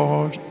fellow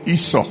called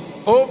Esau.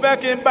 ó fẹ́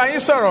kí n bá yín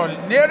sọ̀rọ̀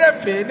ní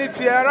eréfèé ní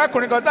ti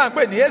arákùnrin kan tá à ń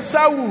pè ní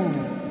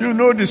Ésáwù. You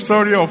know the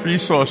story of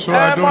Esau, so I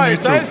ẹ mọ don't need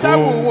ìtàn to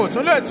Ésáwù go. wò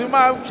tún lè tún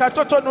máa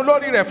ṣàtótónu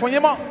lórí rẹ̀ fún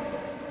yín mọ́.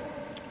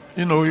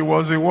 You know, he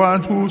was the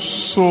one who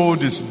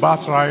sold his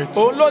birthright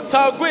òun ló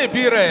ta ogún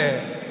ìbí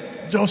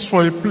rẹ̀ just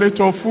for a plate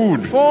of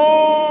food.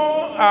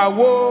 fún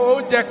àwo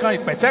oúnjẹ kan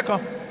ìpẹ̀tẹ́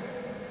kan.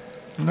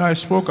 And I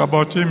spoke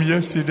about him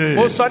yesterday.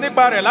 mo sọ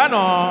nípa rẹ̀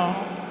lánàá.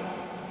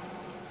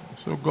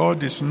 So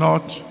God is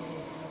not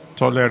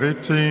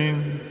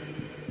tolerating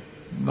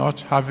not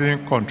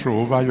having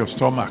control over your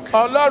stomach.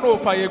 ọlọ́run ò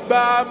fàyè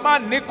gba má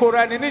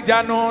níkora ẹni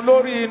níjàánu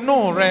lórí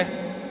inú rẹ.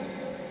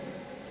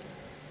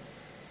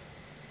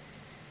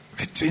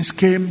 But things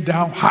came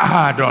down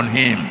hard on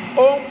him.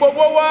 ohun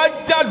gbogbo wá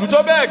jàlù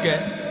tó bẹ́ẹ̀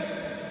gẹ́.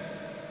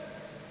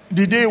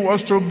 The day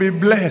was to be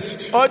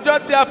blessed. ọjọ́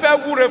tí a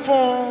fẹ́ wúre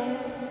fún un.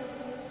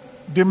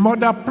 The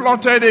mother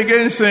plotted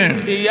against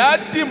him.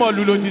 ìyá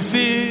dìmọ̀lù lòdì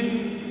sí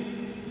i.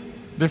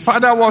 The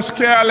father was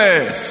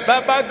careless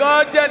bàbá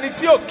gan jẹ́ni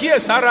tí ò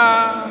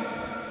kíyèsára.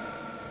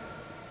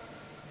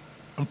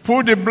 and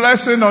put the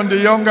blessing on the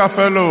younger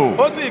fellow.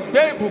 ó sì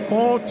gbé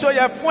ìbùkún tí ó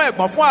yẹ fún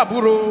ẹ̀gbọ́n fún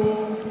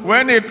àbúrò.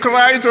 When he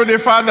cried to the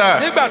father,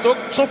 nígbà tó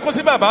sunkún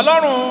sí bàbá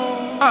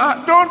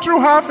lọ́rùn. don't you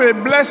have a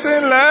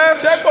blessing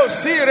left? ṣé kò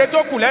sí ire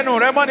tó kù lẹ́nu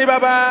rẹ mọ́ ní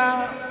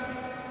bàbá?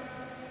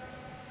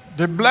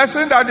 The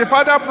blessing that the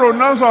father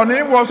pronounced on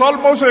him was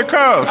almost a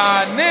curse.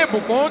 àní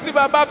ìbùkún tí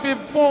bàbá fi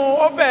fún un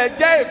ó fẹ́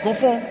jẹ́ ègún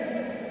fún un.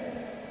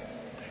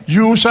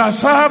 You shall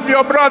serve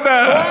your brother.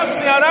 ó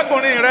sin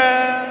arákùnrin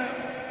rẹ.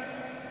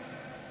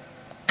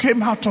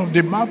 Came out of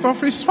the mouth of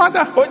his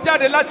father. ó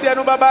jáde láti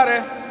ẹnu bàbá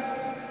rẹ.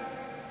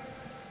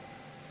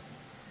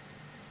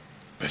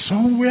 But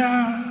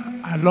somewhere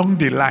along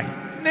the line,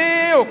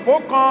 ní òpó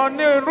kan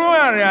ní irú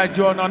ìrìn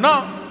àjò ọ̀nà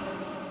náà.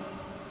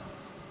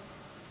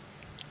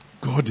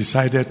 God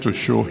decided to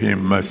show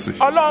him mercy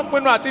ọlọ́run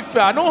pinnu àti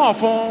fẹ̀ánú hàn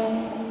fún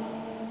un.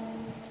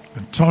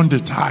 and turn the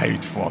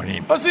tide for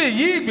him. ó sì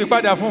yí ìgbì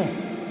padà fún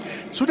un.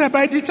 So that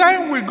by the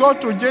time we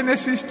got to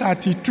Genesis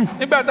 32,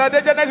 nígbà tá a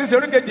dé Genesis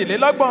orí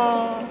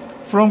kejìlélọ́gbọ̀n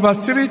from verse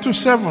 3 to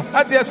 7,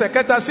 láti ẹsẹ̀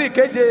kẹta sí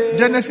ìkeje.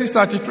 Genesis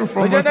 32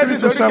 from verse 3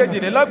 Genesis to orí 7.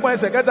 kejìlélọ́gbọ̀n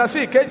ẹsẹ̀ kẹta sí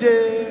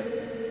ìkeje.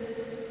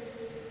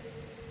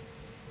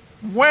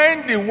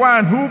 When the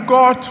one who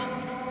got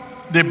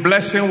the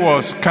blessing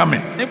was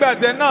coming, nígbà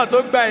tí ẹ náà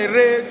tó gba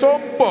ire tó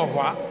ń bọ̀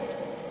wá.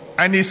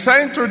 and he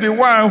sent to the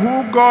one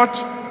who got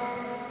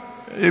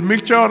a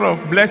mixture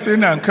of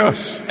blessing and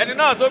curse, ẹni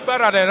náà tó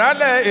gbára rẹ̀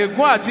rálẹ̀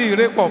ègún àti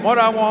ire pọ̀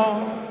mọ́ra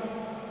wọn.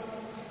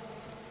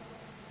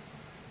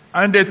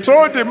 and they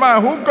told the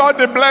man who got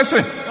the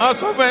blessing, wọ́n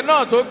sọ fún ẹ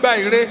náà tó gba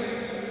ire.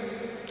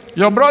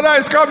 your brother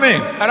is coming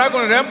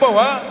arákùnrin rẹ̀ ń bọ̀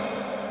wá.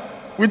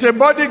 with a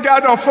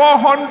bodyguard of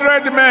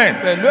 400 men.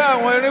 pẹ̀lú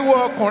àwọn irinwó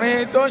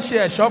ọkùnrin tó ń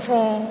ṣe ẹ̀ṣọ́ fún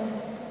un.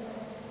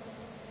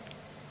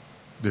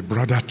 The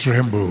brother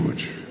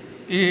trembled.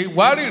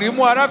 ìwárìrì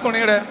mú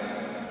arákùnrin rẹ̀.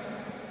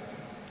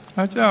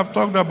 I think I've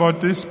talked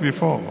about this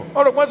before.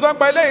 ó rò pé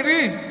sọ́npa eléyìí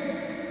rí.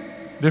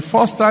 The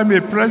first time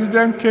a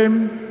president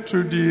came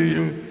to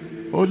the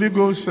Holy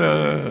Ghost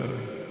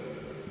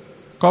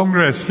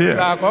Congress here,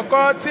 ìgbà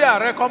àkọ́kọ́ tí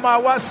ààrẹ kan máa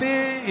wá sí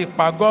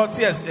ìpàgọ́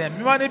tí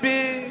ẹ̀mí mọ́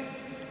níbí.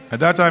 at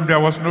that time there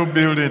was no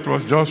building, it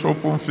was just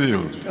open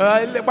field.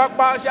 ilé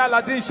pápá ṣáà la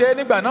ti ń ṣe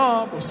nígbà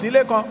náà kò sí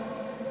ilé kan.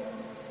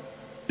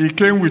 He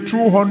came with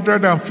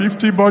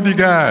 250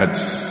 bodyguards.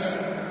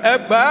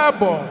 ẹgbàá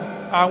àbọ̀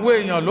àwọn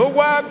èèyàn ló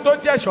wá tó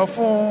jẹ̀ṣọ́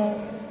fún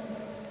un.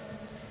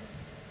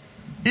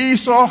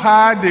 Esau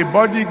had a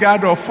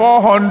bodyguard of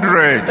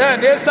 400. bẹ́ẹ̀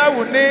ni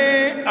Ésáù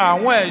ní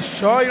àwọn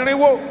ẹ̀ṣọ́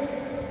irinwó.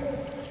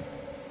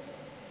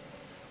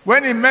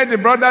 When he met the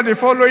brother the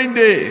following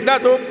day, nígbà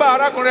tó bá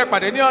arákùnrin rẹ̀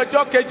pàdé ní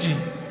ọjọ́ kejì.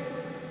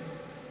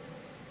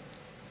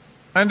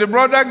 and the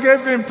brother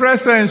gave him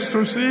presents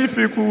to see if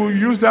he could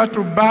use that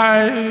to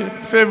buy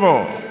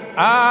favor,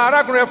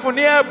 arákùnrin rẹ̀ fún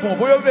ní ẹ̀bùn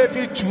bóyá ó lè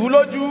fi tù ú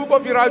lójú kó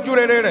fi ra ojú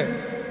rere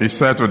rẹ̀. he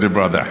said to the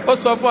brother, ó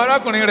sọ fún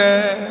arákùnrin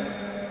rẹ̀,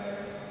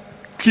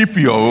 keep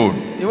your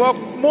own. ìwọ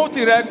mú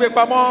tìrẹ gbé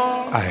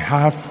pamọ́. I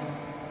have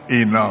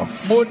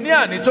enough. mo ní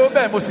àní tó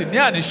bẹ́ẹ̀ mo sì ní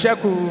àní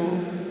ṣẹ́kù.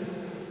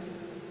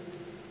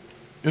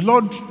 The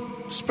Lord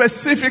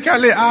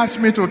specifically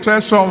asked me to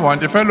tell someone,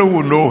 the fellow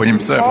will know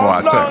himself or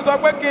Ọlọ́run herself. sọ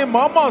pé kí n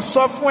mọ̀ọ́mọ̀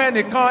sọ fún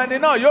ẹnìkan ẹni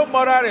náà yóò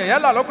mọra rẹ̀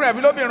yálà lọ́kùnrin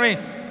àbí lóbìnrin.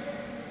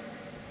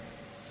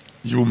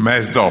 You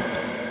messed up.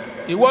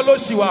 ìwọ ló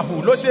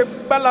ṣìwàhù ló ṣe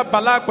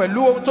bálabàla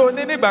pẹ̀lú ohun tó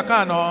ní nígbà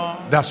kan àná.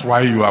 That's why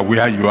you are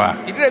where you are.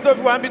 ìdílé tó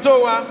fi wá níbi tó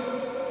wá.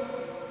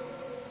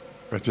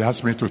 But he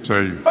asked me to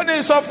tell you, ó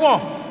ní sọ fún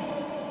ọ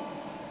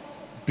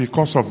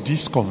because of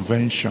this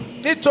convention,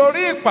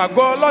 nítorí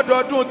ìpàgọ́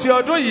ọlọ́dọọdún ti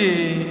ọdún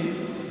yìí.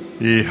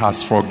 he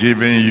has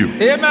forgiven you.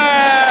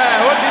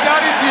 amen ó ti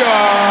dáríjì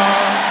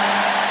ọ́.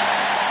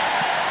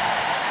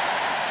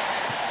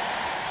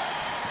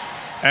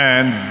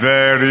 And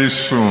very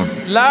soon,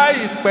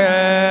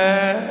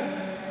 láìpẹ́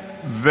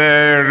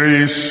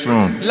very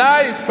soon,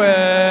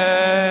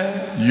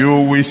 láìpẹ́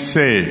you will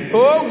say,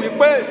 ó wí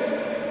pé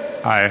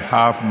I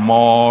have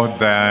more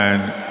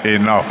than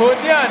enough. mo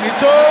ní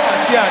ànító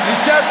àti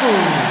àníṣẹ́kù.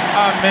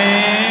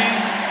 àmín.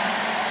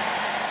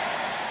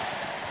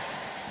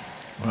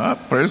 Well,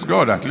 praise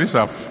God, at least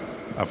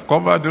I've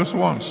covered those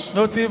ones.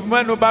 ló ti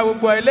mẹ́nu bà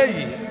gbogbo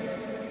eléyìí.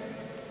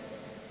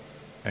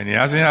 And he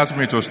hasn't asked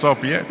me to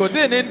stop yet. kò tí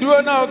ì ní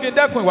dúró náà kí n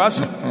dẹ́kun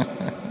ìwàásù.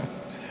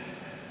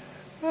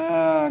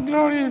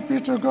 Glory be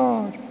to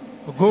God.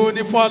 ògo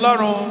ni fún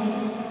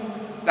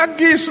ọlọ́run. That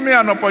gives me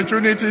an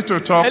opportunity to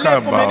talk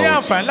eléyìí fún mi ní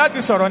about àǹfààní láti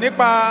sọ̀rọ̀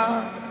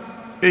nípa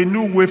a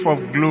new wave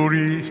of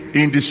glory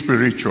in the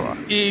spiritual.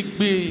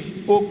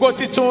 ìgbì ògo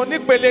titun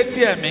nípele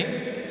ti ẹ̀mí.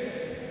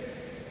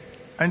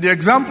 And the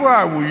example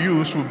I will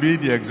use will be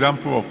the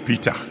example of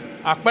Peter.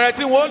 àpẹẹrẹ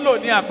tí wọ́n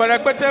lò ní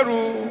àpẹẹrẹ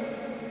pétérù.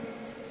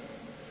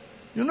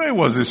 You know, he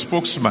was a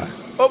spokesman.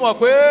 ó mọ̀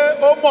pé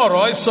ó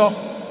mọ̀rọ̀ sọ.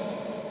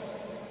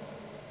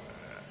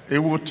 He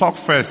will talk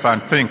first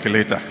and think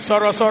later.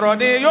 sọ̀rọ̀sọ̀rọ̀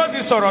ni yóò ti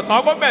sọ̀rọ̀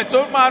tán gómìnà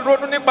tó máa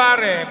ronú nípa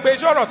rẹ̀ pé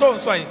iṣẹ́ ọ̀rọ̀ tó ń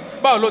sọ yìí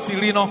báwo ló ti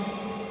rí náà.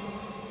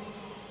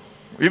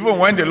 Even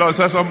when the Lord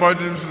said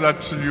somebody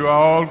that you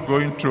are all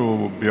going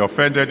to be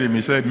offended him,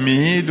 he said,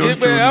 me, don't you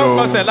ìgbé ẹ ó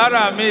kọsẹ̀ know?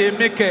 lára mi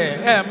èmi kẹ̀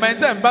ẹ̀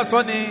mẹ́tẹ̀ ń bá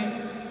sọ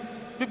ni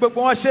bí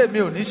gbogbo wọn ṣe mi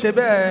ò ní ṣe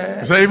bẹ́ẹ̀.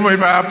 He said, even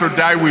if I have to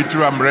die with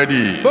you, I'm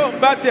ready. bóun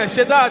bá tiẹ̀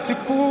ṣe tá àti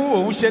kú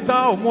òun ṣe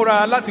tán òun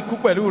múra láti kú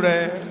pẹ̀lú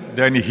rẹ̀.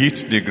 Then he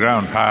hit the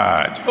ground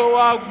hard. ó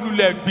wá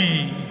lulẹ̀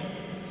gbì.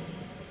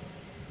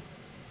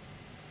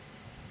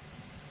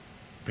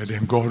 But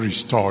then God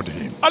restored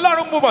him.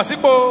 ọlọ́run mú bọ̀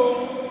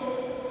sípò.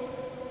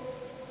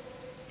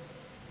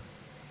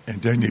 And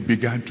then he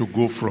began to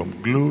go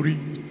from glory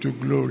to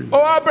glory.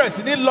 ó wá bẹ̀rẹ̀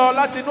sí ní lọ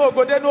láti inú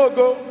ògo dénú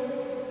ògo.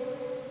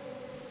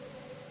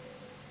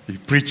 He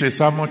preached a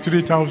sermon,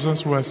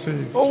 3,000 were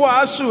saved. ó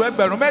wàásù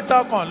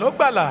 3,000 ló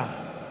gbàlà.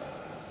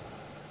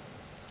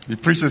 He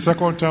preached a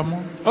second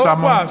sermon, ó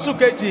sermon wàásù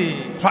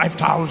kejì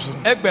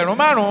 5,000.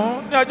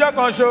 5,000 ní ọjọ́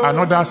kan ṣo.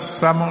 Another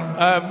sermon,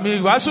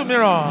 ìwàásù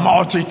mìíràn.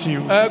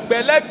 multitude.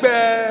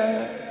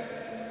 ẹgbẹ̀lẹ́gbẹ̀.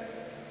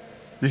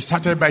 He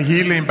started by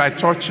healing, by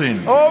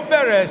touching. ó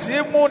bẹ̀rẹ̀ sí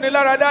mú ni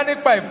láradá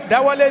nípa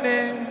ìdáwọ́lé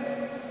ni.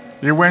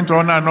 He went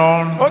on and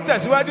on. ó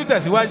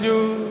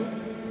tẹ̀síwájú.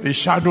 His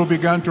shadow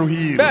began to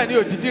heal. bẹ́ẹ̀ ni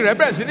òjìji rẹ̀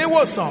bẹ̀rẹ̀ sí ní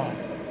wòsàn.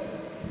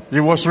 He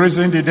was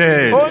raising the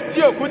dead. ó ń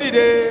jí òkú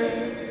dìde.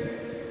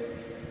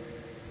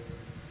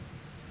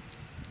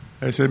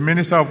 As a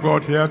minister of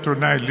God here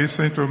tonight,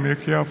 listen to me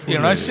carefully.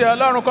 ìránṣẹ́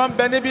ọlọ́run kan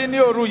bẹ níbí ní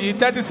òru yìí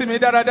tẹ́tí sí mi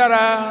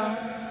dáradára.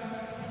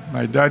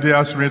 My daddy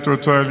asked me to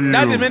tell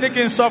dáàdì mi you, ní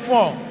kí n sọ fún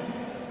ọ.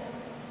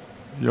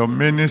 your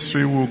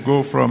ministry will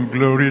go from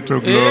glory to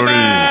glory.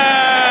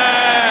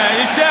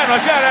 Amen. iṣẹ́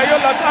ìránṣẹ́ rẹ yóò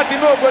lọ láti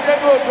inú ògo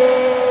dénú ògo.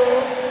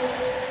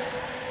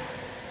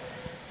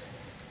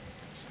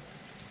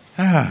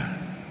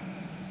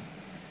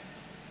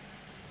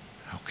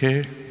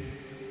 Okay.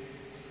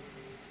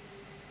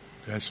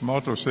 There's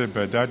more to say,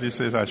 but daddy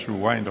says I should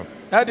wind up.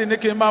 dáàdì ní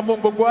kí n máa mú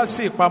gbogbo wá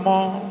sí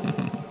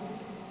ìpamọ́.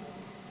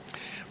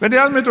 But he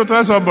asked me to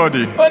tell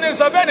somebody. ó ní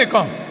sọ bẹ́ẹ̀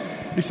nìkan.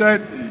 He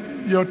said,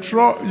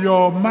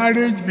 your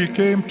marriage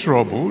became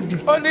troubled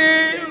ó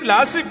ní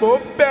làásìgbò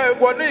bẹ́ẹ̀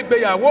wọnú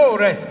ìgbéyàwó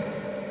rẹ̀.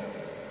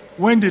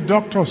 when the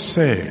doctor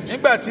said,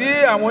 nígbà tí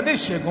àwọn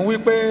oníṣègùn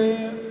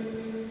wípé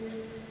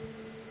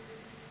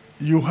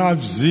you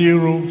have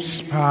 0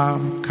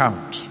 sperm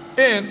count.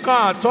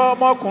 nǹkan àtọ̀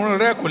ọmọkùnrin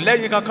rẹ kò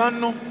lẹ́yìn kankan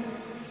nú.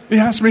 He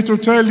asked me to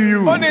tell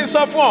you, ó ní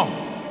sọ fún ọ.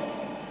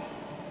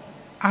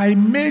 I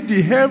made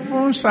the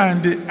heavens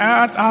and the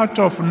earth out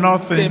of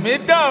nothing.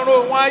 èmi dá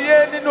ọ̀run òun ayé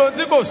nínú ohun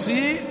tí kò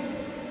sí.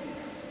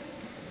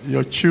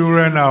 Your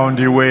children are on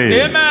the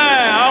way.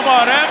 amen ọmọ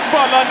rẹ ń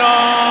bọ̀ lọ́nà.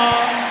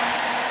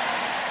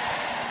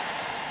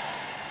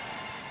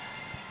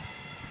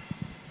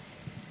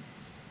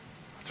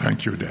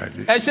 Thank you,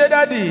 Daddy. ẹ ṣé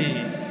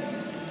dádì.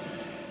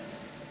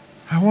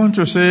 I want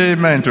to say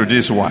amen to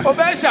this one. ó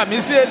fẹ́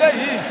ṣàmì sí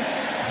eléyìí.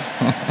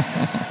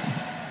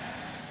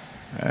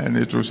 And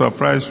it will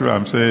surprise you,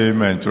 I'm saying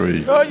amen to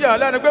it. ó yà ọ́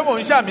lẹ́nu pé mò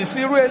ń ṣàmì sí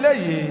irú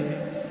eléyìí.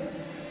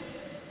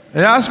 He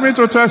asked me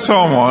to tell ó ní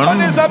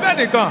someone, sọ bẹ́ẹ̀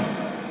nìkan.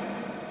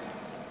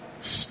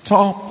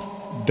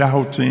 stop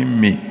doubting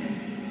me.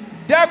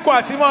 dẹ́kun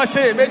àti mọ́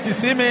ṣe èméjì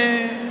sí mi.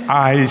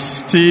 I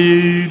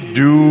still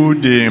do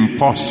the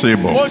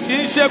impossible. mo sì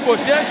ń ṣe kò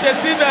ṣeé ṣe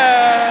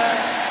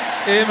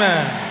síbẹ̀.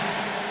 amen.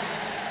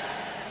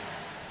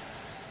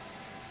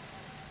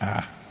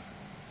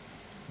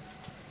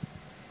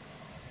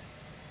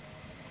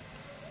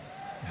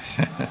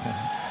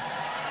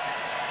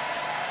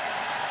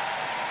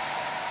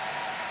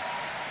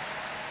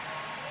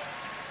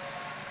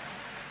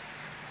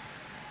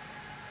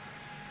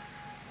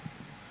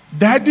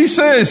 Daddy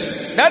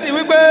says dádì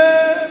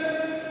wípé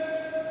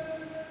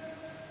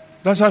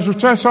that I should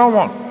tell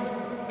someone,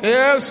 kí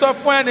ẹ sọ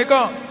fún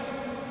ẹnìkan.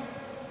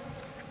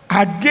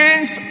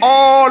 against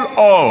all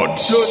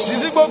odds,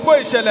 lòdì sí gbogbo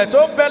ìṣẹ̀lẹ̀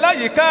tó ń bẹ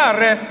láyìíká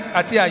rẹ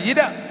àti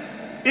àyídà.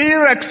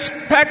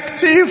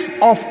 irrespective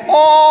of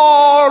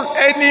all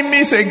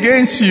enemies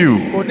against you,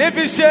 kò ní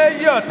fi ṣe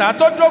iye ọ̀tá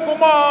tó dógun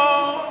mọ́.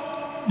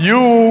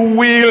 you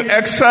will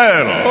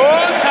excel. ó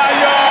ń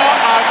tayọ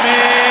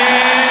àmì.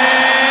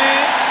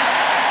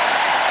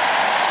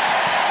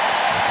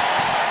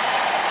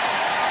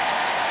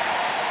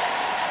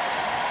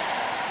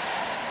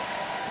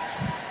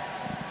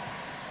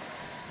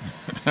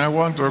 I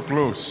want to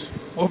close.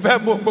 mo fẹ́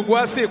mú gbogbo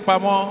wá sí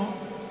ìpamọ́.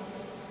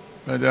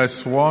 But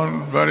there's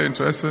one very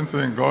interesting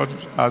thing God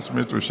asked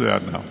me to share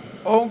now.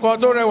 ohun kan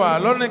tó rẹwà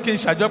lọ́rùn kí n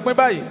ṣàjọpín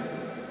báyìí.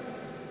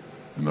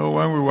 You know,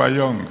 when we were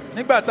young,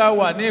 nígbà tá a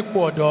wà ní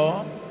ipò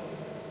ọ̀dọ́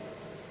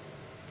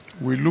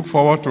we look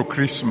forward to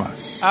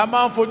Christmas. a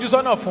máa ń fojú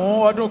sọ́nà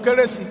fún ọdún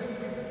kérésì.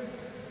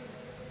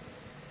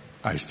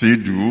 I still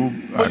do.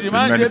 mo I sì think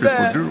máa ń many ṣe people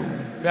bẹ́ẹ̀ do.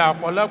 bí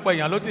ọ̀pọ̀lọpọ̀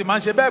èèyàn ló ti máa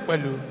ń ṣe bẹ́ẹ̀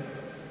pẹ̀lú.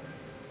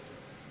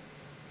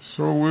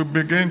 So we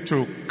begin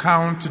to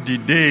count the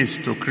days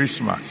to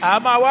Christmas. a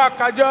máa wá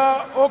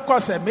kájọ́ ó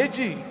kọ̀sẹ̀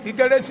méjì kí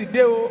kérésì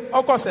dé o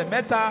ó kọ̀sẹ̀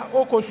mẹ́ta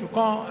ó kọ̀ṣù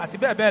kan àti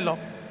bẹ́ẹ̀ bẹ́ẹ̀ lọ.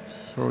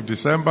 So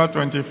December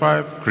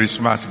 25,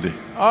 Christmas Day.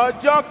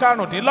 ọjọ́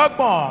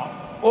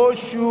karùndínlọ́gbọ̀n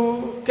oṣù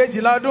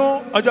kejìlá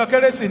ọdún ọjọ́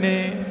kérésì ni.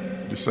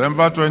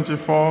 December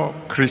 24,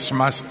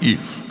 Christmas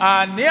Eve.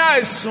 àní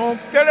àìsùn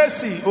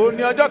kérésì ó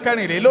ní ọjọ́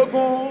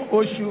kẹrìnlélógún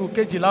oṣù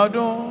kejìlá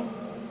ọdún.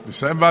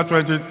 December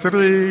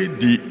 23,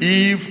 the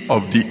eve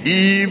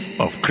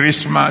of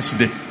Christmas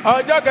Day.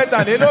 ọjọ́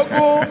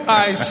kẹtàlélógún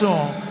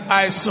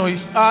àìsùn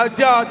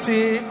ọjọ́ ti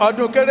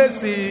ọdún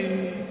kérésì.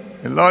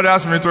 The Lord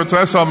asked me to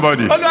tell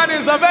somebody, olúwa ní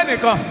sọ bẹ́ẹ̀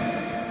nìkan.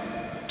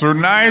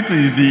 tonight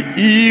is the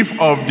eve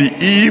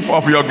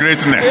of your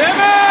greatness.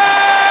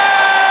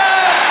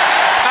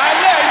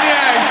 alẹ́ ní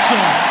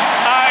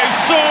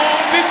àìsùn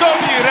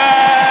títóbi rẹ.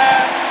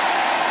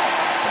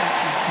 Thank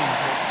you,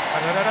 Jesus.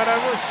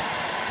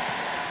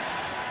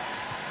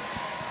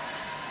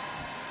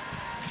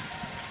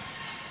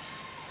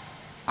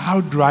 How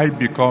do I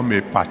become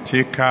a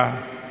partaker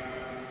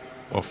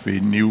of a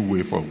new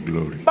wave of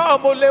glory?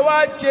 báwo mo lè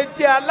wá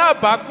jẹ́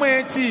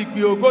alábàápín ti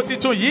ìgbì ògo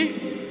titun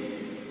yìí.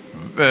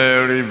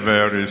 Very,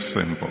 very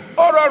simple.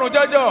 ó rọrùn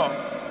jọjọ.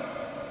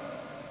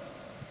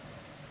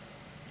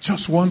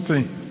 Just one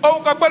thing.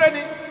 ohun kan péré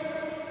ni.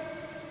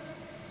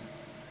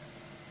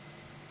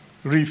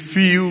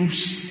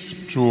 Refuse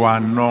to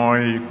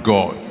annoy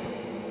God.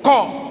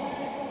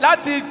 kọ̀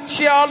láti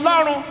ṣe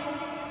ọlọ́run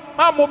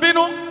má mú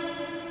bínú.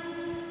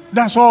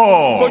 That's kò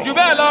all. jù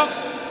bẹ́ẹ̀ lọ.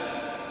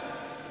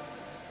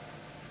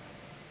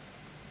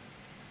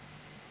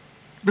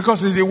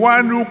 Because it's the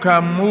one who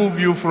can move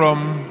you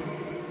from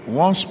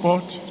one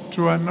spot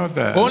to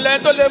another. òun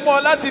lẹ́yìn tó lè mú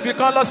ọ láti ibì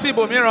kan lọ sí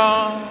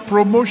ibòmíràn.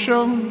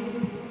 Promotion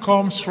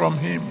comes from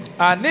him.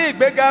 àní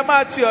ìgbéga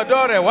máa ti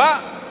ọ̀dọ̀ rẹ̀ wá.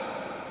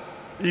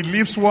 He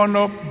lifts one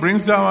up,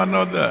 brings down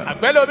another.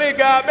 àgbẹ̀lómi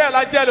ga bẹ́ẹ̀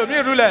la jẹ́ lómi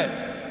ìrúlẹ̀.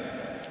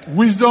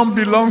 Wisdom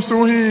belongs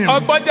to him.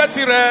 ọgbọ́n jẹ́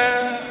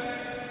tirẹ̀.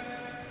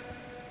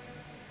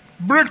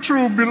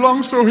 Breakthrough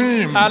belongs to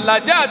him.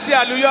 àlàjá àti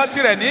àlùyọ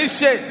tirẹ̀ ní í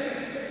ṣe.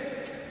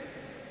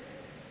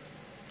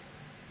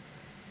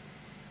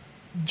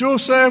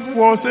 Joseph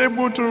was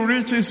able to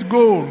reach his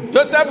goal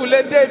joseph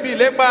lè dé ibi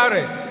ìlépa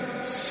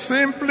rẹ̀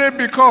simply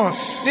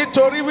because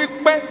nítorí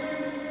wípé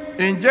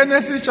in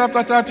Genesis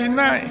chapter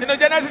 39, nínú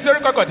genesis orí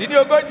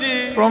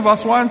kọkàndínlógójì from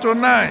verse 1 to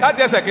 9,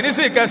 láti ẹsẹ̀ kìíní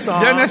sí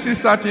ìkẹsàn-án. Genesis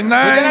Ní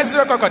 39, genesis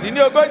orí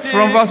kọkàndínlógójì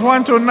from verse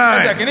 1 to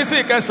ẹsẹ̀ 9, kìíní sí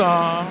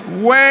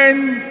ìkẹsàn-án.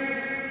 when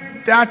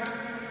that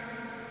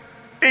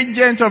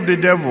agent of the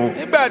devil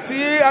nígbà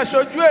tí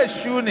aṣojú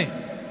èṣù ni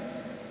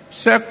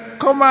said,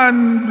 come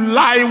and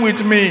lie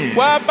with me,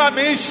 wá bá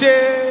mi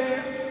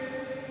ṣe.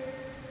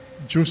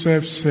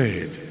 Joseph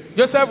said,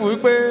 joseph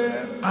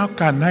wípé how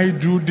can I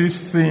do this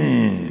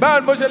thing báwo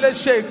ni mo ṣe lè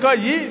ṣe nǹkan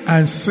yìí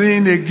and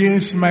sin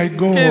against my kí n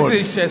God? sì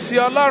ṣẹ̀ sí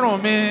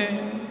ọlọ́run mi.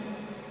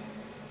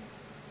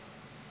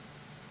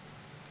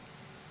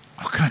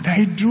 How can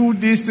I do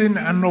this thing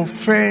and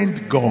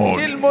offend kí God?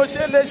 ni mo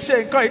ṣe lè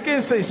ṣe nǹkan yìí kí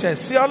n sì ṣẹ̀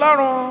sí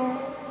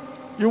ọlọ́run.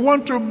 You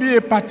want to be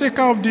a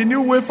partaker of the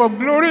new wave of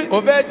glory?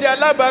 ò fẹ́ jẹ́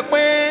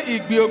alábàápín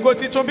ìgbì ògo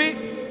titun bí.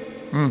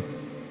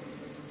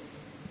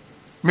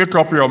 Make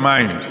up your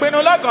mind. pinnu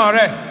lọ́kàn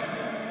rẹ̀.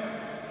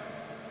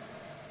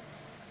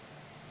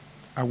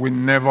 I will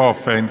never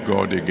offend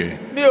God again.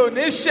 mi ò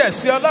ní ṣẹ̀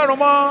sí ọlọ́run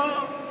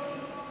mọ́.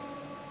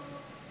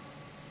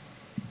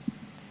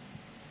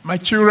 My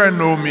children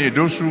know me.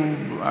 Those who,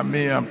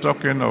 I'm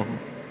talking of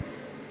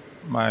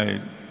my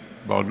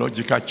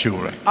biological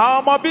children.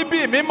 àwọn ọmọ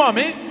bíbí mi mọ̀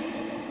mí.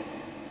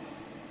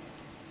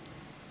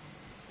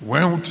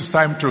 When it's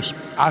time to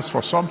ask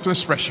for something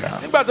special,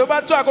 nígbà tó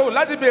bá tó àkókò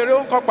láti béèrè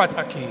ohun kan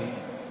pàtàkì.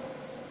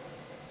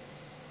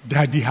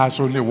 Daddy has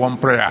only one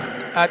prayer.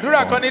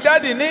 àdúrà kan ni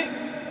dáàdì ní.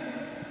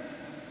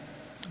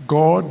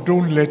 God,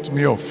 don't let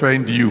me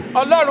offend you.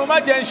 ọlọ́run má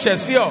jẹ́ ń ṣẹ̀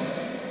sí ọ.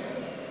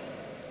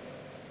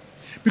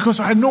 Because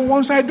I know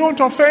once I don't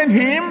offend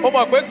him, ó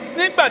mọ̀ pé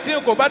nígbà tí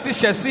n kò bá ti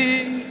ṣẹ̀ sí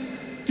i.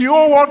 the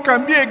whole world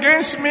can be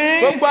against me.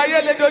 gbogbo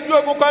ayé lè dojú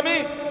ogun kọ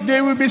mí.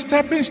 They will be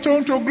stepping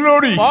stone to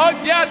glory.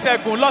 ọ jẹ́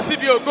àtẹ̀gùn lọ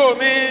síbi ògo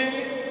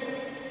mi.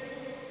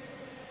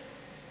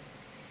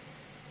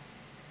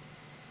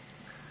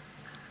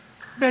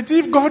 But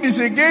if God is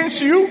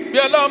against you, bí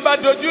ọlọ́run bá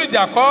dojú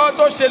ìjà kọ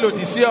tó ṣe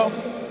lòdì sí ọ.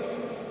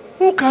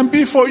 who can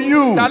be for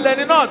you? ta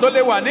lẹni náà tó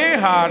lè wà ní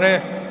ìhà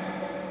rẹ.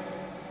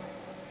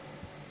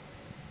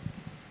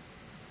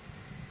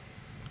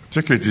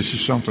 Take a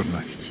decision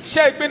tonight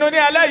ṣe ìpinnu ní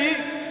alẹ́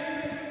yìí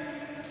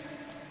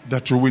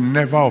that you will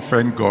never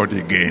offend God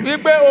again.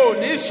 wípé o ò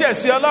ní ṣẹ̀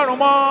sí ọlọ́run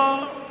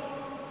mọ́.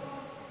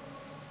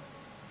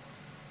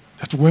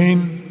 That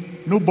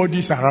when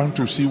nobody's around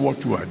to see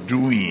what you are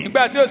doing,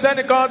 Ìgbà tí ó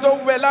sẹ́nìkan tó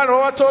ń bẹ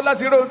lárọ̀ọ́wọ́tó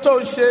láti rí ohun tó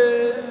ń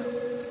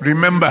ṣe.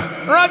 remember,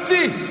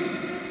 Rántí,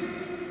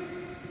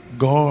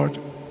 God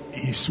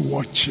is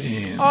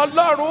watching.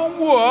 Ọlọ́run ń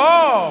wò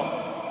ọ́.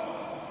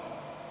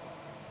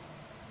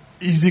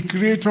 He's the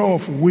creator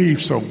of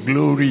waves of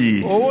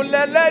glory. Òun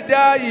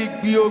lẹ́lẹ́dàá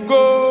ìgbì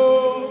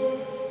ògo.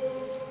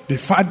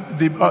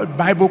 The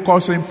Bible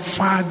calls him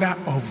Father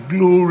of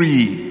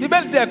Glory.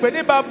 Bíbélì tẹ̀ pé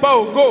ní bàbá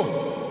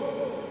ògo.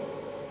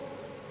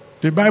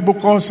 The Bible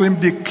calls him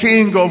the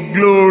King of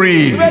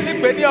Glory. Bíbélì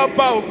pé ní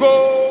ọba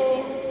ògo.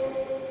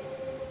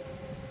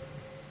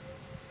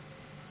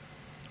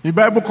 The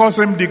Bible calls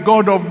him the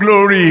God of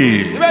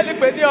Glory. Bíbélì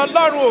pé ní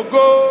Ọlọ́run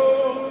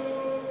ògo.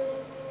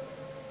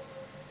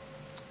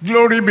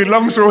 Glory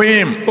belongs to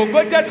him.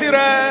 Ògo jẹ́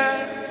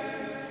tirẹ̀.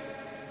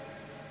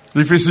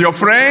 If he's your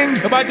friend,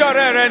 Tó bá jẹ́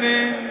ọ̀rẹ́ rẹ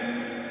ni.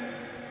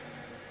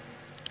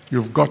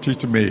 you've got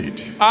it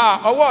made.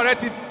 Ọwọ́ rẹ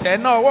ti tẹ̀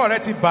náà, ọwọ́ rẹ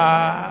ti bà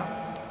á.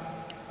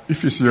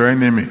 If he's your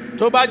enemy,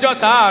 Tó bá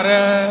jọ́ta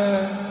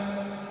rẹ.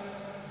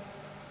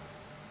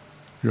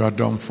 you are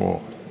done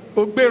for.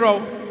 Ó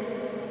gbérò.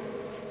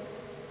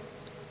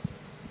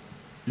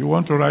 You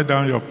want to write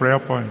down your prayer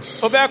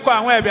points? Ó fẹ́ kọ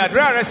àwọn ẹ̀bẹ̀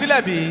àdúrà rẹ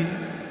sílẹ̀ bí?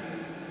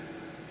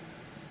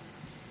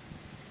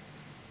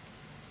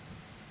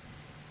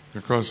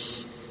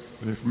 Because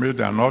they've made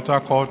an altar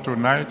call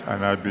tonight,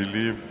 and I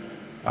believe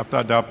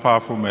after that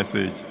powerful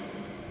message,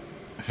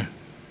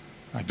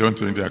 I don't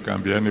think there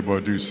can be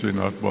anybody who's still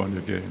not born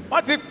again.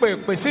 Wọ́n ti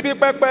pè síbi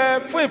pẹ́pẹ́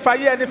fún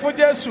ìfàyè ẹni fún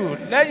Jésù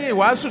lẹ́yìn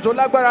ìwàásù tó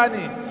lágbára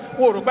ni.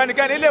 Wọn ò rò pé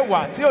ẹnikẹ́ni lè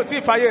wà tí ò tí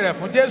ì fàyè rẹ̀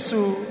fún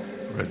Jésù.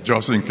 But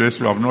just in case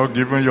you have not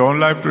given your own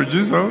life to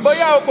Jesus,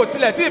 Bóyá o kò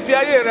tilẹ̀ tí ì fi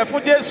ayé rẹ̀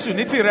fún Jésù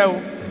ní tìrẹ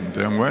o.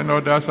 then when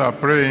others are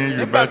praying,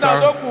 Nígbà tá a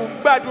tó kù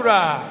ń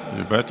gbàdúrà.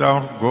 you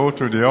better go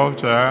to the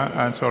altar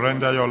and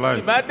surrender your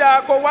life. Ìbá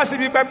dáa kó wá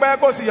síbi pẹ́pẹ́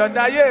kó sì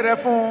yọ̀ǹda ayé rẹ̀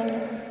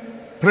fún.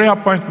 Prayer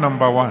point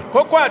number 1.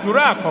 Kókó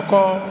àdúrà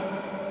àkọ́kọ́.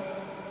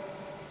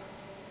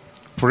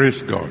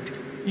 Praise God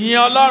Yìn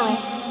Ọlọ́run.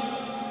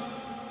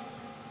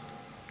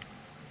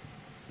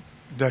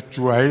 that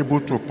you are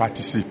able to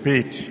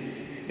participate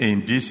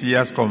in this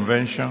year's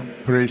convention.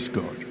 Praise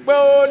God. Pé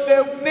o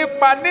lè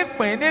nípa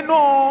nípìn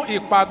nínú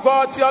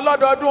ìpàgọ́ ti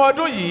ọlọ́dọọdún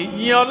ọdún yìí.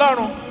 Yìn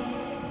Ọlọ́run.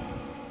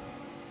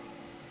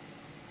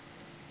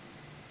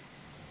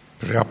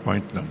 Prayer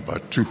point number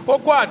 2.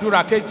 Kókó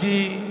àdúrà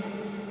kejì.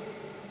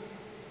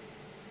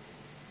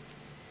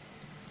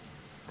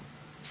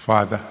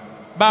 Father,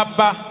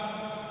 Bàbá,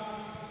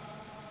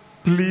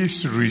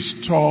 please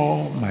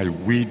restore my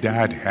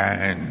withered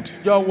hand.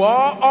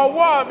 jọ̀wọ́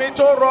ọwọ́ mi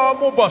tó rọ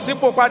mú bọ̀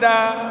sípò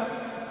padà.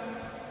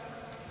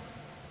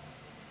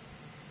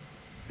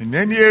 In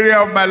any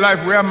area of my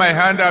life where my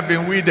hand have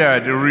been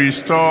withered,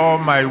 restore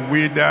my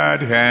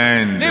withered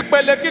hand.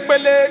 Nípele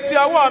kípele tí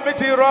ọwọ́ mi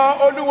ti rọ,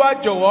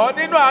 Olúwa jọ̀wọ́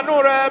nínú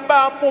àánú rẹ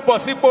bá ń mú bọ̀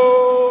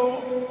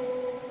sípò.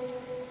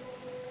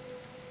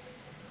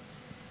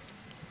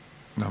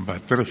 Number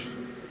 3.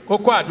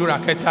 Kókó àdúrà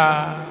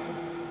kẹta.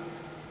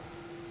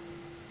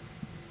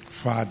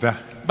 Father,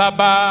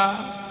 Bàbá,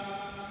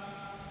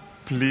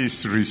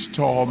 please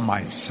restore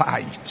my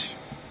sight.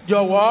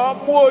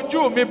 jọ̀wọ́ mú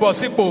ojú mi bọ̀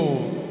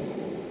sípò.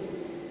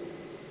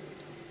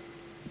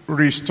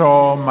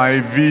 Restore my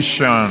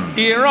vision.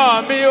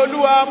 Ìran mi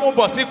Olúwa mú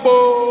bọ̀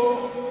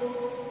sípò.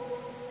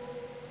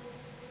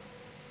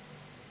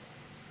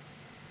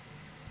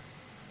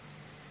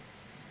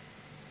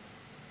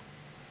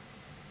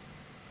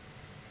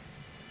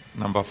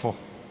 Number 4.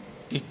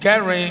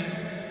 Ìkẹrin.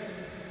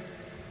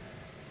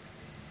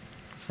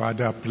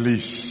 Father,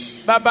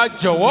 please, Bàbá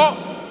jọ̀wọ́,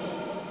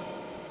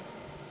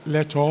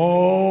 let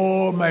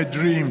all my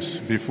dreams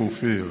be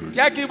fulfilled.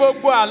 jẹ́ kí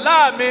gbogbo àlá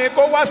mi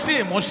kó wá sí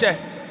ìmúṣẹ.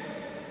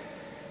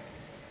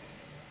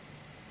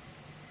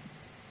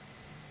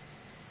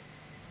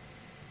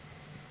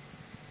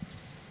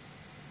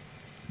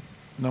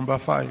 Number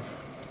 5.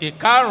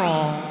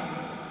 Ìkarùn-ún.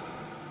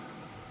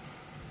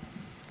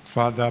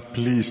 Father,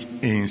 please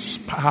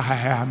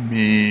inspire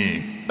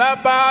me.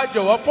 Bàbá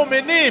jọ̀wọ́ fún mi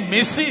ní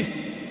ìmísí.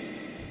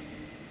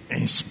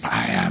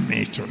 Inspire me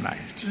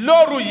tonight.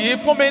 Lóru yìí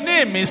fún mi ní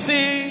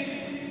ìmísí.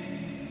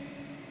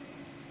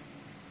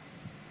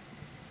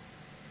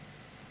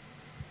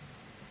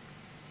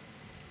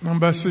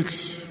 Number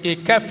 6.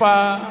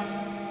 Ìkẹfà.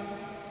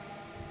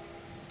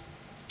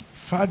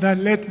 Father,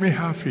 let me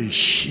have a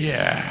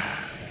share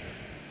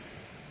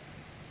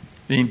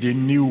in the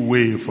new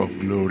wave of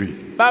glory.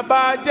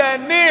 Bàbá jẹ́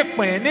ní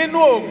ìpín nínú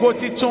ògo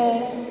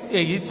titun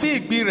èyí tí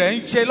ìgbì rẹ̀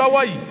ń ṣe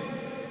lọ́wọ́ yìí.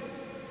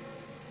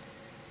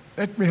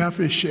 Let me have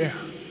a share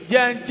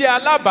Jẹ́ ń jẹ́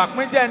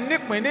alábàápín, jẹ́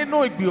nípín nínú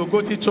ìgbì ògo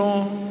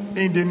titun.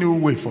 in the new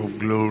wave of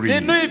glory.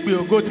 Nínú ìgbì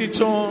ògo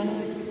titun.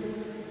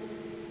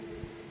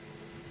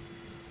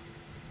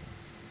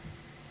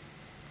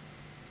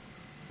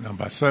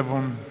 Number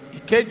 7.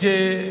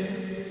 Ìkeje.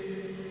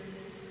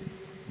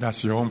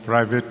 That's your own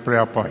private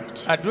prayer point.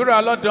 Àdúrà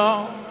lọ́dàn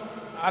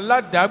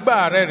aládàágbà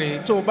rẹ̀ rèé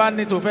tó o bá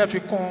ní tó fẹ́ fi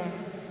kún.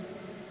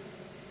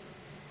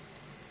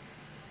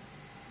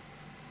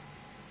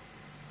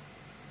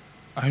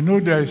 I know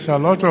there is a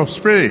lot of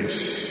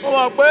space Mo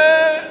mọ̀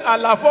pé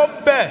àlàfo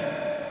ń bẹ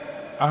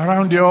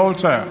around the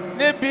altar,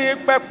 níbi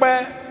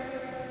pẹpẹ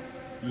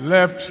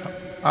left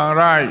and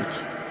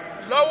right.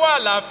 lọ́wọ́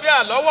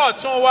àlàáfíà lọ́wọ́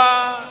ọ̀tún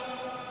wa.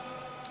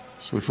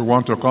 So if you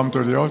want to come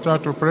to the altar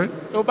to pray,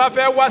 Tó bá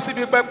fẹ́ wá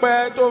síbi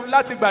pẹpẹ tó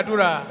láti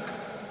gbàdúrà,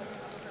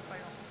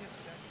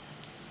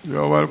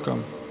 you're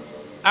welcome.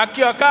 a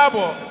kí ọ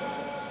káàbọ̀.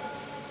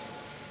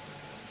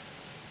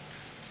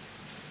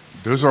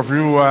 Those of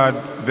you who are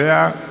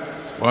there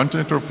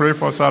wanting to pray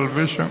for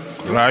salvation,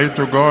 cry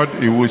to God,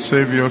 He will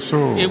save your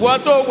soul.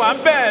 Ìwọ tó wà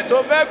ń bẹ̀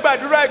tó fẹ́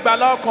gbàdúrà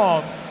ìgbàlà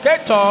ọkàn,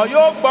 kétọ̀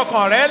yóò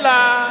gbọ́kàn rẹ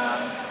là.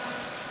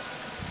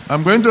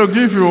 I'm going to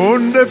give you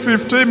only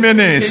 15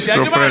 minutes to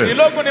Ìṣẹ́jú pray.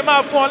 márùndínlógún ni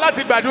máa fún ọ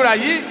láti gbàdúrà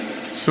yìí.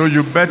 So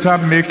you better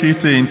make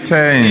it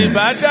intense.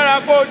 Ìbá dára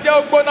kó jẹ́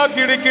ó gbóná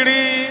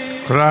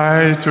girigiri.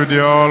 Cry to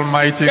the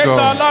Almighty Kétọ̀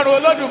God.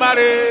 Ọlọ́run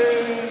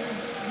Olódùmarè.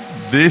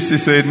 This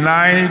is a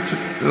night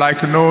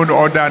like no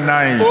other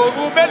night.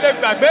 Òru mélòó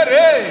gbàgbé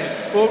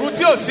rèé, òru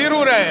tí ò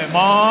sírú rẹ̀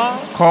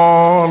mọ́.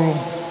 Call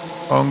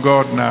on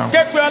God now.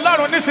 Ké pe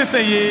Ọlọ́run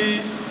nísinsìnyí.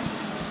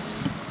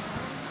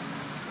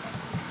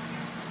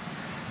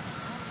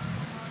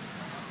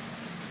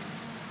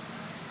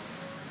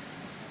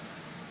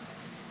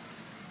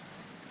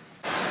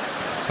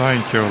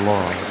 Thank you,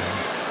 Lord.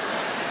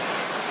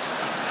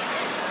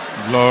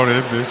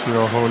 Glory be to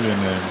your holy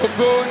name.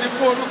 Ògo ni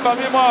fún orúkọ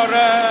mímọ́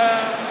rẹ.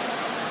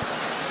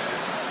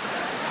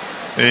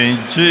 In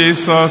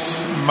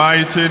Jesus'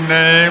 mighty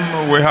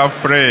name we have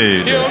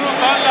prayed. Ní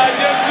orúkọ ńlá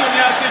Jésù ni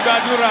a ti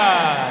gbàdúrà.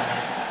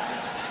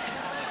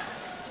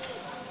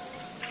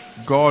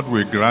 God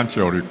will grant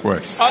your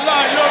request.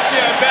 Ọlọ́run yóò fi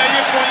ẹ̀bẹ̀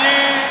yín fún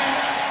yín.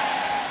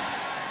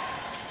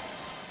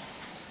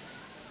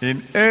 In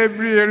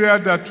every area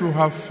that you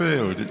have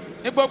failed,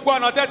 Ní gbogbo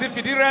ọ̀nà tẹ́ ti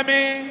fìdí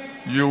rẹmi,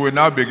 you will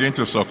now begin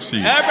to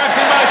succeed. ẹ bẹ̀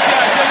sí máa ṣe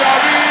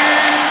àṣeyọrí.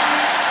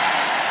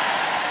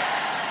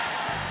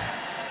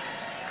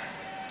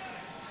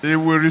 He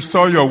will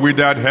restore your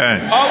withered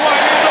hands. Ọwọ́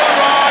yín tó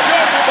rọ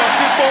yóò túbọ̀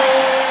sípò.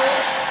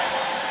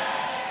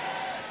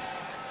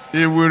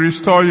 He will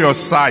restore your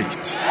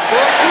sight.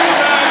 Ojú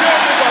rẹ yóò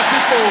túbọ̀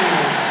sípò.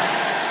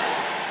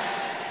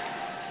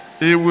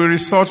 He will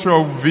restore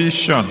your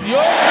vision. Yóò mú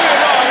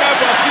ìran rẹ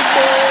bọ̀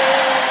sípò.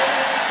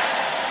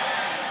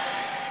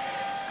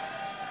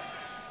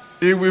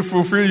 He will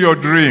fulfill your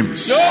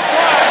dreams. Yóò mú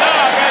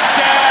àlá rẹ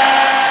ṣẹ.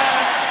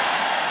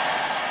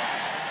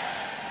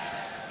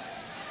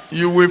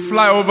 You will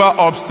fly over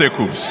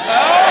obstacles. Ẹ ó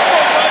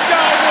kò kọjá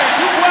ohun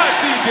ìdúgbò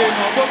àti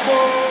ìdènà gbogbo.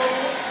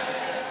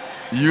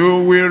 You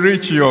will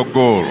reach your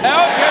goal. Ẹ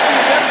ó kéwì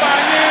lépa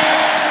yín.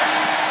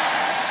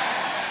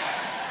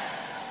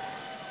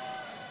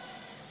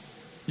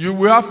 You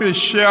will have a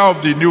share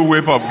of the new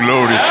wave of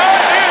glory. Ẹ ó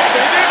ní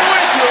ìpín nínú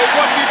ìdí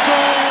ògo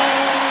titun.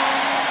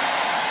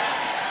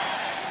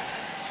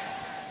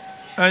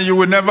 And you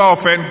will never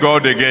offend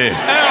God again. Ẹ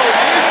ò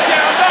ní ṣe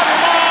Ọlọ́run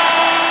mọ́.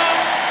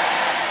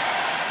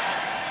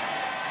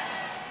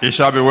 It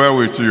shall be well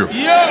with you.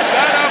 Yóò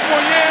dára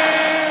fún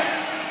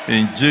yín.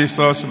 In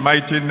Jesus'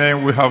 mighty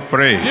name we have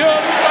prayed. Ní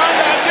orúkọ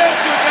ńlá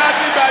Jésù ni a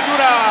ti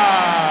gbàdúrà.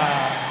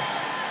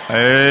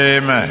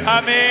 Amen.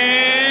 Àmín.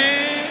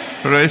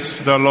 Praise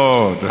the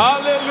Lord.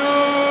 Hallelujah.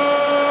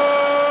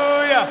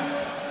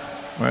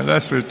 Well,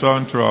 let's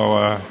return to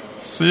our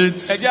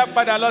seats. Ẹ jẹ́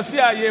padà lọ sí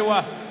àyè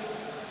wa.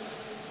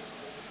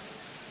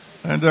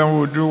 And then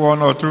we'll do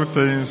one or two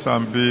things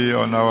and be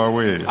on our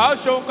way. A ó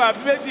ṣohun kan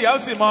àbí méjì, a ó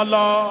sì mọ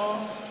lọ.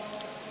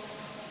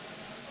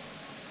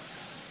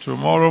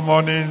 Tomorrow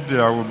morning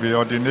there will be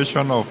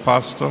ordination of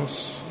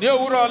pastors Ní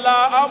òwúrọ̀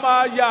ọ̀la, a ó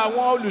máa ya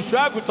àwọn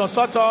olùṣọ́ àgùntàn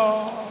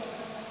sọ́tọ̀.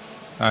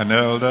 and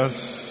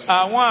elders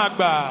Àwọn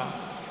àgbà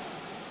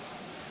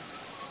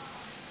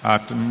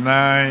at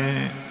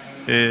 9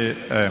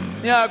 a.m.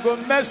 ní aago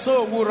 9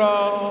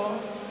 òwúrọ̀.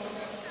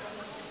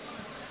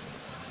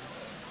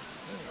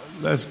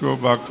 Let's go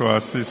back to our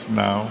seats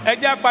now. Ẹ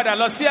jẹ́ padà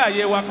lọ sí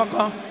àyè wa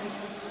kankan.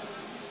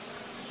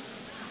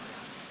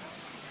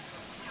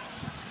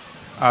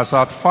 As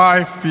at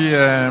 5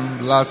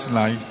 p.m. last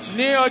night,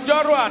 Ní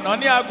ọjọ́rú àná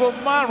ní aago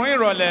 5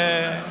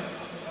 ìrọ̀lẹ́,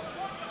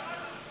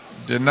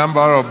 the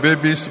number of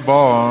babies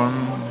born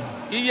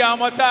iye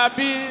ọmọ tá a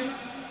bí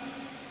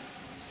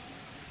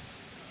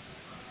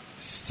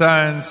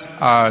stands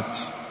at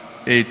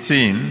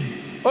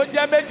 18. ó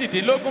jẹ́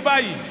 18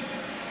 báyìí.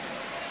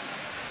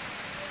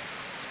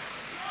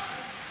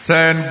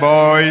 10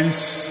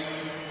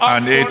 boys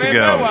and 8 Ọkùnrin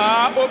girls.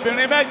 10,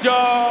 obìnrin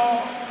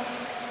 8.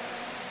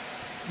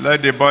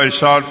 Let the boys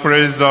shout,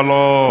 praise the Ẹ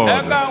Lord.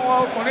 ká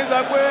àwọn ọkùnrin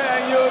sọ pé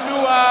ẹ̀yin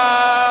Olúwa.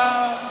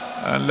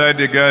 And let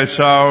the girls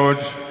shout,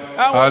 Àwọn obìnrin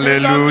sọ pé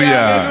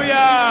hallelujah.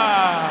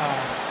 hallelujah.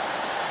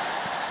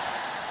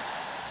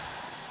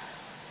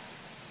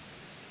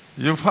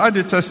 You've had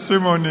a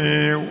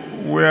testimony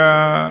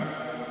where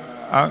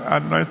an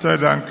anointed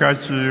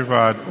handkerchief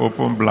had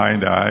opened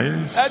blind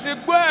eyes. Ẹ ti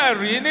gbọ́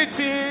ẹ̀rí ní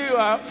ti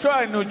aṣọ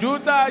ìnùjú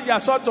tá a yà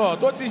sọ́tọ̀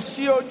tó ti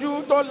ṣí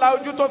ojú tó la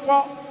ojú tó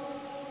fọ́.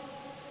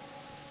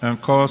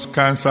 and cause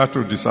cancer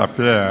to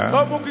disappear.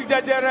 tó mú kí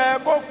jẹjẹrẹ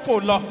kó fò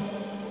lọ.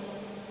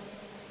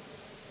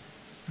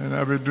 And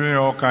I've been doing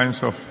all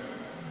kinds of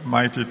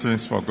mighty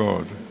things for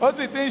God. ó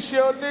sì ti ń ṣe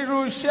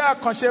onírú iṣẹ́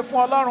àkànṣe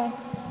fún Ọlọ́run.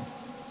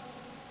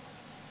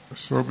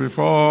 So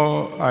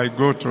before I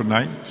go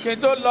tonight, kí n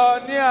tó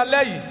lọ ní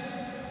alẹ́ yìí,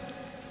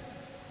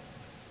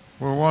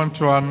 we want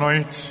to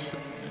anoint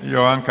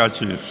your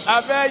handkerchiefs.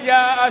 a fẹ́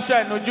ya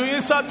aṣọ ìnùjú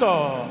yín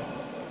sọ́tọ̀.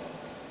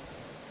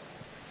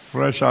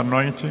 Fresh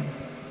anointing,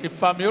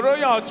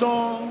 ìfàmìróyàn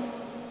ọ̀tun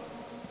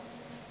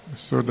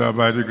so that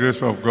by the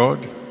grace of God,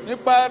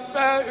 nípa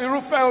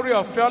irúfẹ́ orí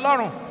ọ̀fẹ́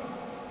Ọlọ́run.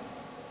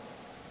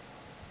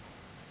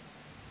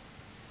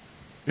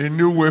 a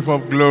new wave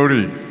of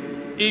glory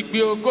ìgbì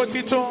ògo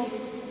titun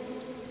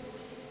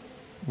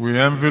will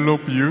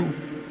envelope you,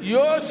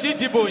 yóò ṣí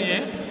dìbò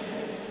yín,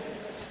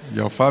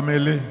 your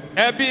family,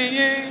 ẹbí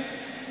yín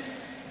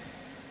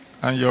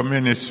and your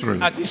ministry.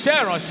 àti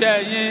iṣẹ́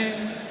ìránṣẹ́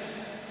yín.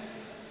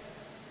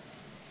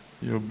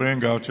 You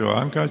bring out your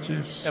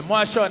handkerchiefs. ẹ mú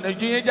aṣọ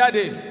ìnùjú yín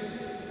jáde.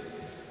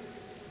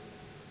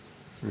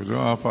 If you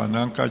don't have an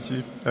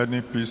handkerchief,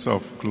 any piece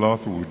of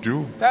cloth will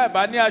do. tá ẹ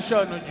bá ní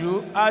aṣọ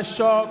ìnùjú,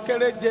 aṣọ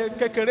kéréje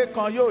kékeré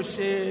kan yóò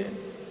ṣe.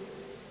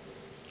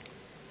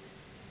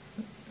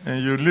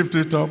 And you lift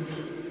it up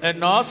ẹ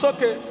nà án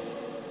sókè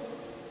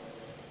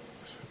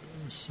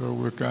so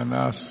we can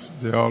ask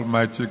the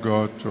Almighty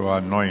God to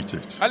anoint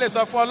it. a lè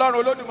sọ fún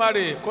Ọlọ́run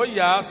Olódùmarè kó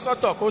yà á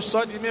sọ́tọ̀ kó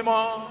sọ ọ́ di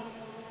mímọ́.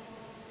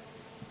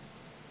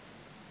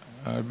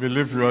 I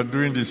believe you are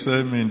doing the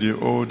same in the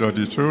old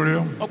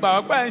auditorium. mo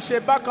gbà wọ́n pé ń ṣe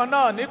bákan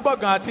náà ní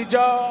gbọ̀ngàn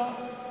àtijọ́.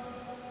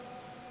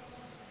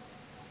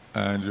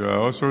 And you are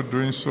also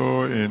doing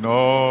so in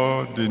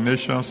all the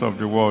nations of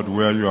the world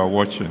where you are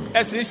watching.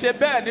 ẹ sì ń ṣe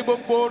bẹ́ẹ̀ ní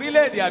gbogbo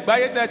orílẹ̀-èdè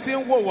àgbáyé tẹ́ ti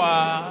ń wò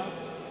wá.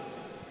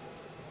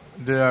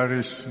 There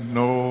is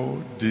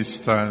no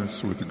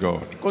distance with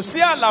God. kò sí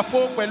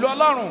àlàfo pẹ̀lú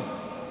Ọlọ́run.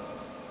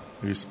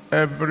 He's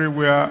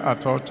everywhere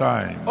at all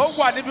times. ó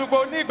wà ní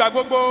gbogbo ní ìgbà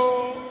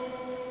gbogbo.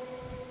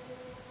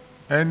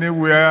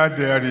 Anywhere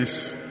there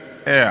is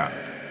air.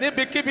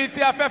 níbikíbi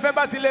tí afẹ́fẹ́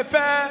bá ti lè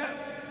fẹ́.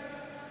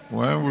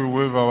 When we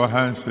wave our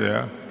hands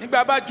here,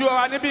 nígbà bá ju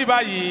wa níbí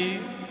báyìí,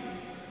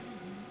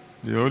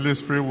 the Holy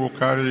Spirit will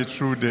carry it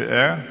through the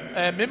air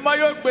ẹ̀mí mọ́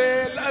yóò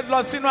gbé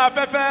lọ sínú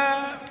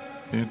afẹ́fẹ́.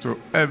 into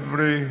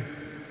every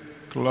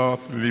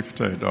cloth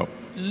lifted up.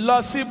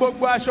 lọ sí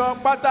gbogbo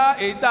aṣọ pátá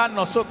èyí tá a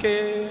nà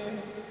sókè.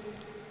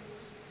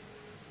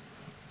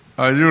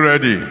 Are you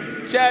ready?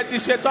 ṣé ẹ ti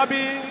ṣetán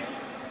bí?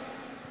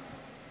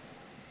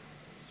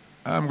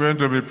 I'm going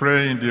to be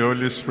praying in the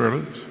Holy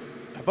Spirit.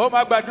 àbó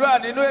máa gbàdúrà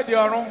nínú èdè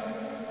ọ̀run.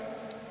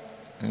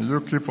 And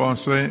you keep on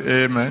saying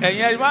amen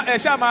ẹ̀yin ẹ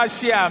ṣáà máa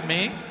ṣe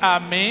àmín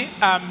àmín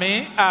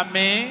àmín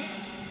àmín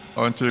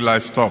until I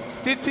stop.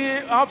 títí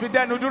wọ́n fi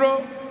dẹnu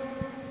dúró.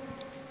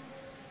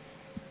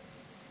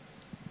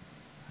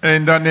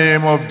 In the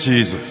name of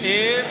Jesus.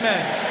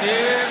 amen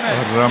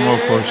amen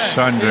Ramoko amen,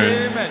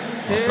 Shande, amen,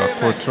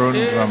 Makakoton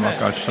amen,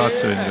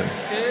 Ramakashatende,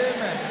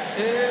 amen,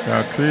 amen,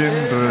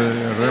 Yakindre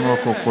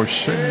Remoko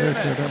Koshende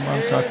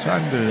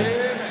Keremakatande,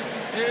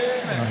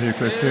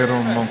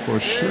 Ahikekero Monko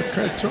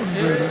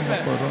Shiketonde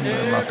Remokoronde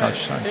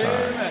Makashanta,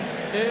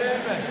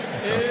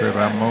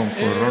 Kakeramon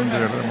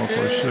Koronde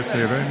Remoko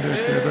Shikerende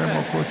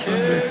Keremoko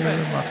Tunde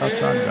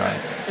Keremakatanda,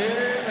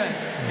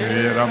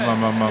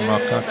 Ramama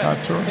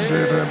Kakatonde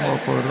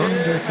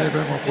Remokoronde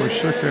Keremoko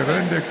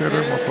Shikerende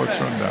Keremoko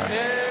Tunda.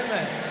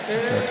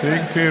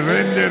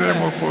 Kinkerende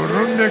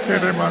Remokoronde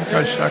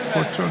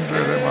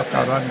Keremankashakotundre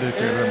Remakarande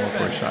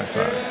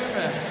Keremokoshata.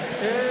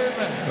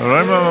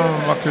 Rema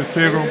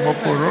Makekero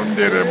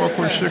Mokoronde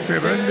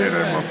Remokoshikerende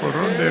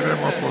Remokoronde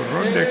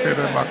Remokoronde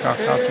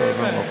Keremakakato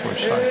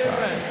Remokoshata.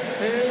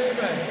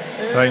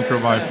 Thank you,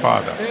 my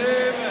Father.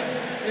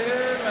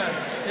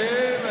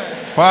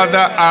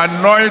 Father,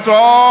 anoint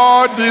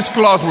all these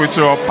cloths with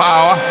your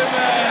power.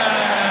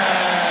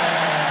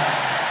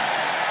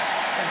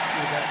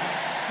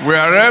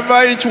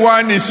 Wherever each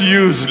one is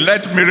used,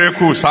 let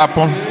miracles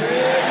happen.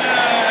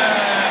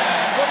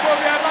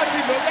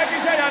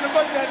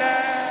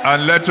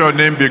 And let your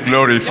name be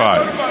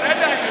glorified.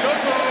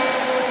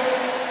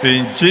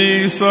 In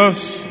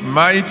Jesus'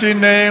 mighty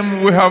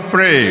name we have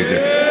prayed.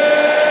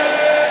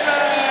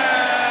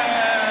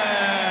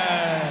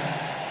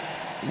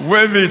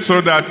 Wave it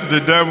so that the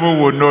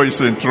devil will know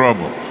he's in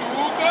trouble.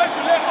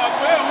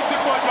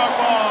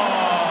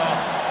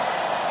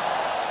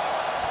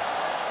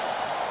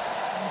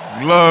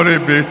 Glory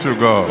be to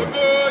God.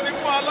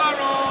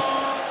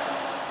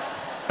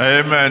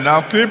 Amen.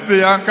 Now keep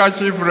the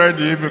handkerchief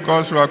ready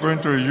because we are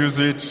going to use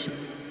it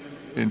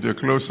in the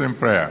closing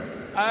prayer.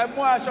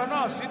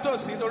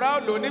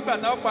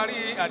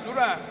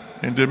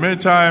 In the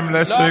meantime,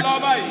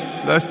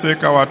 let's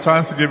take our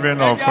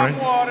Thanksgiving offering.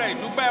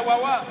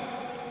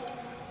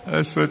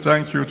 Let's say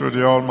thank you to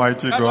the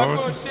Almighty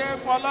God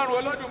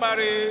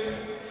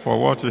for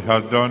what He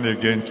has done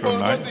again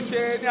tonight.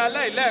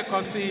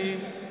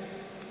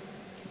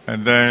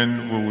 And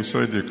then we will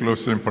say the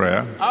closing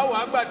prayer.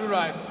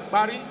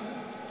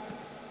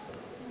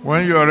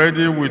 When you are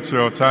ready with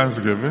your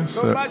thanksgiving,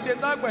 tó bá ṣe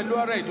tán pẹ̀lú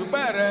ọrẹ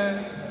ìdúpẹ́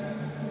rẹ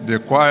the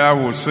choir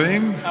will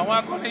sing, àwọn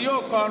akọrin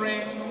yóò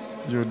kọrin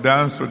you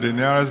dance to the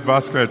nearest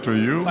basket to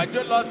you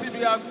wàjọ lọ síbi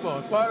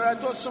agbọ̀gbọ́rẹ́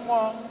tó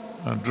súnmọ́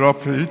and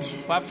drop it,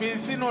 wà fi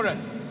sínú rẹ̀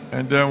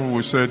and then we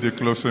will say the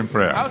closing a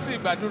prayer. ó sì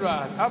gbàdúrà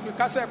a ó fi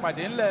kásẹ̀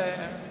pàdé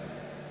ńlẹ̀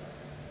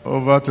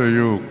Over to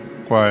you,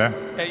 choir.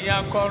 ẹ̀yin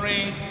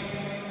akọrin.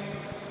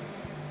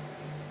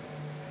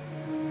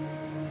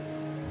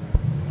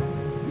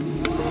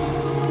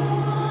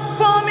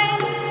 For me,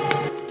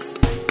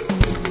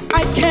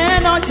 I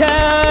cannot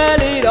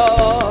tell it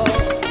all.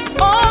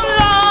 Oh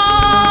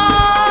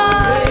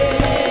Lord,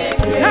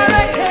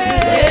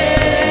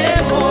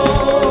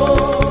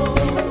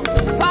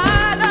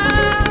 Father,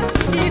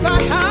 if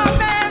I have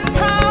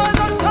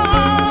 10,000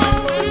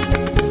 tongues,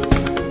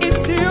 it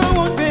still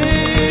won't be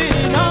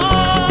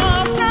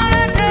enough.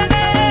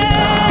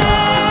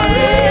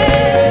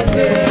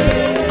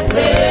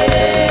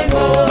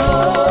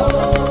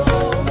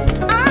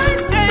 I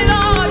say,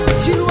 Lord,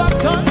 you have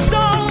done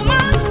so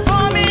much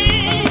for me.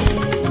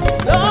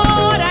 Lord,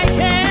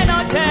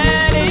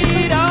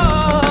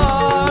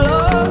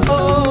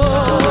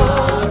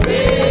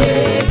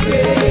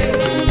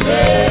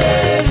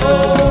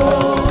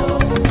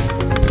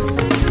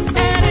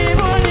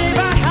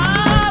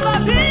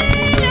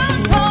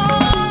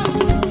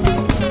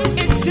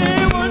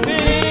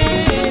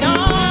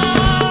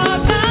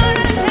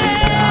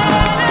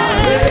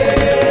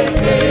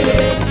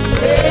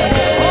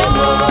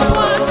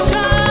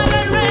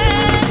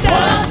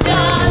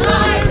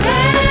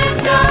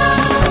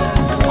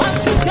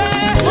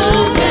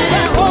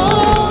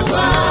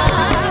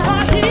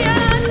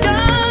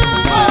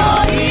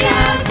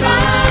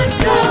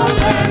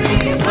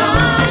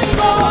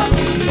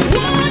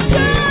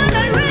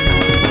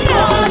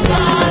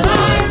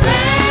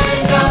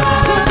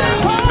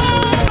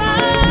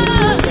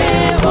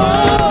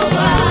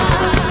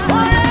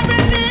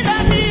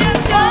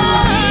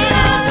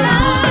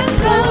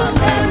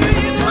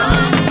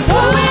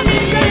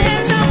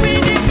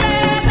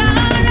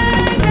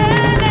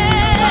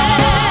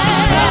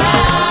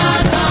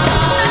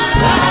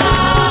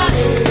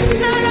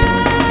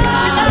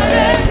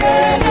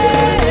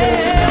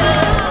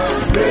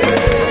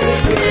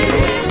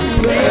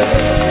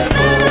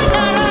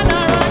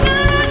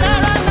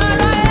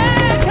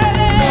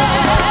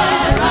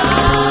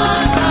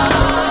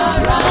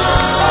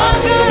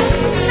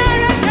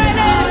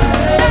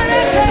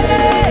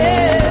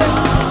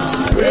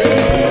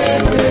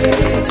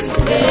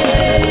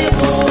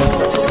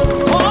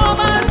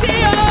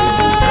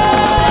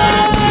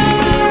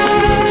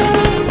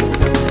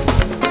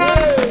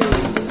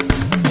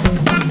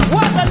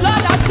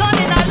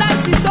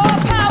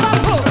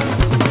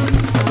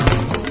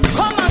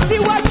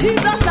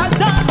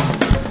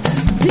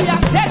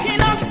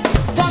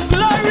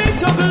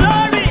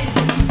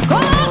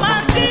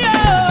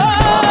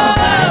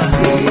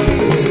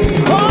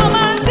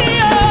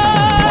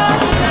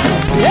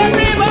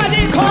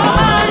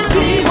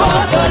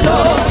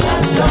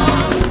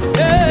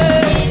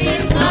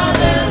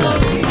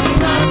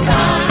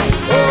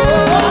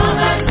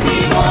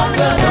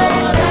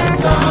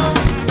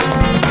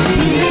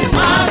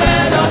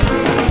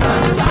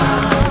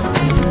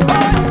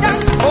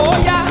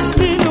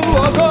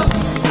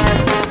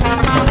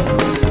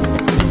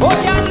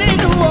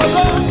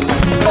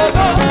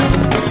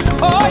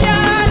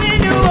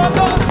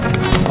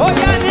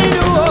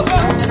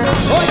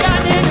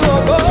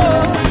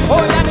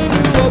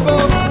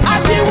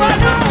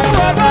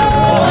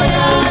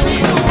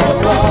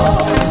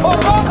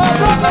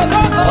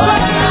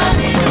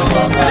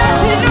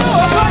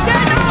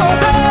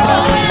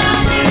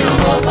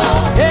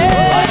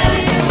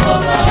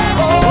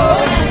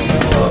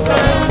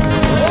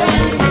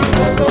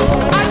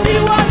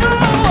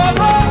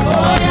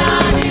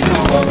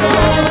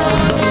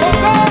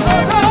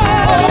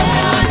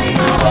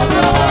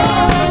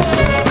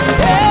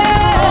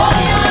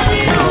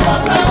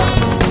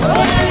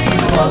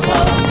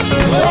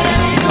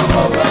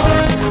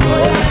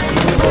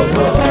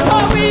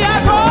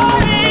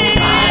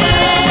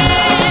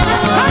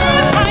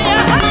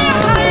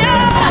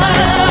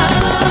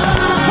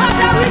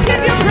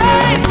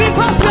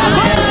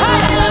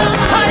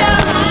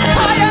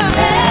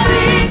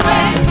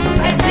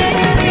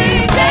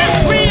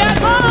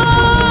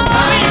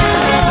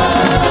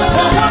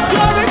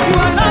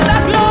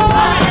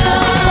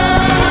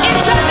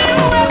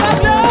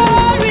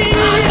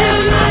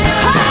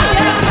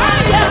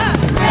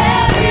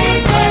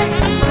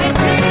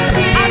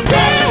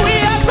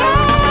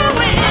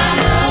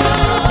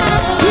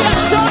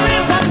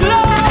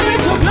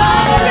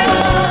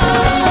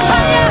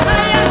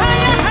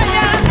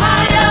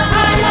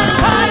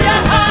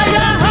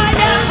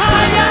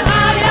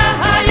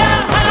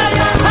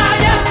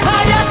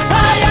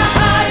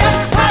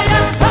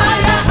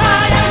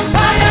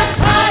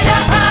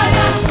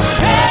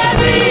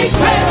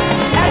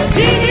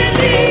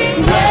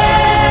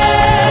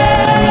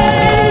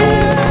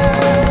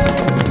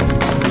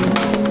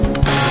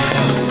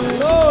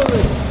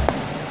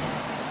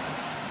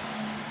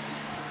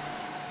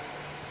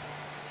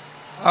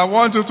 I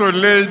want you to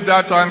lay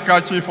that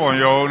handkerchief on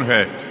your own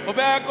head Mo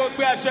fẹ́ kó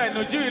gbé aṣọ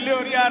ìnùjú ilé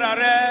orí ara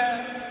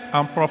rẹ.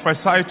 and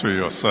prophesy to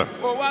yourself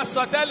Kó wá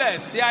sọ tẹ́lẹ̀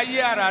sí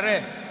ayé ara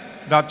rẹ.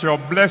 that your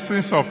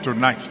blessings of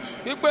tonight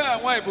Wípé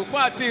àwọn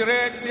ìbùkún àti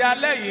ire ti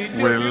alẹ́ yìí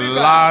tí o ti rí will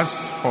gbà last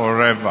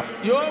forever.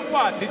 yóò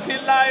wà títí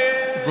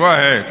láé. Go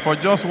ahead for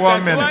just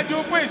 1 minute.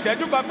 Tẹ̀síwájú fún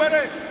ìṣẹ́jú kan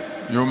péré.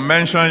 You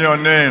mention your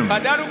name,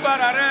 Pàdánùkọ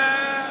ara rẹ.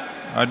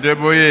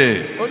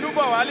 Adeboye.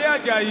 Olúbọ̀wálé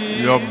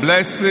Àjàyí. Your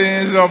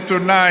blessings of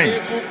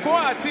tonight Ìbùkún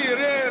àti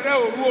ire rẹ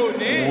òru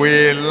òní.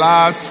 will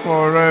last Yóò wà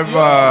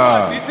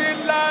forever. títí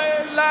láé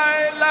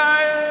láé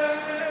láé.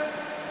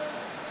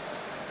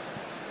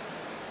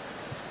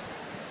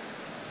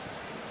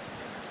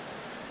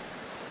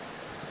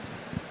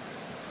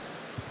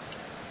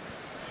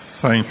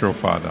 Thank you,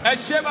 Father. Ẹ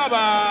ṣé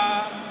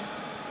bàbá.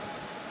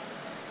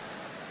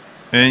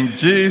 In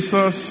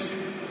Jesus'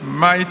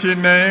 mighty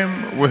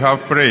name we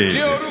have Ní prayed.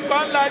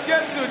 orúkọ ńlá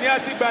Jésù ni a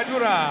ti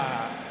gbàdúrà.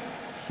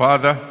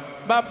 Father,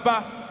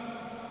 Bàbá,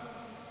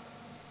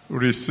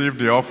 receive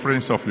the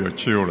offerings of your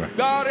children.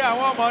 gba ọrẹ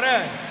àwọn ọmọ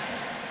rẹ.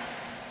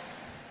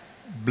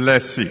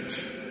 Bless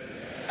it.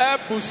 Ẹ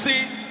bù sí.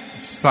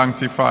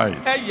 Sanctify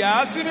it. Ẹ yà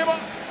á sí mímọ́.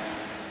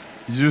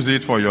 Use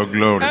it for your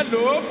glory. Ẹ lò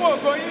ó fún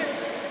ògo yín.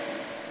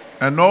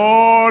 And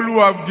all who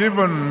have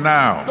given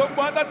now,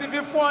 Gbogbo ọ̀tá ti fi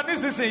fún ọ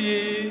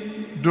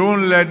nísinsìnyí.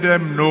 don't let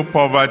them know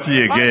poverty Má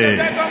ṣe again.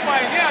 tẹ́kọ̀ mọ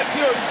àìní àti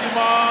òṣì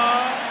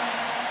mọ́.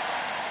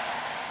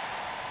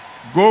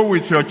 Go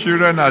with your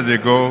children as they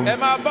go, Ẹ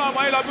máa bá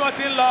ọmọ yín lọ bí wọ́n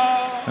ti ń lọ.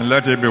 and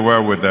let it be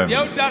well with them.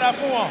 Yóò dára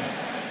fún wọn.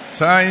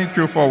 Thank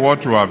you for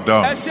what you have Ẹ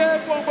done. ṣé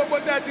fún gbogbo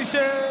tẹ́ ẹ ti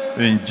ṣe.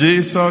 In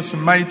Jesus'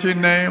 mighty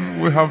name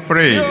we have Ní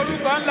prayed.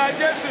 orúkọ ńlá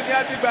Jésù ni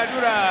a ti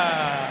gbàdúrà.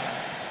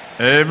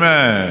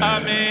 Amen.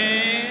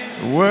 Àmín.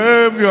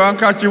 Wave your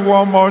handkerchief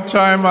one more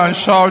time and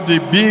shout the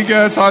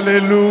biggest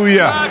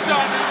hallelujah. Aṣọ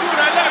àdìjú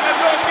rẹ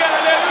lẹ́ẹ̀mejì òkè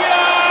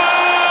hallelujah.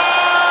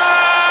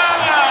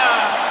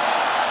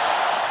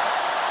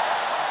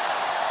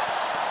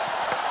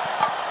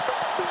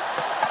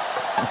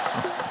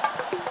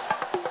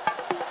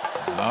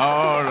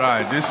 All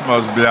right, this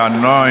must be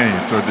annoying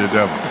to the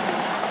devil.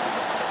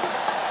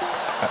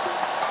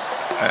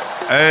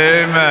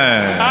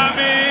 Amen.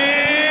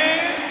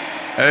 Àmín.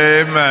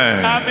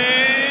 Amen.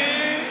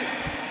 Àmín.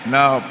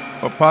 Now,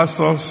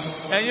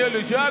 pastors, Ẹ̀yin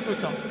olùṣọ́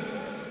àgùntàn,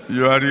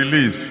 you are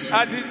released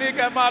a ti ní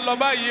kẹ́ máa lọ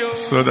báyìí o.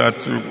 so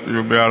that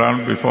you'll be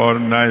around before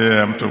 9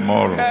 a.m.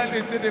 tomorrow. Ẹ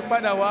lè tètè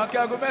padà wá kí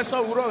aago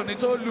mẹ́sàn-án òwúrọ̀ òní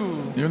tó lù.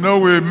 You know,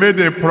 we made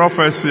a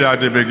prophecy at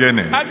the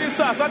beginning A ti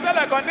sọ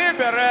àsọtẹ́lẹ̀ kan ní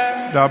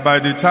ìbẹ̀rẹ̀. that by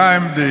the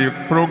time the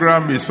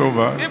program is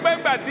over, Nígbà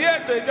ìgbà tí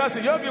ètò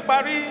ìjọsìn yóò fi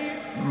parí.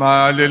 my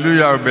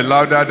hallelujah will be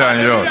louder than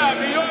yours. Ìyá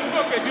mi yóò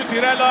gòkè ju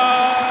tìrẹ lọ.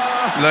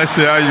 Let's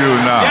hear you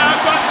Yá now.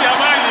 gbọ́ tí a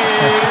máa yè.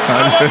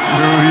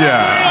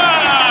 Hallelujah.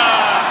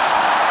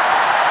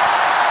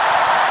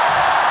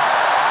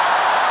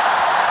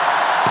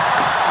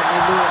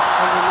 Hallelujah.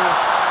 Hallelujah.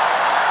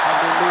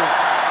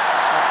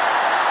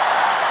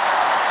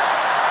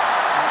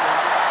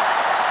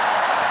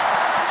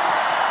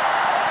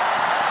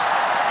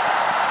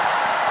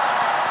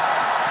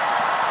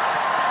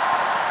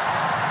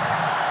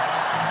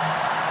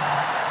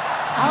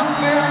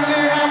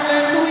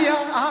 Hallelujah.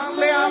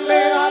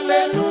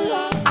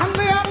 Hallelujah.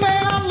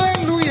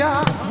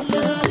 Hallelujah.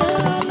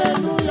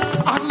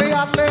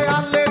 Hallelujah.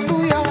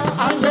 Hallelujah.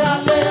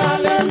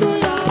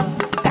 Hallelujah.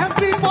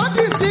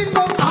 Everybody sing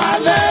oh,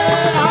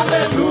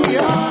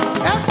 hallelujah.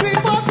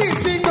 Everybody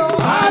sing oh,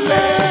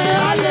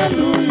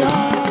 hallelujah.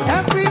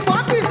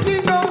 Everybody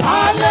sing oh,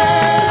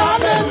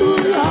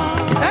 hallelujah.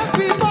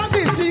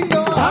 Everybody sing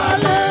oh,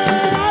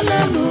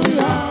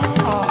 hallelujah.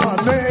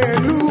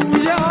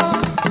 Hallelujah.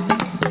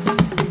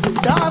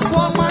 That's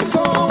what my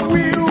song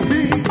will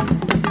be.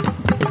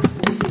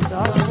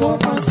 That's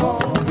what my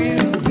song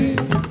will be.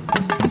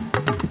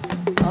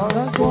 Oh,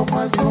 that's what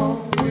my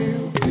song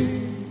will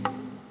be.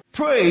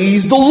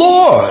 Praise the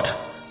Lord!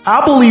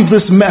 I believe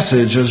this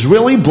message has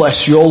really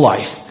blessed your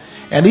life.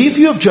 And if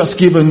you have just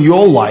given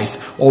your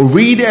life or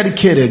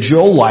rededicated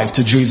your life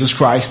to Jesus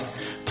Christ,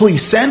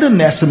 please send an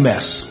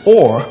SMS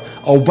or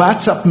a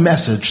WhatsApp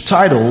message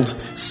titled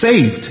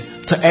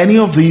Saved to any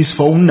of these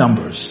phone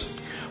numbers.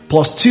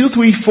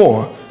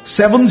 +234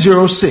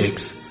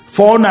 706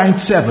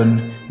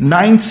 497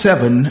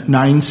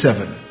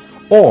 9797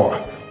 or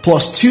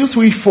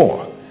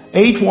 +234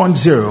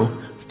 810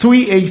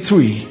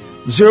 383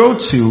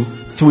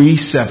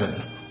 0237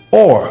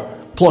 or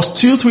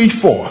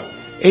 +234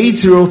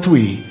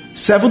 803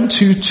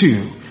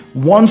 722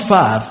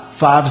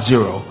 1550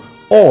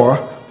 or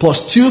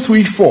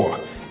 +234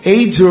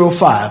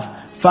 805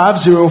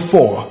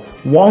 504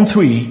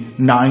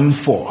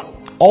 1394.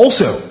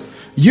 Also,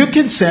 you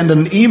can send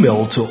an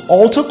email to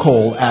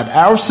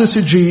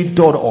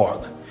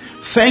altarcall@rccg.org.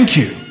 Thank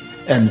you,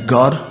 and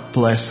God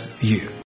bless you.